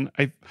 man,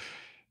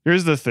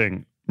 here's the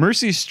thing.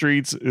 Mercy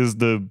Streets is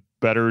the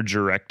better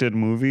directed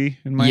movie,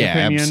 in my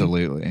opinion. Yeah,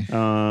 absolutely.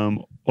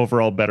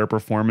 Overall better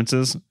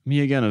performances. Me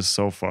Again is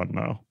so fun,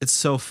 though. It's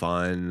so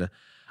fun.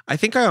 I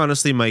think I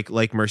honestly might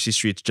like Mercy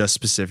Streets just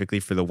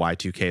specifically for the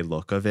Y2K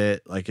look of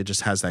it. Like it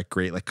just has that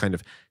great, like kind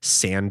of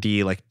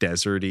sandy, like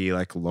deserty,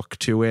 like look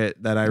to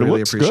it that I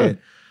really appreciate. Good.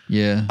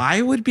 Yeah.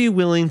 I would be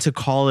willing to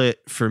call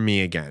it For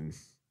Me Again.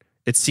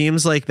 It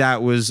seems like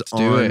that was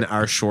on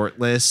our short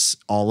list,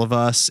 all of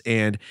us.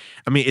 And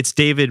I mean, it's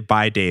David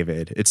by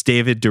David. It's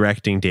David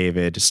directing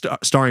David,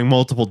 starring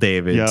multiple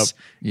Davids.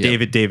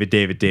 Yep.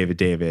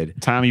 David.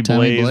 Tommy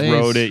Blaze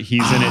wrote it.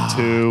 He's in it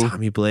too.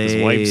 Tommy Blaze.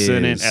 His wife's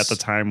in it at the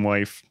time,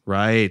 wife.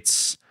 Right.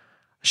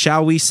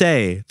 Shall we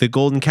say the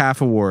Golden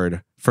Calf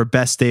Award for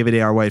Best David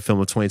A.R. White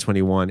Film of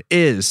 2021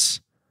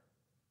 is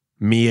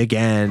Me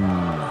Again,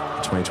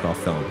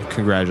 2012 film.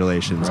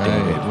 Congratulations,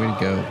 David. Way to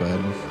go,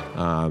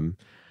 bud.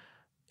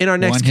 In our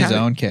next his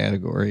own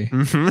category.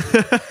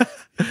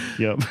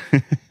 Yep.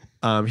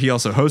 He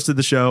also hosted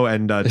the show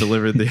and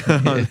delivered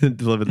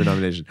the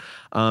nomination.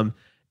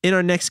 In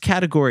our next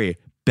category,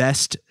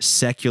 Best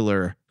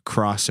Secular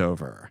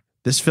Crossover.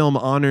 This film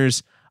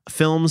honors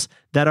films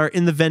that are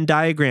in the Venn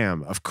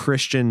diagram of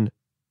Christian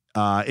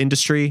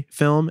industry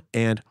film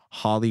and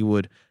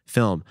Hollywood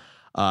film.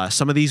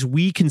 Some of these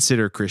we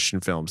consider Christian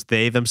films.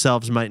 They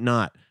themselves might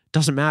not.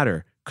 Doesn't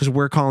matter because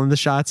we're calling the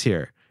shots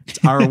here.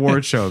 It's our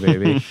award show,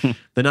 baby.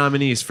 The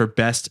nominees for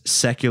Best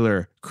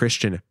Secular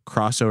Christian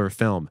Crossover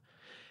Film.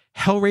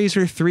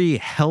 Hellraiser 3,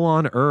 Hell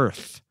on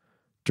Earth,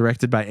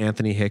 directed by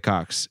Anthony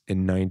Hickox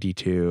in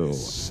 92.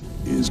 This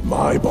is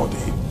my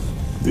body.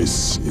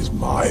 This is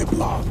my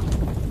blood.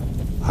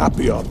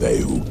 Happy are they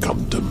who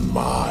come to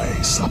my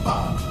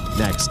supper.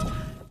 Next,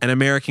 An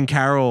American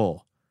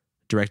Carol,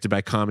 directed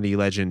by comedy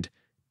legend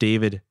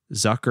David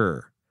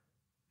Zucker,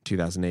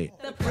 2008.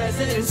 The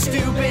president's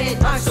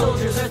stupid, our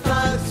soldiers are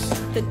thugs,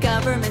 the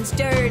government's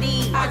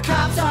dirty, our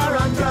cops are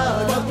on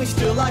drugs, but we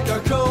still like our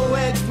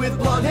co-eds with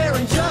blonde hair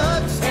and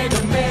jugs, and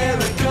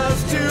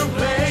America's to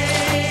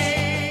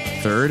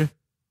blame. Third,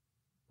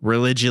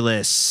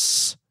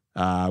 Religulous.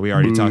 We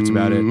already talked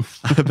about it.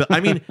 But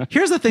I mean,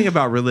 here's the thing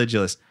about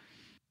Religulous.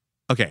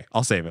 Okay,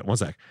 I'll save it. One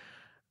sec.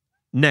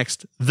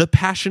 Next, The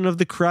Passion of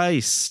the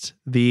Christ,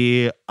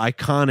 the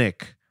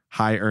iconic,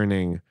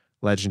 high-earning,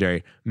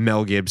 legendary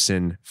Mel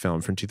Gibson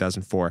film from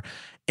 2004.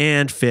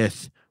 And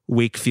fifth,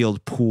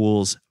 Wakefield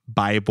Poole's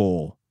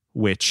Bible,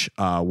 which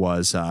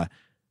was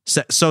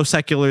so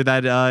secular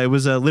that it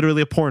was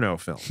literally a porno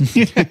film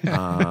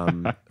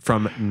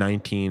from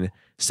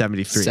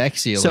 1973.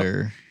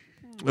 Sexier.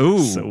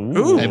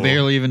 Ooh. I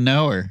barely even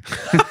know her.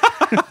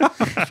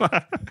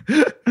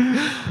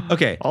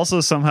 Okay. Also,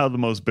 somehow the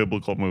most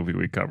biblical movie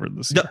we covered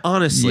this year.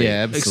 Honestly.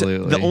 Yeah,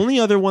 absolutely. The only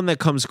other one that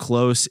comes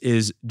close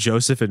is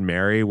Joseph and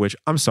Mary, which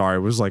I'm sorry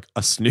was like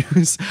a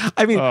snooze.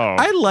 I mean,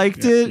 I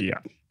liked it. Yeah.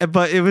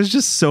 But it was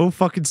just so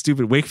fucking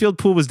stupid. Wakefield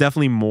Pool was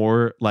definitely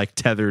more like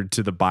tethered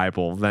to the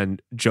Bible than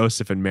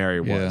Joseph and Mary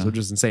was, which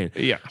is insane.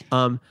 Yeah.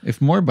 If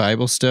more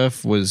Bible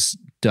stuff was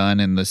done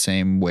in the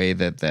same way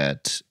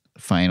that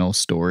final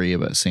story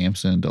about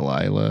Samson and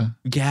Delilah,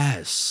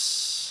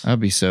 yes, I'd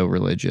be so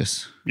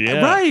religious.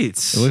 Yeah. Right.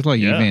 It looked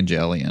like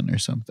Evangelion or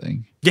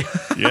something.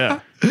 Yeah.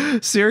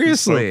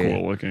 Seriously. So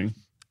cool looking.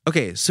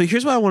 Okay, so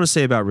here's what I want to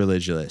say about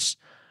Religious.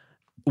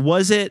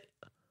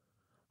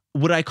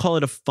 Would I call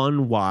it a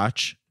fun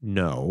watch?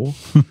 No,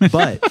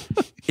 but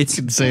it's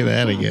Could say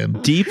that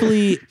again.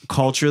 Deeply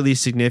culturally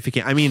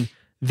significant. I mean,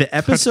 the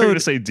episode. I was going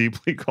to say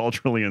deeply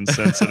culturally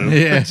insensitive.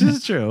 Yeah, which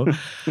is true.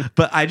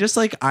 But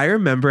I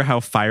remember how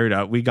fired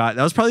up we got.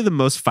 That was probably the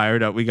most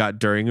fired up we got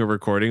during a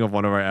recording of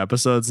one of our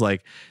episodes.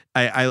 Like,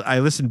 I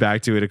listened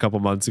back to it a couple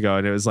months ago,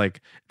 and it was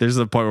like there's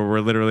a point where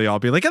we're literally all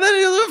being like, and then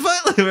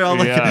we're all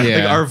like,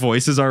 like our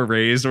voices are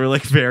raised. We're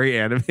like very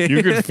animated.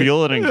 You could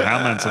feel it in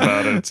comments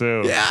about it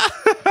too. Yeah.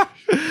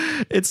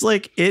 It's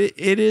like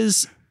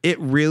it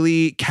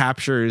really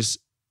captures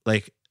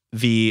like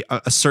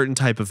a certain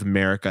type of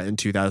America in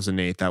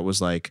 2008 that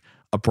was like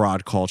a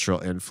broad cultural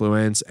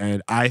influence,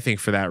 and I think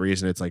for that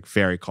reason it's like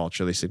very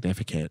culturally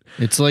significant.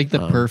 It's like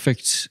the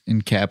perfect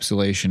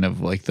encapsulation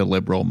of like the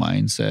liberal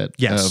mindset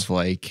of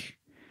like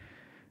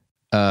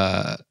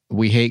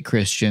we hate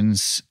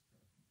Christians.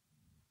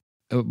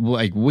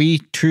 Like we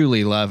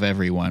truly love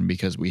everyone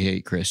because we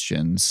hate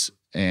Christians.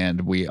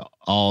 And we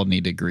all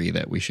need to agree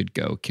that we should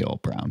go kill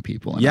brown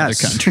people in other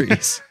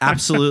countries.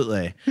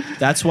 Absolutely.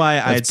 That's why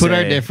I'd put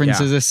our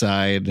differences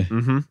aside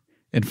Mm-hmm.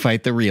 and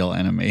fight the real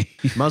enemy.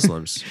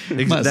 Muslims.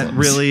 That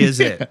really is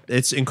it.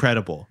 It's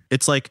incredible.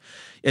 It's like,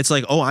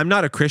 oh, I'm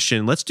not a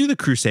Christian. Let's do the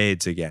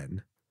Crusades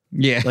again.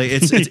 Yeah. Like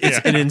it's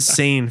an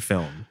insane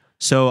film.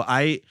 So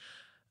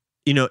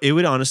it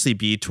would honestly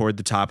be toward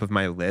the top of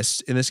my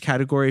list in this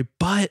category,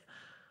 but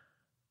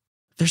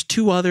there's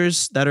two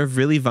others that are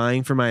really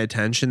vying for my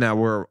attention that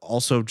were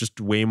also just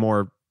way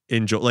more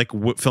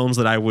films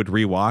that I would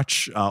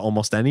rewatch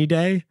almost any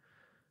day.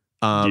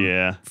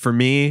 For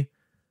me,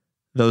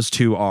 those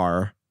two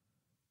are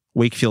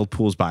Wakefield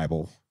Pool's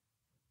Bible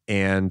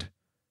and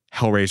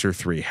Hellraiser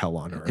 3 Hell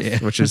on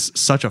Earth, which is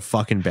such a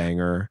fucking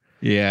banger.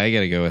 Yeah, I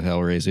got to go with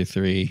Hellraiser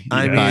 3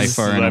 I mean, by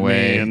far and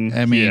away.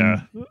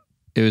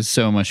 It was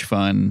so much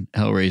fun.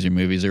 Hellraiser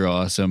movies are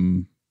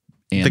awesome.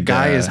 And the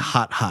guy is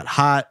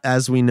hot,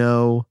 as we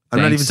know.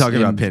 I'm not even talking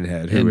about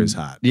Pinhead, who is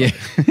hot. Yeah.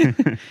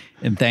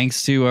 And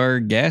thanks to our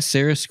guest,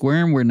 Sarah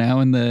Squirm, we're now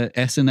in the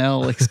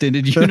SNL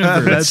extended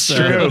universe. That's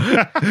true.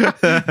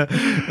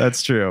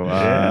 That's true.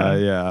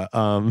 We're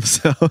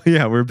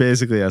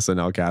basically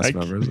SNL cast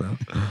members now.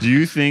 Do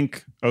you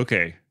think,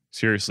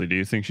 seriously, do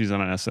you think she's on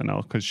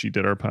SNL because she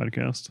did our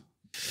podcast?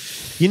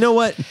 You know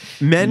what?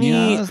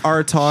 Many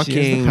are talking.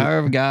 She has the power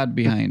of God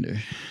behind her.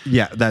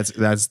 Yeah, that's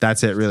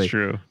it. Really,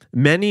 true.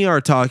 Many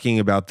are talking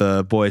about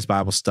the Boys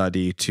Bible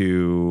Study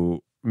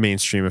to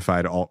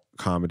mainstreamified alt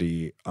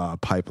comedy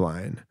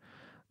pipeline.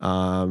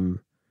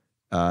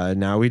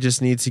 Now we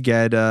just need to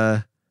get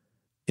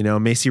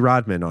Macy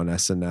Rodman on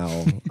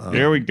SNL.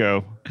 There we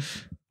go.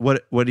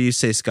 What do you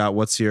say, Scott?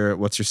 What's your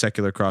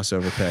secular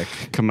crossover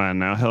pick? Come on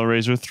now,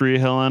 Hellraiser 3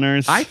 Hell on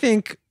Earth.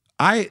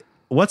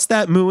 What's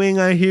that mooing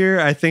I hear?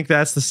 I think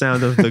that's the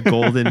sound of the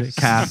Golden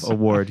Calf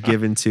Award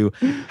given to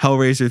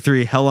Hellraiser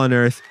 3 Hell on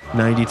Earth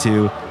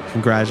 92.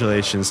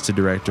 Congratulations to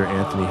director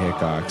Anthony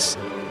Hickox.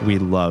 We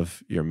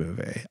love your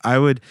movie. I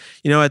would,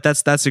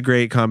 that's a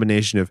great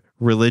combination of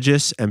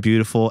religious and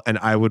beautiful, and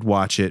I would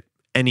watch it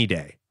any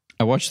day.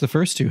 I watched the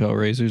first two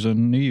Hellraisers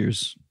on New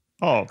Year's.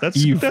 Oh,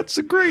 that's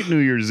a great New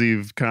Year's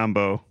Eve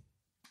combo.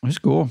 That's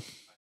cool.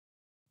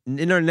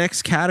 In our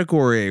next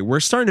category, we're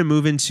starting to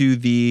move into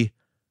the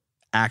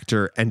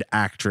actor and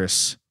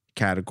actress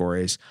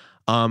categories.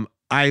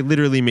 I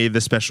literally made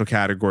this special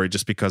category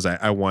just because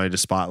I wanted to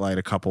spotlight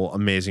a couple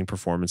amazing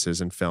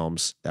performances in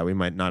films that we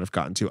might not have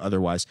gotten to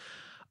otherwise.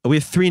 We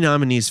have 3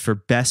 nominees for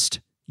Best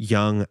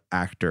Young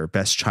Actor,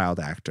 Best Child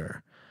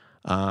Actor.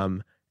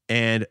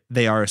 And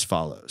they are as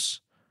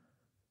follows.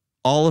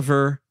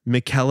 Oliver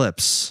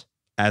McKellips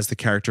as the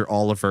character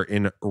Oliver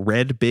in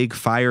Red Big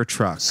Fire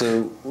Truck.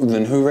 So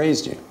then who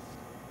raised you?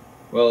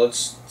 Well,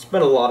 it's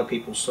been a lot of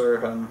people,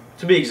 sir.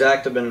 To be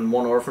exact, I've been in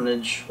 1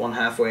 orphanage, 1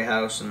 halfway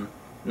house, and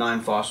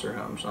 9 foster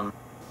homes.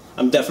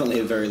 I'm definitely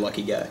a very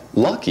lucky guy.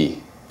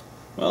 Lucky?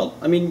 Well,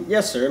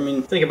 yes, sir.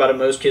 Think about it.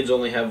 Most kids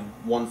only have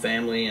 1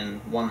 family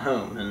and 1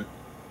 home, and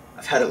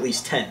I've had at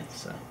least 10,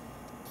 so.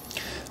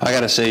 I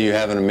gotta say, you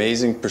have an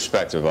amazing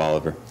perspective,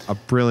 Oliver. A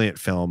brilliant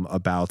film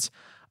about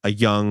a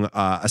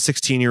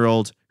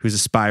 16-year-old who's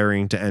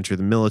aspiring to enter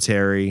the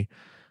military.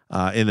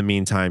 In the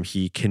meantime,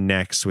 he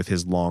connects with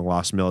his long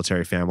lost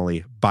military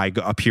family by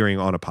appearing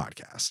on a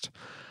podcast.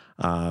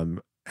 And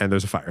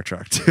there's a fire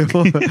truck too.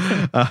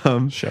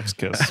 Chef's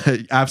kiss.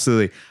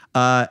 Absolutely.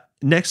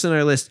 Next on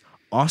our list,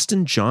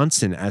 Austin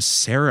Johnson as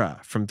Sarah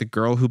from The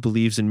Girl Who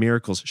Believes in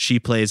Miracles. She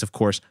plays, of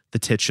course, the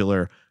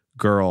titular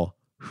girl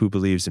who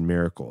believes in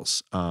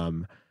miracles,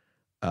 and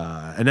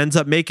ends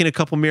up making a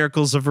couple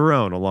miracles of her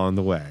own along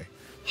the way.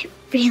 It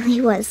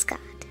really was God.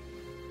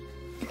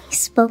 And he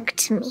spoke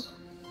to me.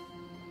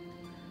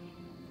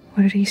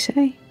 What did he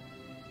say?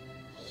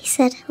 He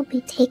said he'll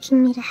be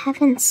taking me to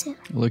heaven soon.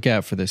 Look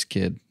out for this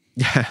kid.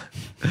 Yeah.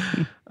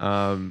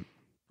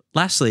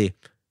 Lastly,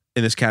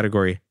 in this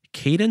category,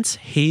 Cadence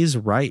Hayes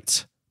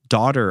Wright,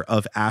 daughter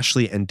of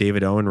Ashley and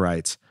David Owen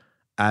Wright,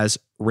 as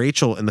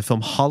Rachel in the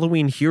film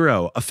Halloween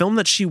Hero, a film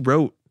that she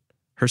wrote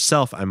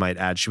herself, I might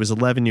add. She was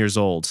 11 years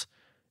old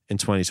in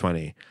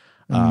 2020.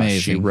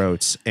 She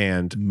wrote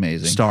and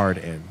starred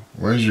in.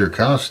 Where's your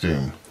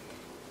costume?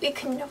 We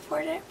couldn't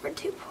afford it. We're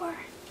too poor.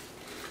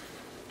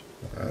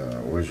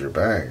 Where's your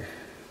bag?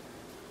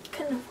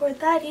 Couldn't afford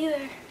that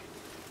either.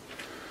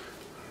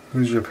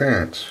 Who's your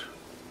parents?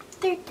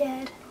 They're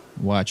dead.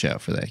 Watch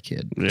out for that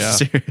kid. Yeah.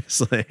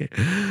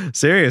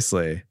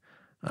 Seriously.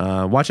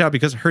 Watch out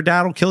because her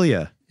dad will kill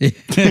you.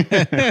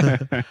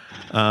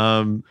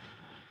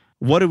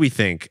 What do we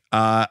think?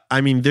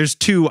 I mean, there's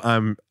two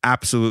I'm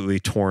absolutely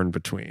torn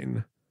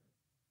between.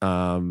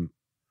 I'm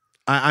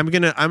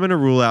gonna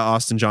rule out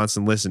Austin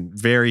Johnson. Listen,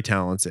 very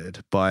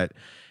talented, but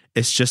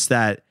it's just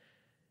that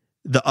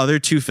the other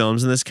two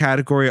films in this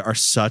category are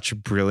such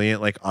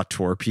brilliant, like,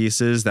 auteur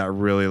pieces that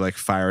really, like,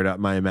 fired up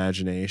my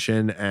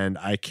imagination, and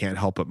I can't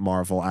help but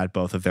marvel at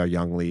both of their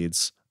young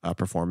leads'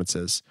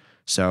 performances.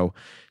 So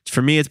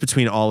for me, it's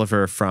between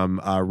Oliver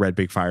from Red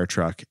Big Fire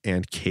Truck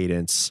and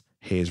Cadence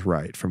Hayes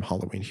Wright from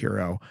Halloween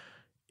Hero.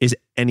 Is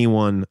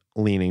anyone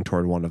leaning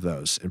toward one of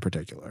those in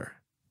particular?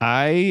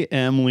 I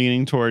am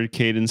leaning toward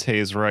Cadence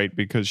Hayes Wright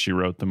because she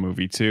wrote the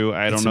movie too.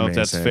 I don't know if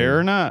that's fair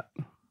or not,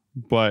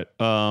 but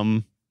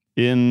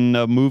in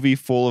a movie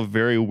full of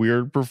very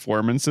weird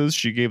performances,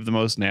 she gave the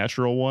most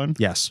natural one.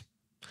 Yes.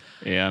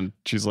 And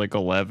she's like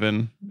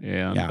 11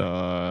 and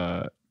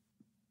I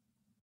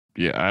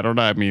don't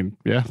know. I mean,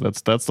 yeah,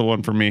 that's the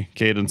one for me.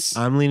 Cadence.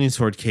 I'm leaning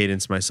toward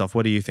Cadence myself.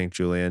 What do you think,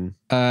 Julian?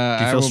 Do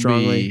you feel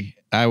strongly?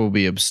 I will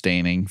be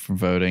abstaining from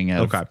voting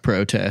out of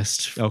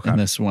protest in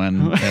this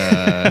one.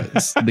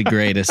 It's the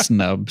greatest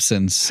snub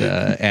since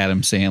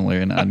Adam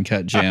Sandler in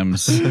Uncut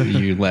Gems.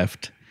 You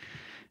left.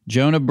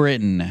 Jonah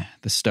Britton,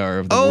 the star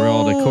of The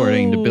World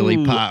According to Billy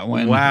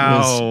Potwin,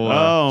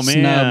 was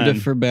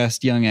snubbed for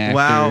Best Young Actor.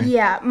 Wow.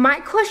 Yeah, my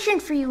question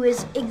for you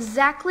is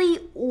exactly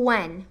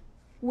when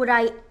would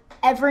I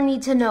ever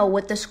need to know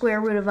what the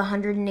square root of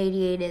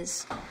 188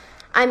 is?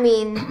 I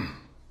mean,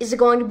 is it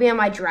going to be on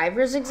my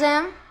driver's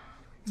exam?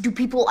 Do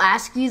people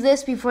ask you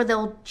this before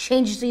they'll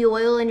change the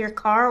oil in your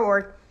car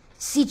or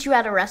seat you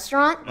at a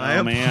restaurant? My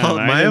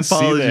apologies.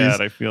 See that.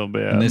 I feel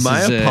bad. This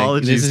My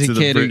apologies This is to a the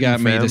kid who Britton got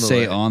me to family.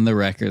 say on the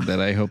record that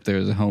I hope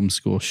there's a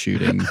homeschool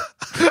shooting.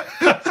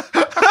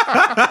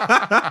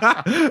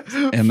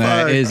 And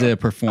that is a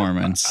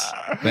performance.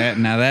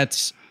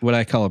 That's what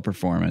I call a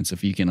performance,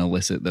 if you can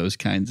elicit those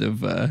kinds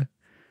of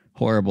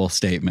horrible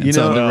statements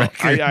on the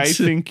record. I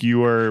think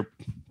you are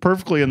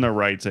perfectly in the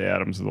right to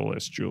add him to the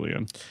list,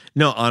 Julian.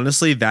 No,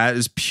 honestly, that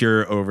is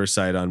pure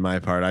oversight on my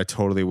part. I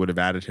totally would have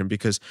added him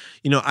because,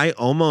 I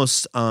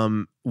almost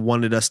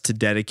wanted us to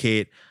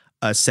dedicate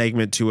a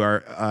segment to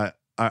our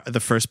the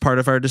first part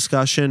of our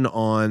discussion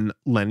on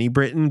Lenny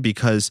Britton,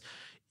 because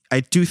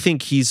I do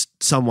think he's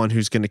someone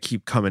who's going to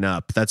keep coming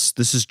up.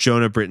 This is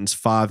Jonah Britton's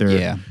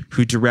father,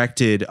 who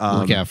directed.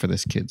 Look out for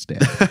this kid's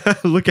dad.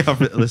 Look out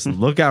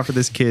for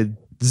this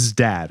kid's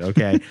dad.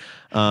 Okay,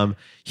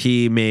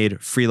 he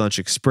made Free Lunch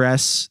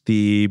Express,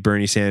 the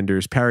Bernie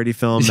Sanders parody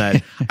film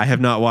that I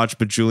have not watched,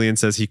 but Julian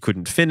says he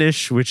couldn't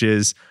finish, which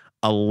is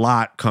a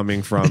lot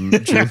coming from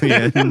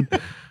Julian.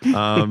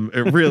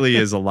 It really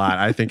is a lot.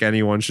 I think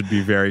anyone should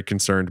be very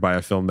concerned by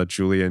a film that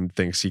Julian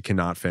thinks he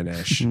cannot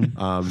finish.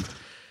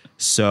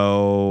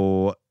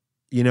 So,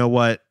 you know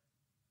what?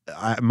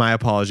 My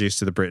apologies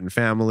to the Britton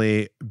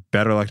family.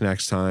 Better luck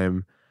next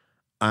time.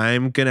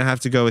 I'm going to have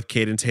to go with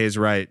Cadence Hayes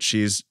Wright.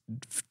 She's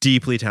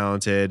deeply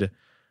talented,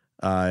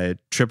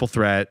 triple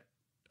threat,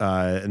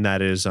 and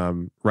that is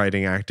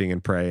writing, acting,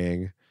 and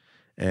praying.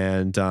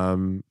 And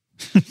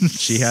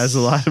she has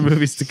a lot of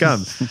movies to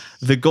come.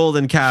 The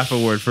Golden Calf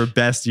Award for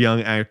Best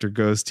Young Actor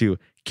goes to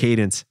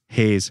Cadence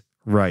Hayes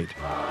Wright.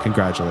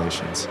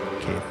 Congratulations,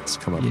 Cadence.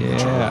 Come up with the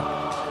job.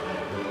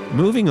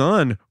 Moving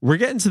on, we're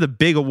getting to the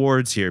big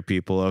awards here,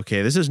 people.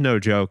 Okay, this is no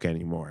joke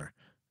anymore.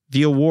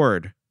 The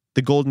award,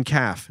 the Golden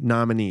Calf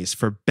nominees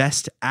for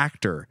Best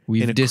Actor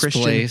in a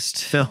displaced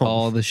Christian film.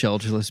 All the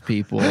shelterless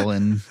people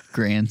in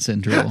Grand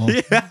Central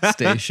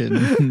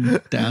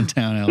Station,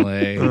 downtown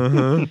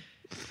LA.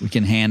 We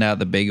can hand out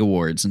the big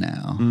awards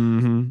now.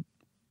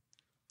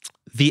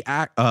 The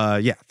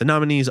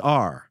nominees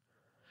are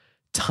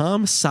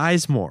Tom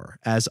Sizemore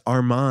as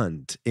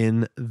Armand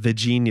in The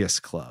Genius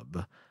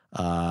Club.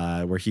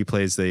 where he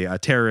plays the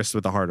terrorist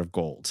with a heart of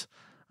gold.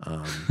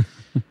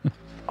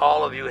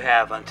 All of you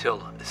have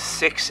until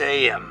 6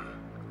 a.m.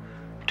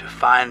 to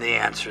find the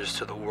answers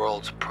to the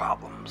world's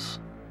problems.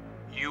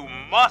 You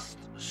must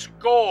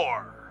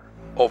score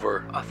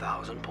over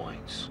 1,000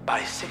 points.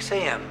 By 6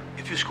 a.m.,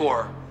 if you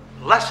score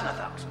less than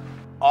 1,000,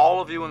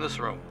 all of you in this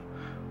room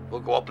will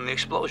go up in the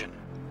explosion.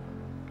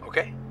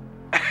 Okay?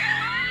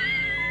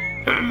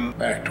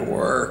 Back to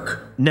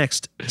work.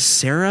 Next,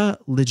 Sarah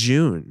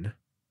Lejeune.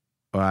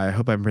 Well, I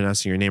hope I'm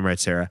pronouncing your name right,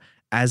 Sarah.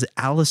 As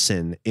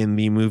Allison in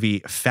the movie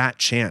Fat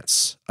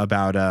Chance,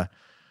 about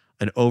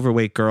an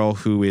overweight girl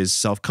who is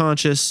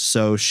self-conscious,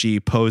 so she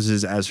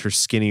poses as her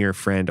skinnier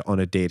friend on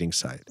a dating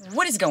site.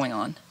 What is going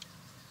on?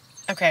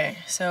 Okay,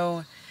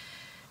 so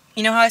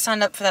you know how I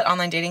signed up for that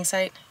online dating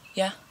site?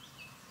 Yeah.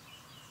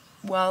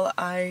 Well,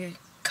 I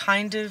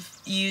kind of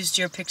used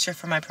your picture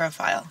for my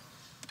profile.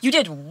 You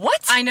did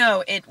what? I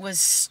know, it was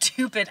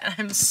stupid, and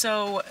I'm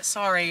so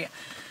sorry.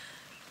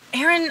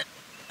 Erin,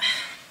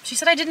 she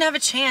said I didn't have a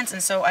chance,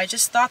 and so I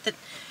just thought that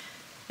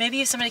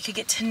maybe if somebody could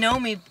get to know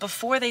me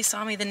before they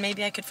saw me, then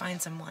maybe I could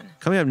find someone.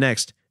 Coming up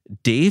next,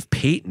 Dave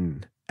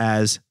Payton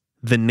as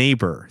the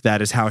neighbor.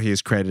 That is how he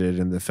is credited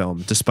in the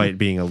film, despite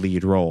being a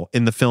lead role.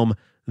 In the film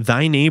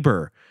Thy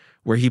Neighbor,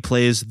 where he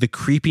plays the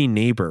creepy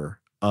neighbor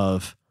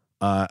of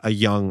a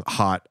young,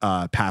 hot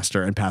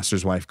pastor and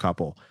pastor's wife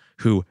couple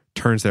who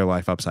turns their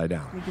life upside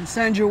down. You can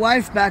send your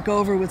wife back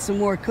over with some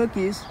more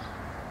cookies.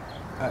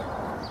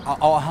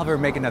 I'll have her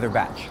make another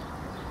batch.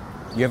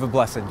 You have a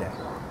blessed day.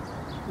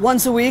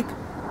 Once a week,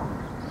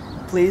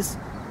 please.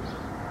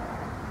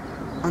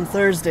 On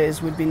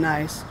Thursdays would be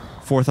nice.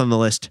 Fourth on the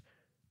list,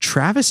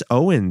 Travis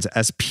Owens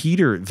as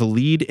Peter, the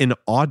lead in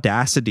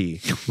Audacity,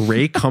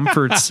 Ray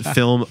Comfort's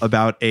film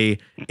about a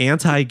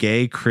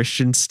anti-gay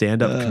Christian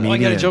stand-up comedian. I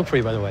got a joke for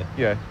you, by the way.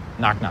 Yeah.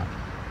 Knock, knock.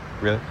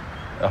 Really?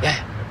 Oh. Yeah.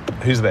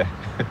 Who's there?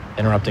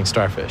 Interrupting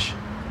starfish.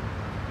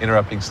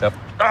 Interrupting stuff.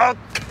 Oh,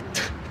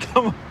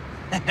 come on.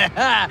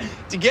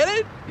 Did you get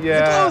it?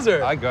 Yeah. It's a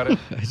closer. I got it.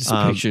 I just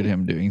pictured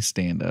him doing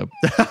stand-up.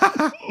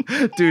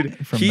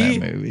 Dude, from that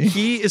movie.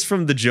 He is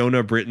from the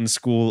Jonah Britton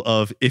school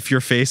of, if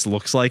your face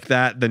looks like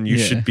that, then you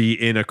should be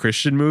in a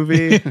Christian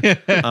movie.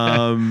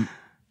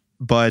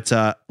 But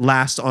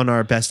last on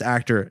our Best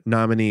Actor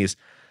nominees,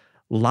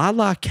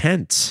 Lala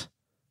Kent,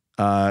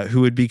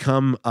 who would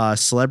become a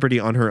celebrity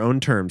on her own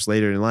terms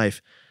later in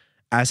life,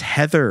 as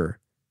Heather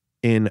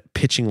in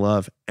Pitching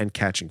Love and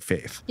Catching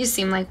Faith. You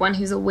seem like one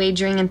who's a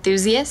wagering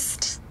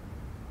enthusiast.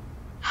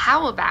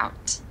 How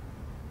about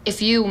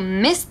if you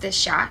miss this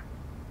shot,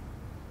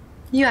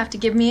 you have to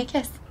give me a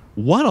kiss?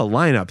 What a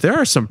lineup. There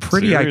are some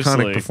pretty Seriously.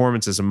 iconic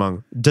performances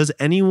among. Does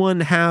anyone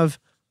have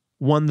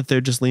one that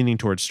they're just leaning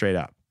towards straight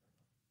up?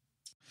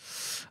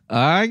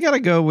 I got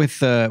to go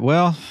with,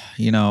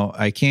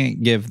 I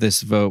can't give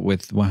this vote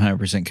with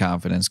 100%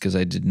 confidence because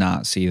I did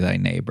not see Thy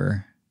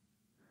Neighbor.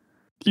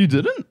 You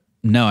didn't?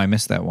 No, I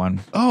missed that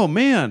one. Oh,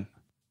 man.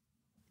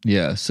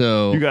 Yeah,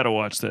 so... You got to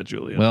watch that,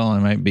 Julia. Well, I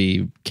might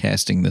be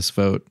casting this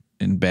vote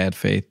in bad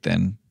faith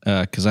then,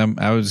 because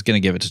I was going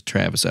to give it to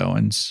Travis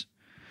Owens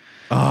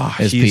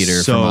as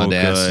Peter so from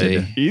Audacity.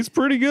 good. He's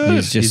pretty good.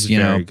 He's just,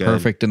 very good.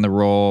 perfect in the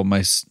role.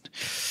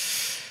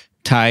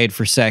 Tied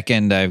for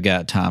second, I've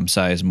got Tom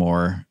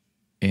Sizemore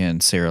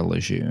and Sarah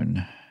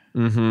Lejeune.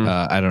 Mm-hmm.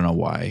 I don't know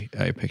why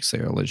I picked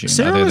Sarah Lejeune.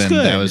 Sarah other was than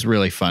good. that was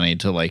really funny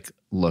to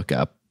look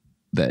up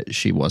that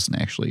she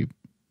wasn't actually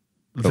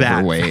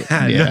overweight.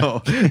 Fat. Yeah.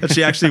 No, that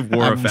she actually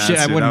wore a fat suit.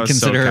 I That wouldn't was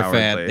consider so her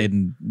fat cowardly.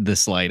 in the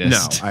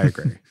slightest. No,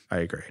 I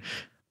agree.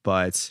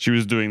 But she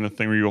was doing the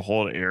thing where you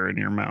hold air in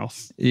your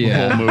mouth.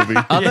 Yeah. The whole movie.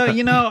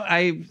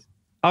 Although,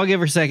 I'll give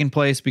her second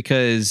place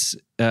because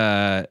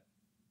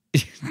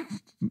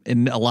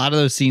in a lot of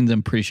those scenes,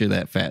 I'm pretty sure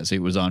that fat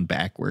suit was on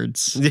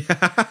backwards.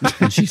 Yeah.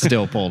 And she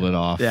still pulled it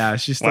off. Yeah,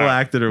 she still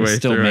acted her way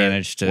still through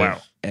managed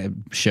to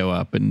show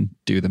up and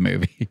do the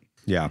movie.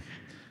 Yeah.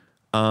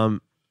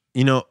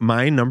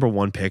 My number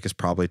one pick is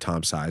probably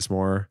Tom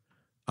Sizemore.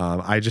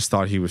 I just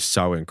thought he was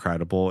so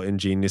incredible in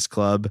Genius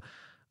Club.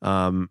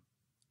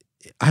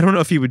 I don't know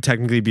if he would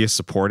technically be a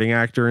supporting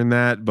actor in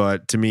that,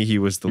 but to me, he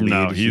was the lead.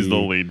 No, he's the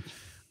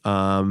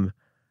lead.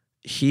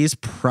 He's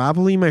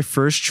probably my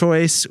first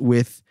choice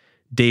with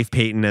Dave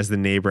Payton as the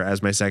neighbor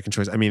as my second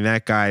choice. I mean,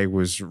 that guy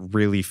was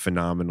really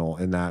phenomenal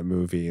in that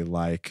movie.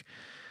 Like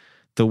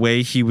the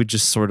way he would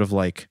just sort of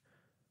like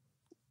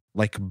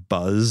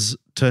buzz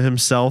to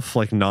himself,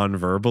 like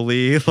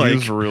non-verbally. He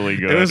was really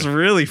good. It was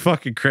really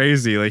fucking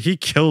crazy. Like he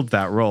killed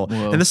that role.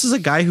 Whoa. And this is a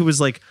guy who was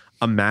like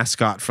a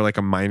mascot for like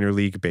a minor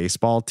league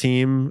baseball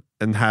team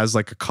and has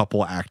like a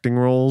couple acting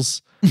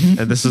roles.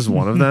 And this is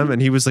one of them.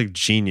 And he was like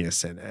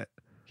genius in it.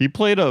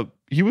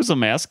 He was a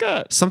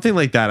mascot? Something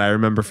like that. I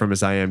remember from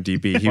his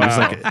IMDb. He was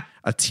like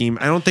a team.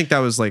 I don't think that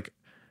was like.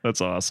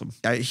 That's awesome.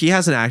 He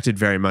hasn't acted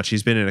very much.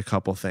 He's been in a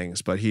couple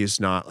things, but he's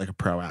not like a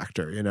pro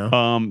actor, you know?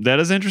 That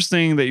is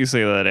interesting that you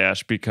say that,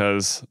 Ash,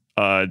 because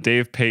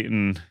Dave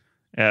Payton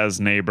as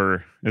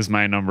neighbor is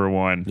my number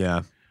one.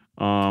 Yeah.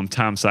 Tom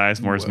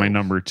Sizemore is my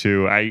number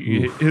 2.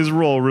 His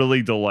role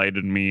really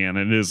delighted me, and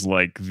it is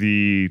like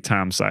the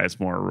Tom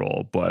Sizemore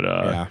role.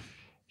 But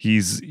he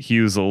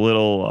was a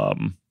little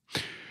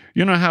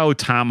you know how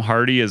Tom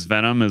Hardy as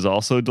Venom is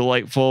also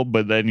delightful,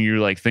 but then you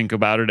like think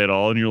about it at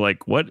all and you're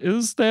like, what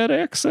is that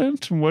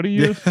accent? What are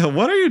you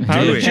what are you doing?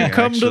 How did you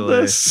come to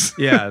this?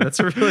 Yeah, that's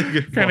a really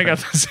good kind of got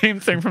the same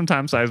thing from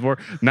Tom Sizemore.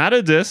 Not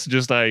a diss,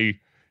 just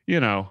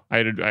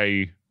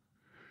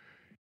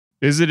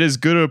is it as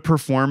good a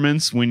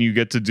performance when you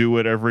get to do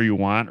whatever you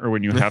want or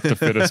when you have to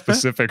fit a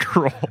specific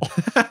role?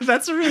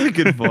 That's a really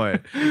good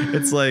point.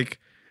 It's like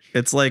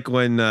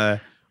when your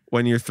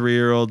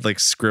 3-year-old like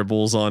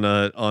scribbles on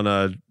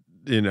a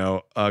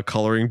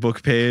coloring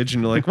book page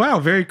and you're like, wow,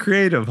 very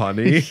creative,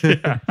 honey.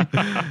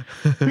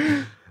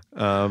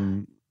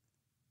 I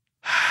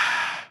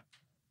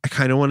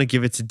kind of want to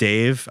give it to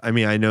Dave. I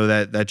mean, I know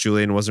that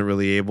Julian wasn't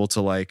really able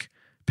to like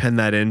pen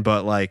that in,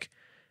 but like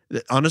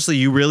honestly,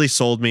 you really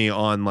sold me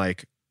on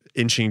like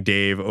inching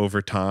Dave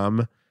over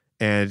Tom,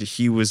 and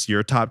he was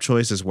your top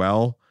choice as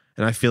well.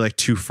 And I feel like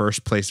 2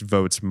 first place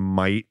votes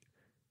might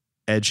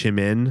edge him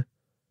in.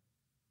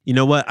 You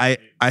know what? I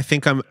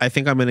think I'm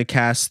going to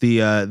cast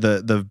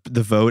the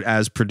vote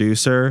as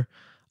producer.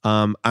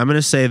 I'm going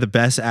to say the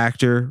best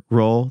actor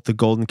role, the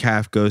Golden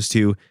Calf, goes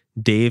to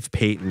Dave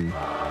Payton,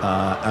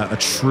 a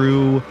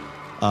true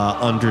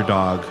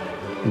underdog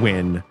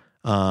win.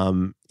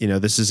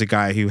 This is a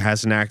guy who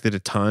hasn't acted a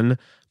ton,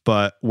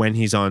 but when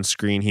he's on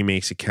screen, he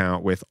makes it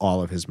count with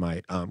all of his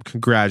might.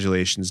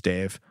 Congratulations,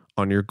 Dave,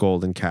 on your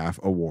Golden Calf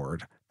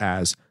award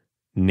as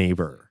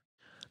neighbor.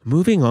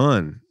 Moving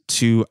on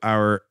to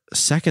our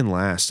second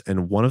last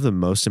and one of the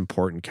most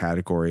important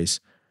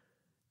categories.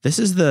 This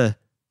is the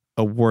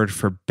award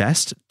for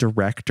Best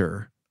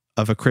Director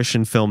of a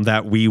Christian film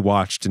that we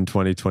watched in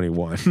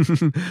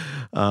 2021.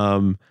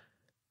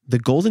 The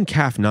Golden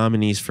Calf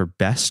nominees for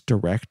Best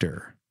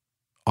Director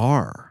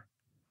are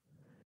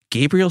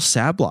Gabriel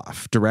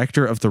Sabloff,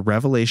 director of the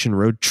Revelation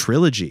Road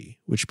trilogy,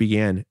 which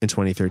began in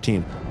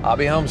 2013. I'll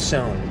be home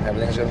soon.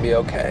 Everything's gonna be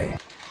okay.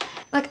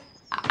 Look,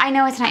 I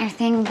know it's not your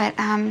thing, but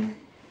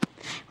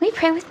will you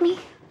pray with me?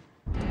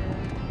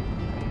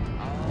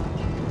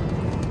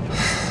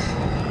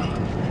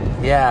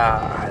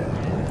 Yeah.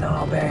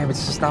 No, babe,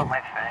 it's just not my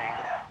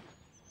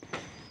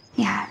thing.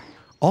 Yeah.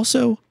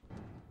 Also,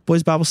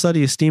 Boys Bible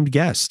Study esteemed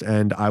guest,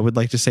 and I would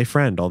like to say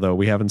friend, although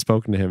we haven't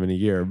spoken to him in a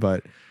year.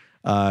 But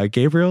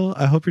Gabriel,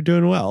 I hope you're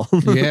doing well.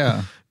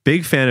 Yeah.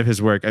 Big fan of his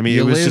work. I mean,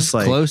 you it was live just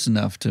like close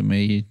enough to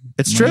me.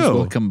 It's Might true. as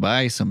well come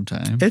by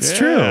sometime. It's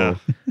true.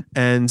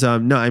 And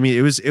no, I mean,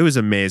 it was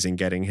amazing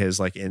getting his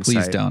like insight.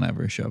 Please don't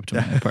ever show up to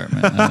my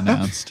apartment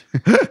unannounced.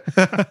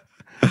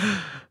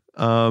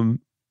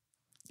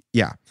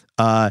 Yeah.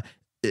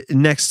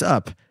 Next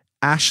up,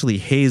 Ashley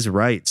Hayes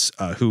Wrights,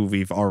 who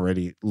we've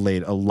already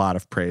laid a lot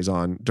of praise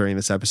on during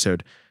this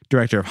episode,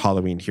 director of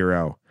Halloween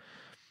Hero.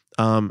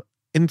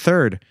 In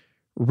third,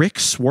 Rick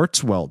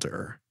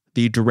Swartzwelder,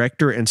 the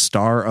director and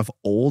star of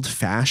Old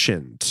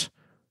Fashioned,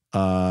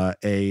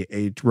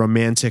 a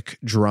romantic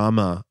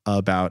drama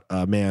about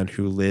a man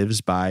who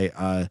lives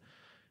by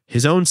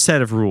his own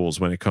set of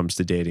rules when it comes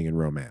to dating and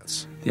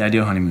romance. The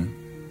ideal honeymoon.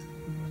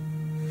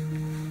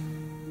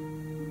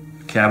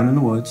 A cabin in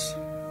the woods,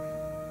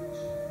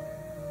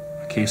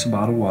 a case of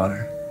bottled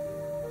water,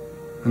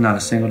 and not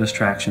a single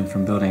distraction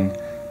from building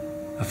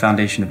a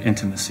foundation of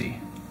intimacy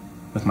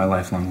with my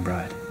lifelong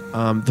bride.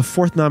 The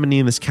fourth nominee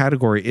in this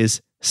category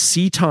is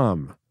C.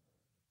 Tom,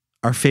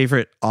 our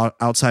favorite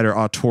outsider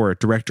auteur,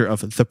 director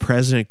of The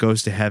President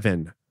Goes to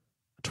Heaven,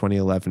 a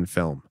 2011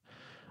 film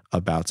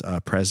about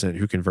a president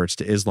who converts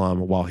to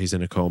Islam while he's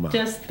in a coma.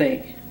 Just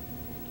think,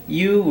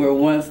 you were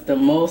once the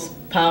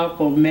most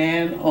powerful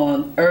man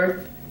on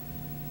earth,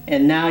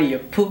 and now you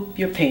poop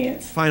your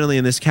pants. Finally,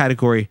 in this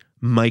category,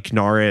 Mike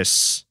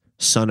Norris,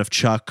 son of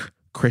Chuck,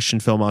 Christian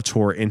film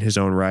auteur in his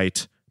own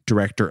right,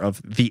 director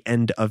of The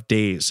End of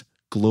Days,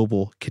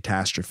 Global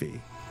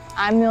Catastrophe.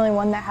 I'm the only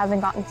one that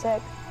hasn't gotten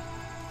sick.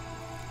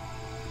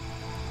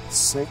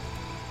 Sick?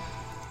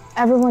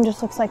 Everyone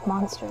just looks like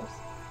monsters.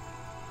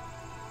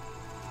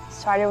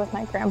 Started with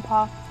my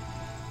grandpa.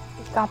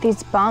 He's got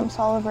these bumps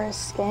all over his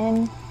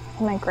skin.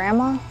 And my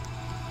grandma,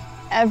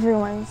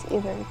 everyone's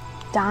either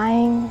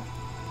dying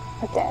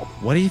or dead.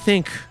 What do you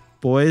think,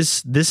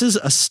 boys? This is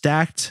a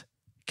stacked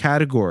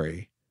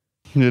category.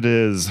 It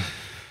is.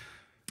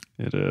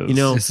 It is. You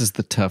know, this is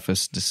the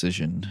toughest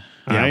decision.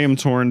 I am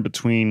torn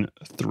between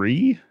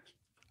 3.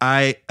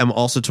 I am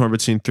also torn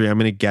between 3. I'm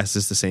going to guess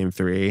it's the same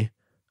 3.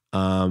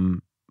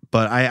 But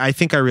I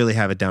think I really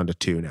have it down to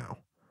 2 now.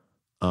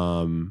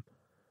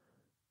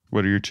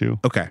 What are your 2?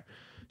 Okay.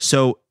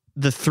 So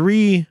the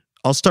 3,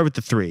 I'll start with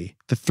the 3.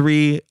 The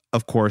 3,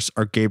 of course,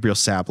 are Gabriel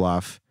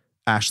Sabloff,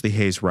 Ashley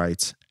Hayes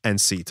Wrights,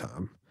 and C.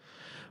 Tom.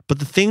 But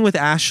the thing with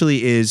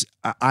Ashley is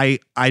I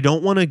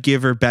don't want to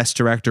give her Best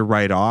Director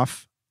right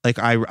off. Like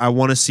I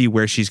want to see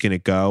where she's going to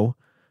go,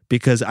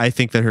 because I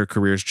think that her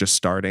career is just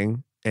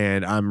starting,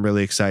 and I'm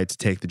really excited to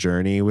take the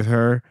journey with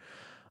her.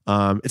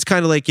 It's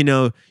kind of like, you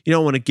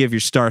don't want to give your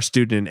star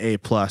student an A+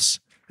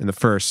 in the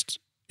first,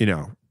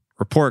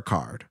 report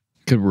card.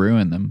 Could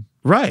ruin them.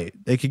 Right.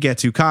 They could get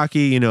too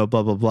cocky, blah,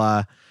 blah,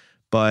 blah.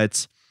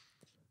 But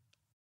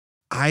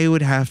I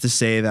would have to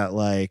say that,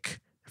 like,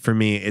 for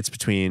me, it's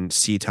between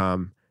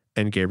C-Tom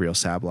and Gabriel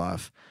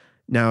Sabloff.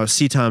 Now,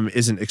 C-Tom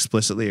isn't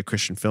explicitly a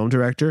Christian film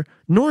director,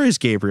 nor is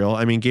Gabriel.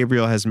 I mean,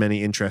 Gabriel has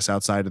many interests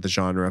outside of the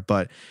genre,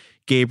 but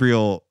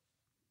Gabriel's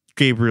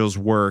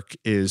work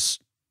is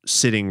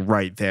sitting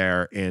right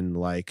there in,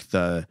 like,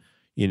 the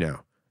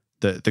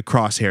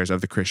crosshairs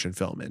of the Christian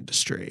film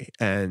industry,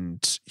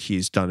 and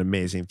he's done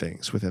amazing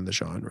things within the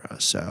genre.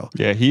 So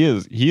yeah, he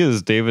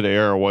is David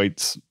A.R.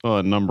 White's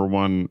number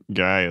one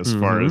guy as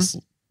far as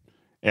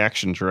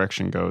action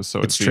direction goes. So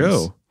it's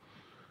true.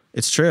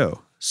 It's true.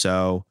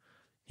 So,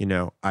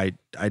 I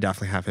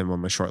definitely have him on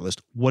my short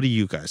list. What do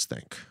you guys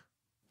think?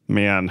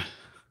 Man,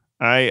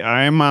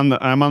 I'm on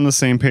the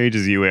same page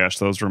as you, Ash.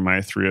 Those were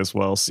my three as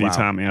well.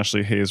 C-Tom,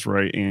 Ashley Hayes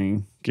Wright,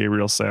 and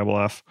Gabriel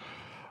Sabloff.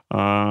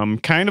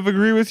 Kind of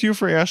agree with you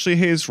for Ashley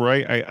Hayes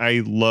Wright.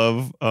 I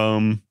love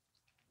her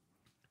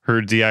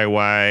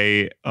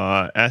DIY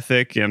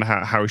ethic and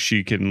how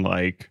she can,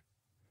 like,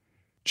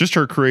 just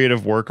her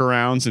creative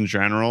workarounds in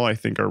general, I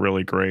think are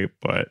really great,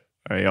 but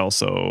I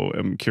also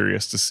am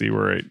curious to see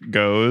where it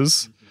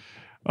goes.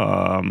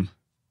 Man,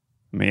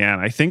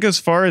 I think as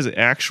far as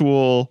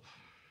actual,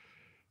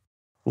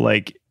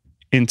 like,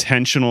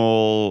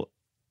 intentional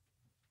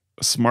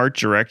smart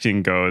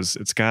directing goes,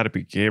 it's got to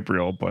be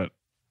Gabriel, but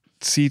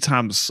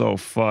C-Tom's so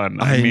fun.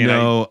 I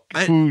know.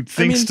 Who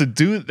thinks to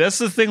do? That's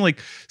the thing. Like,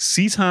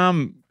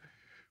 C-Tom,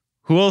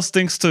 who else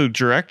thinks to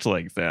direct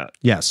like that?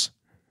 Yes,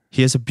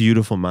 he has a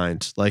beautiful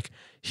mind. Like,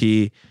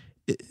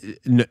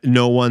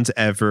 no one's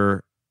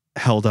ever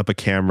held up a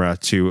camera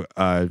to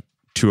a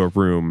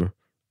room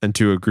and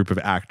to a group of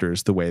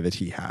actors the way that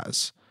he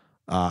has.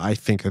 I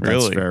think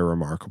that's very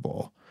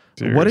remarkable.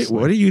 What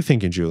are you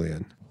thinking,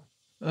 Julian?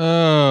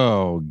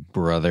 Oh,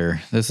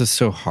 brother, this is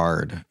so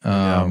hard.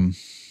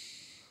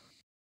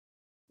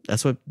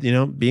 That's what,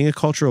 being a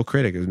cultural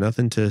critic is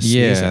nothing to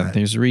sneeze at.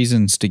 There's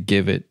reasons to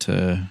give it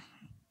to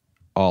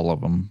all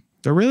of them.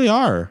 There really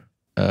are.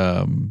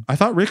 I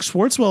thought Rick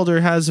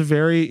Swartzwelder has a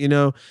very,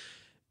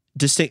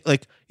 distinct,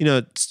 like,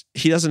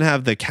 he doesn't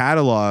have the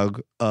catalog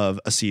of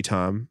a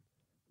C-Tom,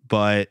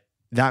 but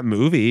that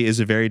movie is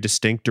a very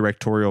distinct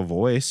directorial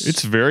voice.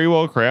 It's very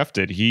well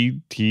crafted.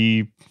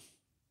 He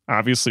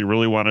obviously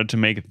really wanted to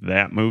make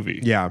that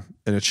movie. Yeah,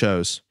 and it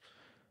shows.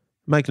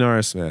 Mike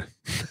Norris, man.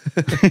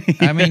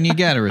 I mean, you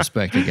got to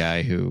respect a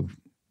guy who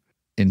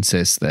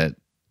insists that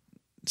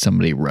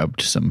somebody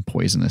rubbed some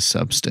poisonous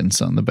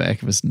substance on the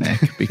back of his neck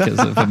because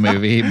of a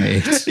movie he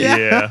made.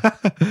 Yeah.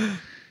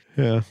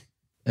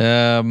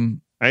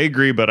 I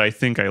agree, but I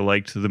think I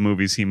liked the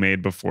movies he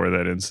made before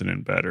that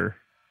incident better.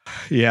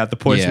 Yeah, the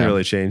poison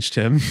really changed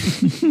him.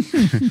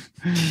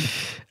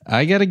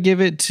 I got to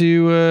give it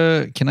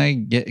to, can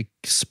I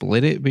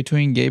split it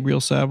between Gabriel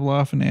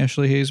Sabloff and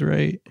Ashley Hayes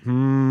Wright?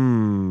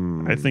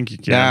 I think you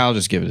can. Yeah, I'll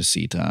just give it to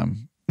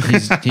C-Tom.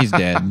 He's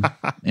dead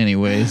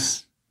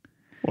anyways.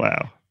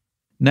 Wow.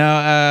 No,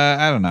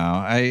 I don't know.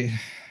 I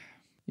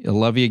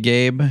love you,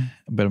 Gabe,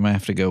 but I'm going to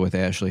have to go with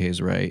Ashley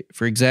Hayes Wright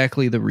for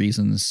exactly the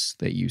reasons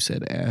that you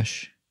said,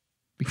 Ash.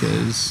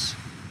 Because,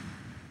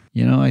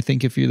 I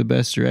think if you're the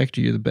best director,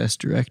 you're the best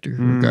director,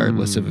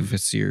 regardless of if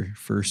it's your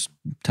first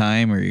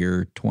time or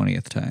your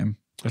 20th time.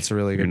 That's a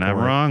really good point. You're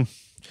not wrong.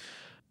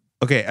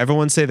 Okay,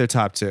 everyone say their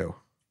top two.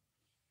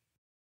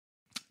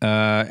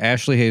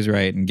 Ashley Hayes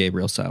Wright and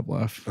Gabriel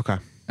Sabloff. Okay.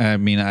 I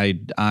mean, I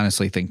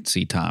honestly think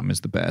C-Tom is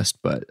the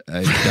best, but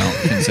I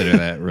don't consider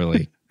that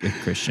really a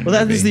Christian Well,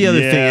 that movie. is the other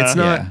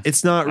thing.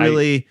 It's not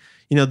really,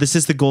 this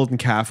is the Golden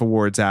Calf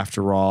Awards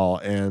after all,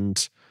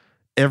 and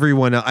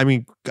everyone, I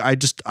mean,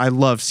 I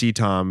love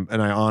C-Tom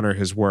and I honor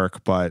his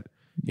work, but,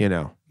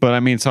 But I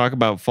mean, talk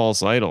about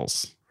false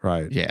idols.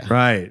 Right. Yeah.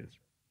 Right.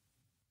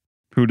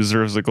 Who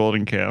deserves a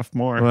golden calf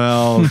more?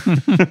 Well,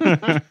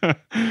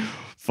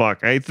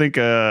 fuck. I think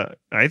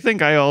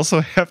I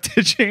also have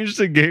to change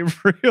to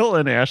Gabriel,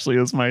 and Ashley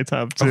is my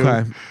top two.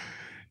 Okay.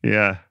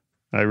 Yeah.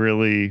 I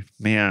really,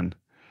 man.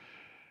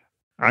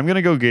 I'm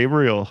gonna go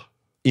Gabriel.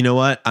 You know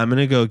what? I'm going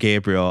to go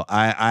Gabriel.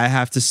 I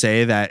have to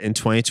say that in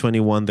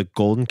 2021, the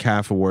Golden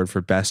Calf Award for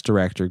Best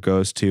Director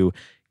goes to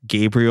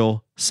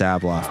Gabriel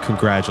Sabloff.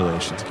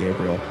 Congratulations,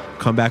 Gabriel.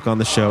 Come back on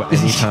the show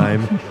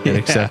anytime and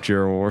accept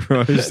your award.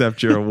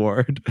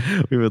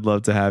 We would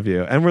love to have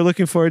you. And we're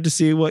looking forward to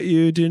see what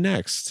you do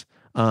next.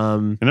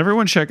 And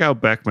everyone check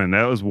out Beckman.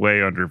 That was way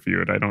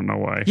underviewed. I don't know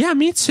why. Yeah,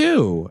 me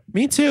too.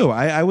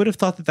 I would have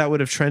thought that would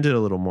have trended a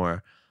little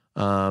more.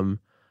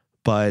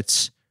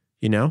 But,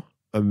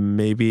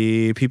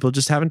 maybe people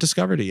just haven't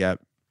discovered it yet.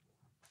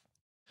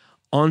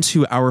 On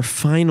to our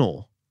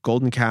final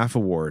Golden Calf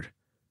Award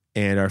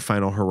and our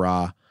final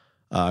hurrah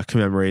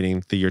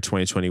commemorating the year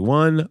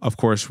 2021. Of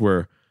course,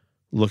 we're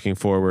looking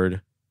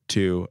forward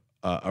to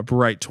a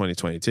bright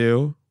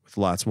 2022 with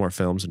lots more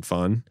films and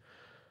fun.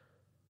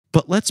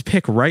 But let's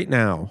pick right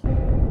now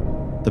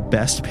the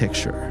Best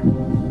Picture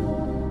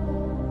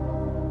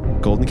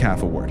Golden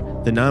Calf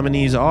Award. The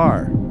nominees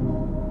are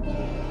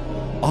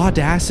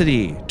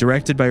Audacity,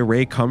 directed by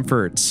Ray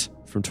Comfort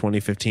from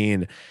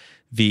 2015.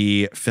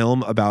 The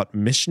film about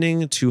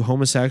missioning to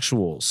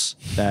homosexuals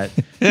that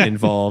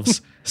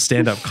involves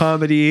stand-up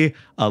comedy,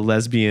 a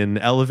lesbian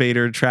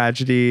elevator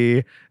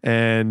tragedy,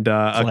 and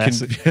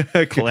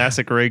a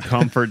classic Ray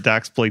Comfort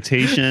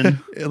doxploitation.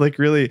 Like,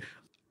 really,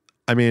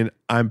 I mean,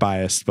 I'm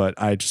biased, but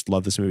I just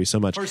love this movie so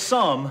much. For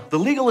some, the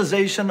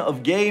legalization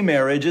of gay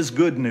marriage is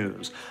good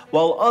news,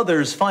 while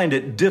others find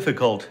it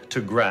difficult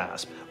to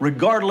grasp.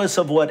 Regardless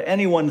of what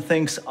anyone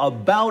thinks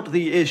about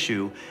the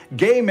issue,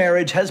 gay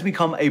marriage has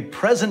become a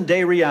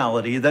present-day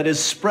reality that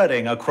is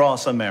spreading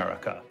across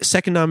America.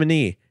 Second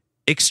nominee,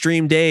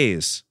 Extreme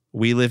Days.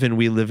 We live in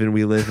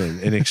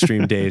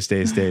extreme days.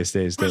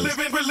 We're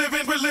living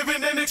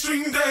in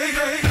extreme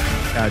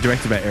days.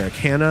 Directed by Eric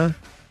Hanna.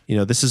 You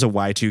know, this is a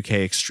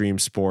Y2K extreme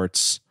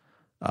sports,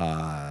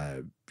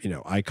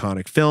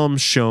 iconic film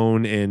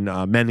shown in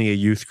many a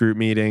youth group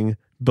meeting.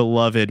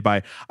 Beloved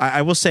by,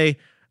 I will say,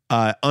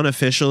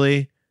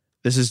 unofficially,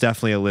 this is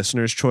definitely a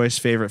listener's choice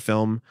favorite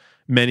film.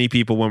 Many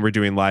people, when we're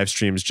doing live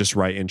streams, just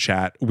write in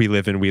chat, we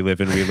live in,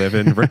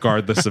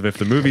 regardless of if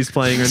the movie's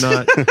playing or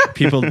not.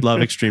 People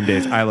love Extreme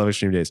Days. I love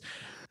Extreme Days.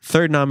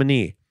 Third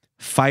nominee,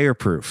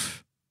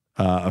 Fireproof,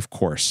 of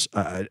course.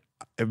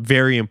 A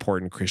very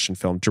important Christian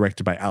film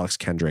directed by Alex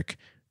Kendrick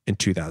in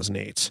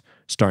 2008,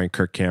 starring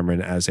Kirk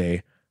Cameron as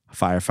a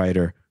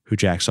firefighter who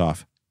jacks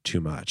off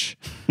too much.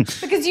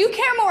 Because you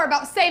care more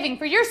about saving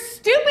for your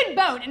stupid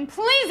boat and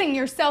pleasing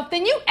yourself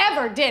than you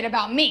ever did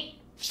about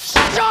me.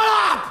 Shut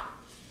up!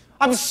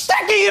 I'm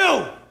sick of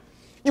you!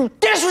 You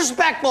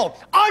disrespectful,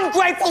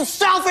 ungrateful,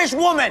 selfish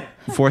woman!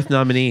 Fourth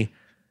nominee,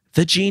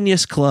 The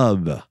Genius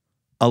Club,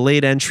 a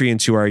late entry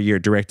into our year,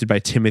 directed by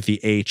Timothy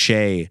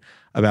H.A.,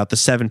 about the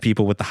 7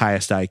 people with the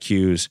highest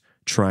IQs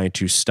trying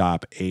to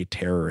stop a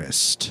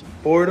terrorist.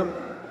 Boredom?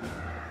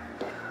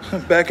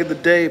 Back in the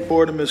day,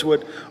 boredom is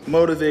what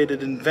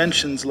motivated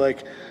inventions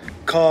like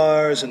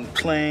cars and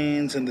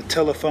planes and the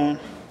telephone.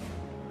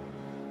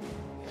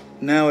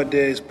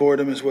 Nowadays,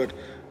 boredom is what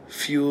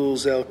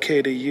fuels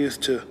Al-Qaeda youth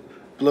to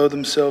blow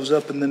themselves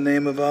up in the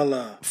name of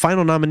Allah.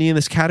 Final nominee in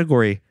this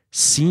category,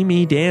 See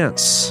Me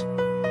Dance.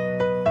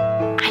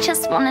 I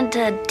just wanted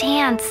to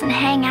dance and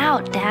hang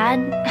out, Dad.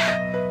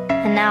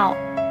 And now,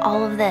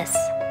 all of this.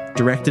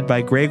 Directed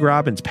by Greg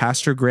Robbins,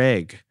 Pastor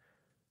Greg.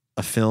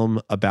 A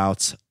film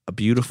about a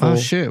beautiful... Oh,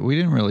 shit. We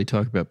didn't really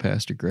talk about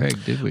Pastor Greg,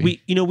 did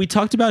we? We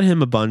talked about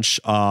him a bunch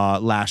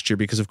last year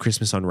because of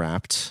Christmas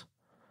Unwrapped.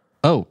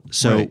 Oh,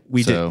 so right.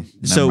 we did.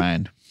 Never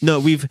mind. No,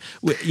 we didn't.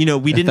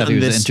 I thought he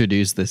was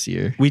introduced this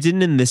year. We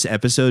didn't in this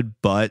episode,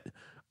 but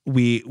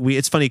we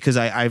it's funny because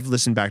I've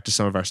listened back to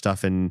some of our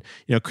stuff, and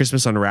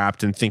Christmas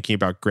Unwrapped and thinking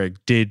about Greg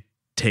did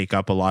take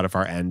up a lot of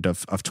our end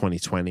of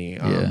 2020.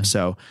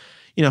 So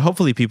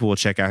hopefully people will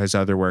check out his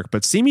other work.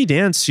 But See Me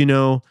Dance,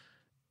 it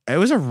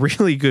was a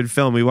really good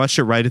film. We watched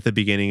it right at the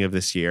beginning of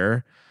this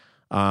year.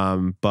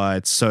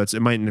 But so it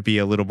might be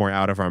a little more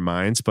out of our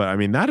minds, but I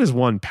mean, that is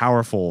one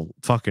powerful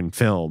fucking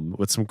film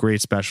with some great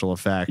special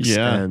effects.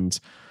 Yeah. And,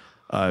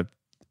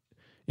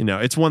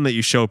 it's one that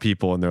you show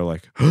people and they're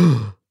like,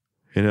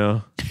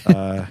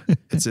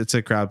 it's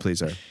a crowd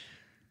pleaser.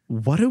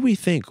 What do we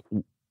think?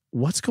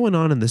 What's going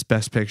on in this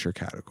Best Picture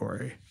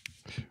category?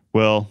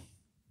 Well,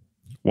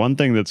 one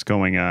thing that's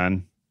going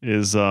on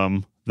is,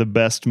 the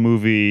best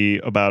movie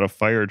about a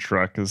fire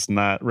truck is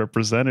not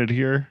represented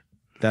here.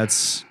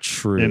 That's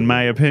true. In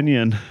my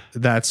opinion. Do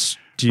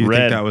you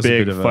think that was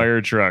big a bit of a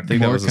fire truck? Think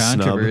more that was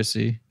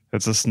controversy?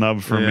 It's a snub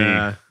for me.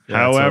 Yeah,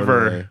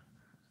 However, totally.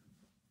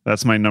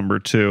 That's my number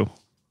 2.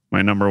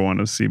 My number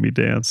 1 is See Me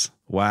Dance.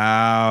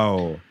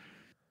 Wow.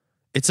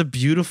 It's a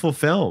beautiful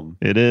film.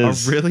 It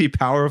is. A really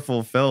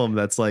powerful film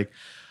that's like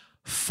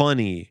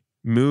funny,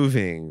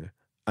 moving.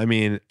 I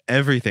mean,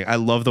 everything. I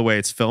love the way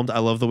it's filmed. I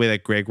love the way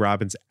that Greg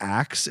Robbins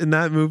acts in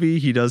that movie.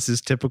 He does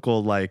his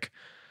typical like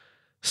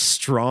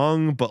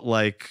strong but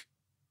like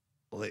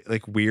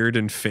weird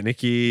and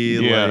finicky,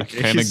 like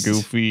kind of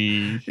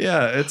goofy.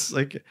 Yeah, it's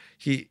like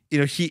he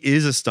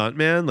is a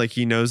stuntman. Like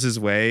he knows his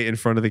way in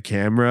front of the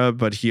camera,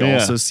 but he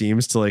also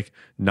seems to like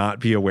not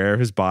be aware of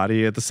his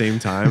body at the same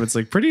time. It's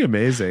like pretty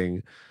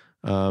amazing.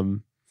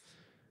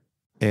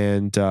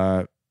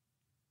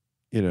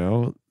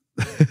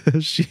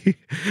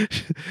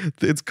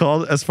 It's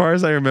called, as far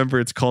as I remember,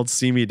 it's called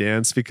See Me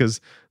Dance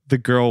because the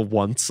girl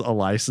wants a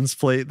license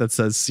plate that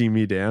says See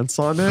Me Dance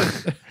on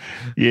it.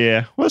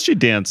 Yeah. Well, she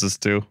dances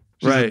too.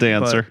 She's a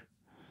dancer.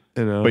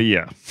 But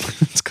yeah,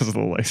 it's because of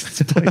the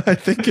license plate. I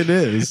think it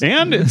is.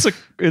 And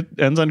it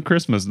ends on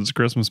Christmas. It's a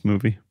Christmas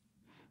movie.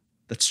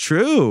 That's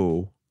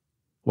true.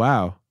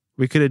 Wow.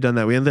 We could have done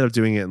that. We ended up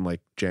doing it in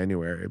like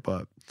January,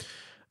 but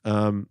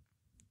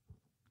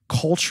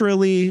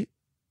culturally,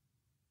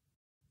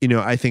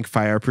 I think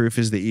Fireproof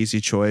is the easy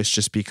choice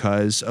just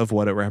because of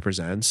what it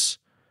represents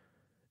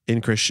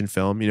in Christian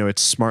film.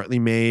 It's smartly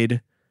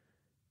made.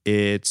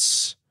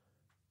 It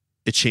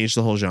changed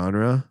the whole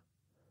genre.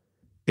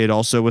 It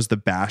also was the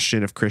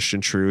bastion of Christian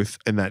truth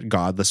in that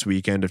godless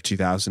weekend of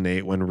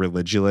 2008 when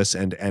Religulous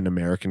and An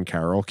American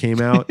Carol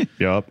came out.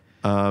 Yup.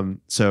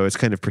 So it's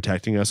kind of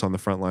protecting us on the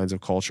front lines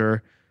of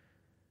culture.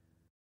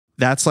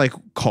 That's like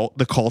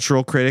the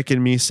cultural critic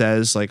in me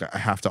says, like, I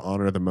have to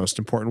honor the most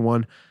important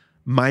one.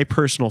 My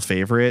personal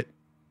favorite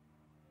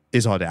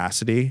is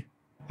Audacity.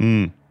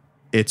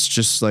 It's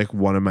just like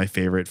one of my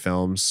favorite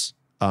films.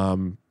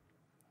 You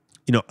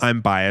know,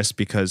 I'm biased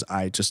because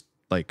I just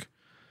like,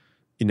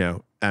 you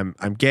know, I'm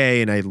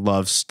gay and I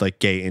love like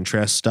gay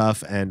interest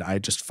stuff. And I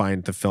just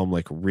find the film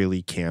like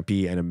really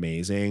campy and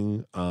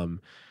amazing.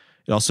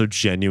 It also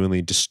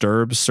genuinely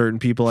disturbs certain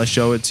people I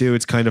show it to.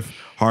 It's kind of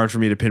hard for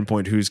me to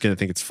pinpoint who's going to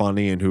think it's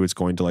funny and who it's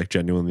going to like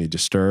genuinely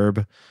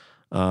disturb.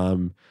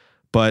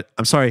 But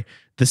I'm sorry,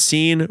 the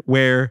scene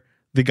where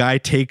the guy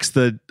takes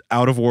the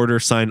out of order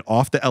sign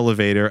off the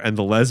elevator and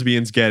the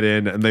lesbians get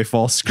in and they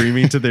fall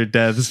screaming to their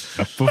deaths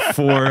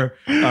before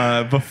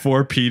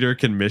Peter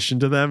can mission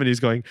to them, and he's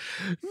going,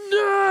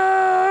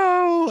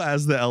 no,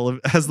 as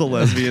the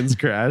lesbians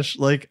crash.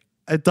 Like,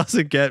 it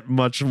doesn't get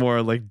much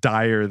more like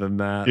dire than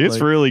that. It's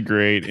like, really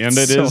great. And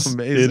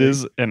it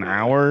is an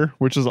hour,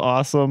 which is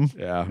awesome.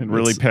 Yeah. It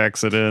really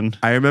packs it in.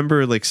 I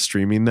remember like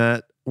streaming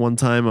that one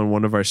time on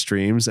one of our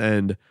streams,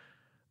 and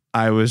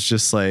I was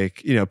just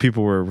like, you know,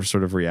 people were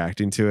sort of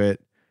reacting to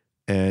it.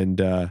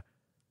 And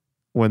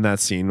when that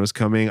scene was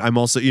coming, I'm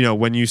also, you know,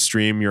 when you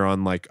stream, you're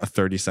on like a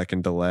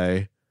 30-second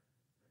delay.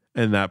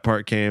 And that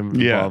part came,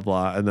 blah,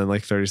 blah. And then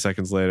like 30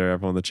 seconds later,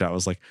 everyone in the chat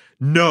was like,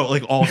 no,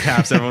 like all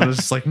caps. Everyone was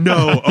just like,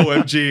 no,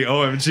 OMG,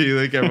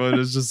 OMG. Like everyone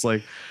was just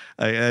like,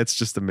 it's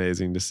just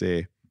amazing to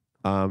see.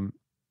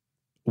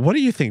 What do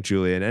you think,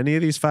 Julian? Any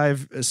of these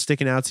five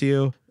sticking out to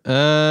you?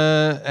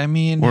 I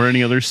mean, or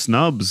any other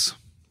snubs?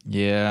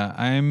 Yeah,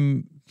 I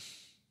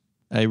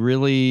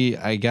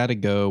gotta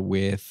go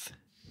with,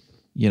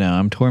 you know,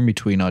 I'm torn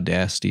between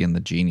Audacity and the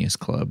Genius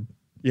Club.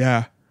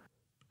 Yeah.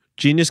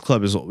 Genius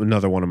Club is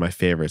another one of my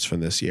favorites from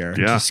this year.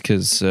 Yeah. Just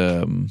because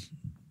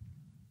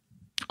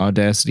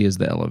Audacity is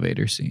the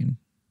elevator scene.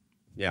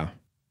 Yeah.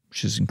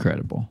 Which is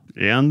incredible.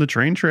 And the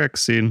train track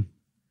scene.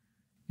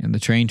 And the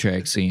train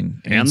track scene.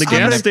 And the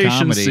gas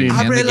station scene.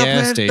 And the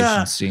gas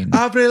station scene.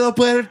 Abre la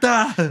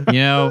puerta. You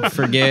know,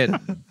 forget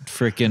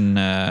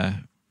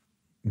freaking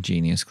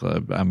Genius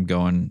Club. I'm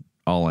going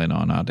all in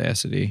on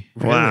Audacity.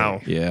 Wow.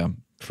 Yeah.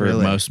 For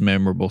the most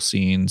memorable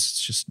scenes,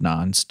 it's just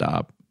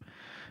nonstop.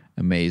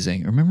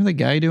 Amazing. Remember the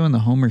guy doing the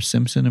Homer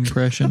Simpson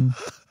impression?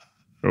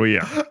 Oh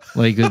yeah.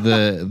 Like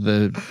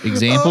the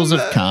examples of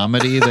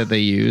comedy that they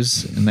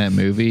use in that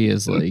movie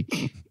is like,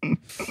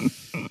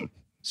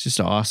 it's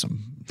just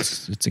awesome.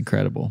 It's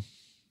incredible.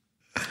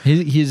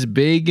 His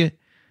big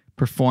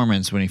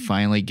performance when he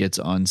finally gets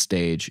on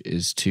stage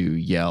is to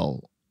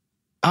yell,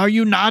 "Are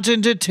you not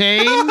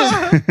entertained?"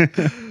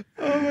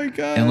 Oh my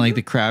God. And like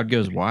the crowd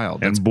goes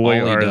wild. That's and boy,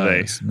 all he are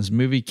does. they. This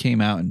movie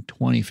came out in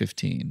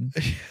 2015.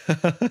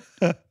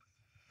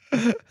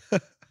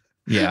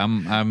 Yeah,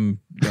 I'm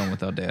going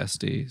with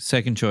Audacity.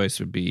 Second choice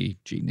would be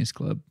Genius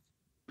Club.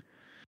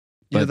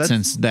 But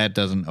since that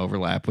doesn't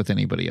overlap with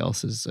anybody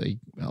else's,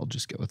 I'll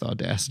just go with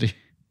Audacity.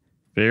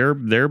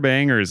 They're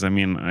bangers. I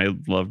mean, I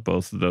love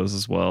both of those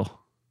as well.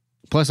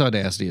 Plus,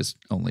 Audacity is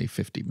only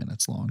 50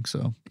 minutes long,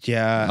 so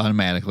yeah,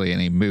 automatically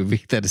any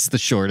movie that is the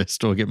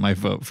shortest will get my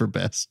vote for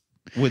best.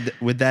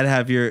 Would that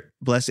have your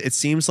bless? It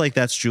seems like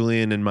that's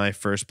Julian in my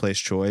first place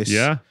choice.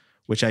 Yeah,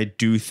 which I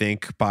do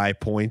think by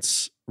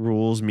points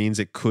rules means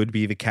it could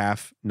be the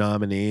CAF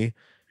nominee.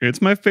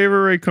 It's my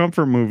favorite Ray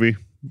Comfort movie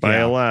by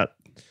a lot.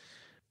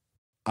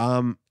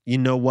 You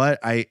know what?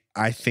 I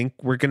think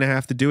we're gonna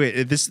have to do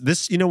it.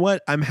 This you know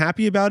what? I'm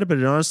happy about it, but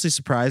it honestly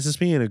surprises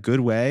me in a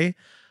good way.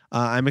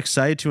 I'm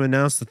excited to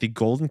announce that the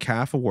Golden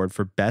Calf Award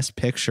for Best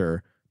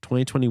Picture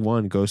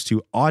 2021 goes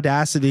to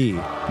Audacity.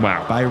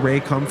 Wow. By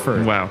Ray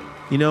Comfort. Wow.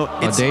 You know,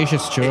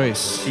 audacious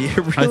choice. It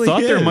really I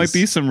thought there is. might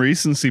be some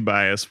recency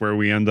bias where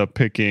we end up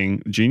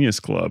picking Genius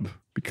Club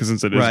because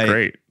it is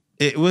great.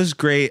 It was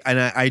great, and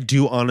I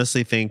do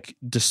honestly think,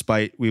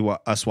 despite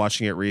us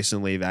watching it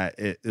recently, that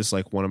it is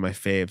like one of my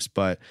faves.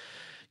 But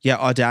yeah,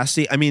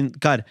 Audacity. I mean,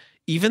 God,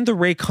 even the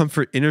Ray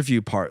Comfort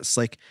interview parts,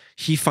 like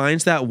he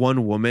finds that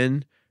one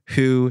woman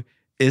who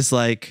is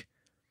like,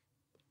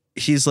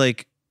 he's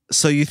like,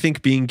 so you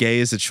think being gay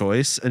is a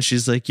choice? And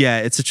she's like, yeah,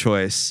 it's a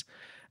choice.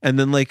 And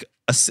then like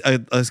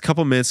a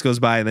couple minutes goes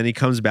by, and then he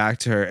comes back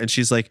to her, and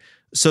she's like,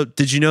 so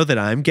did you know that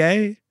I'm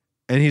gay?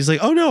 And he's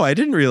like, oh no, I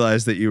didn't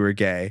realize that you were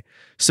gay.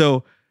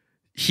 So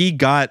he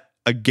got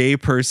a gay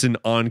person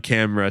on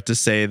camera to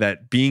say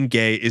that being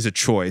gay is a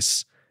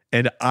choice,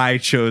 and I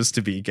chose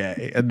to be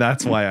gay, and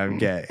that's why I'm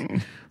gay.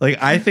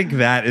 Like, I think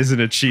that is an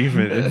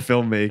achievement in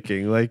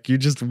filmmaking. Like, you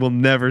just will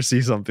never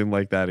see something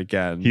like that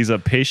again. He's a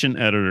patient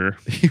editor.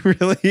 He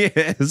really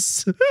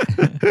is.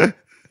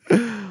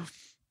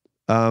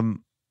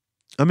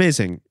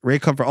 Amazing. Ray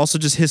Comfort. Also,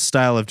 just his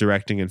style of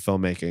directing and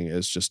filmmaking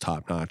is just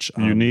top notch.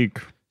 Unique.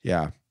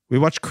 Yeah. We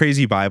watched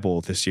Crazy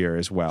Bible this year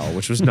as well,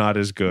 which was not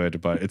as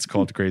good, but it's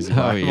called Crazy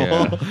Bible.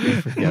 Yeah,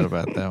 I forgot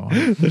about that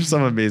one. There's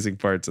some amazing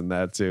parts in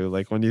that too,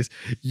 like when he's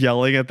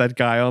yelling at that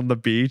guy on the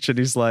beach, and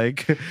he's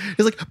like,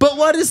 "But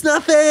what is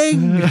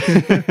nothing?"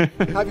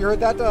 Have you heard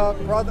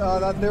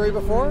that theory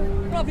before?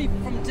 Probably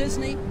from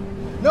Disney.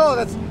 No,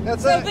 that's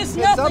so this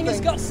nothing has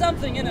got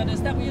something in it.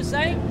 Is that what you're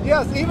saying?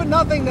 Yes, even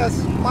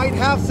nothingness might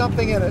have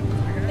something in it.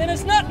 Then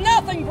it's not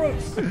nothing,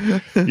 Bruce.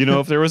 You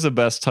know, if there was a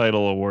best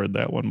title award,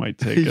 that one might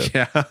take it.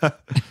 Yeah.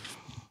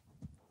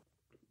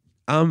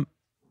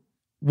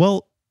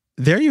 Well,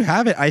 there you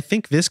have it. I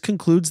think this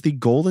concludes the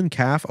Golden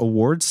Calf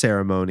Award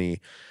ceremony.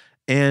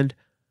 And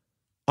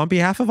on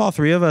behalf of all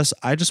three of us,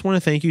 I just want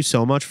to thank you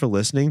so much for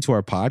listening to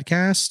our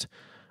podcast.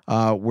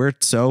 We're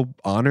so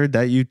honored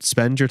that you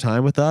spend your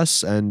time with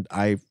us, and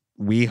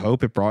we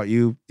hope it brought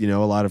you, a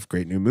lot of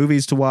great new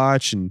movies to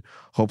watch and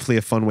hopefully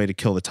a fun way to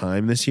kill the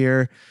time this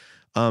year.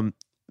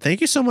 Thank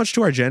you so much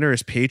to our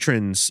generous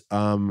patrons.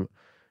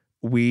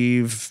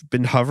 We've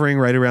been hovering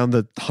right around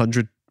the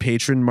 100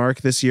 patron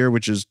mark this year,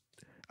 which is,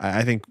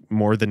 I think,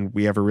 more than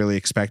we ever really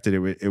expected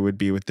it would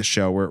be with the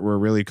show. We're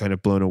really kind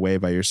of blown away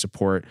by your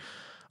support.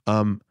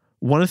 Want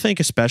to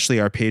thank especially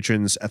our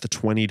patrons at the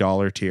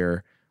 $20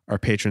 tier, our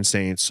patron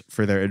saints,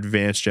 for their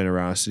advanced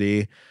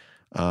generosity.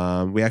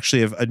 We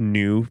actually have a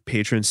new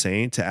patron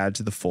saint to add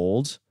to the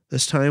fold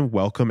this time.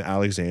 Welcome,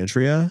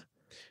 Alexandria.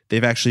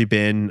 They've actually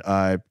been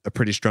a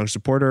pretty strong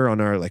supporter on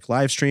our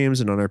live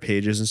streams and on our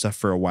pages and stuff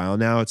for a while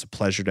now. It's a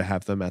pleasure to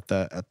have them at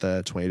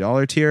the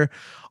 $20 tier.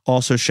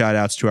 Also, shout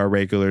outs to our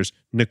regulars,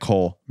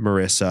 Nicole,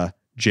 Marissa,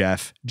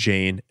 Jeff,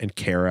 Jane, and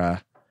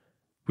Kara.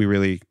 We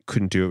really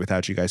couldn't do it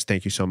without you guys.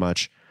 Thank you so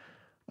much.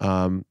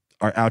 Our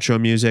outro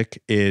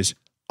music is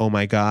 "Oh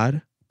My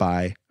God"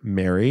 by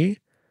Mary.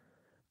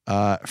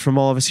 From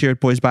all of us here at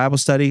Boys Bible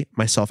Study,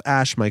 myself,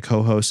 Ash, my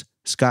co-hosts,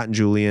 Scott and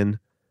Julian,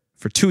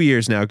 for 2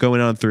 years now,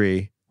 going on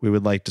 3, we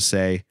would like to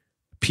say,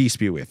 peace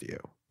be with you.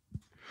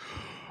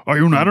 Are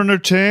you not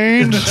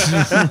entertained?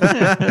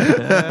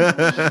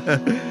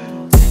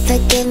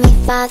 Forgive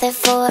me, Father,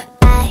 for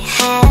I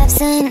have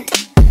sinned.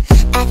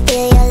 I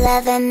feel your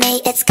love in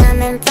me, it's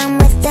coming from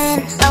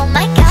within. Oh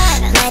my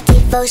God, my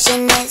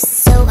devotion is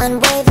so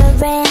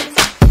unwavering.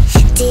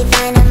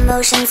 Divine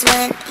emotions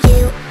when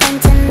you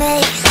enter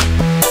me.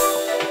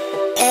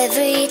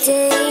 Every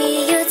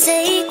day you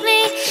take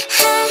me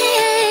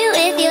high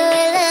with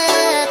your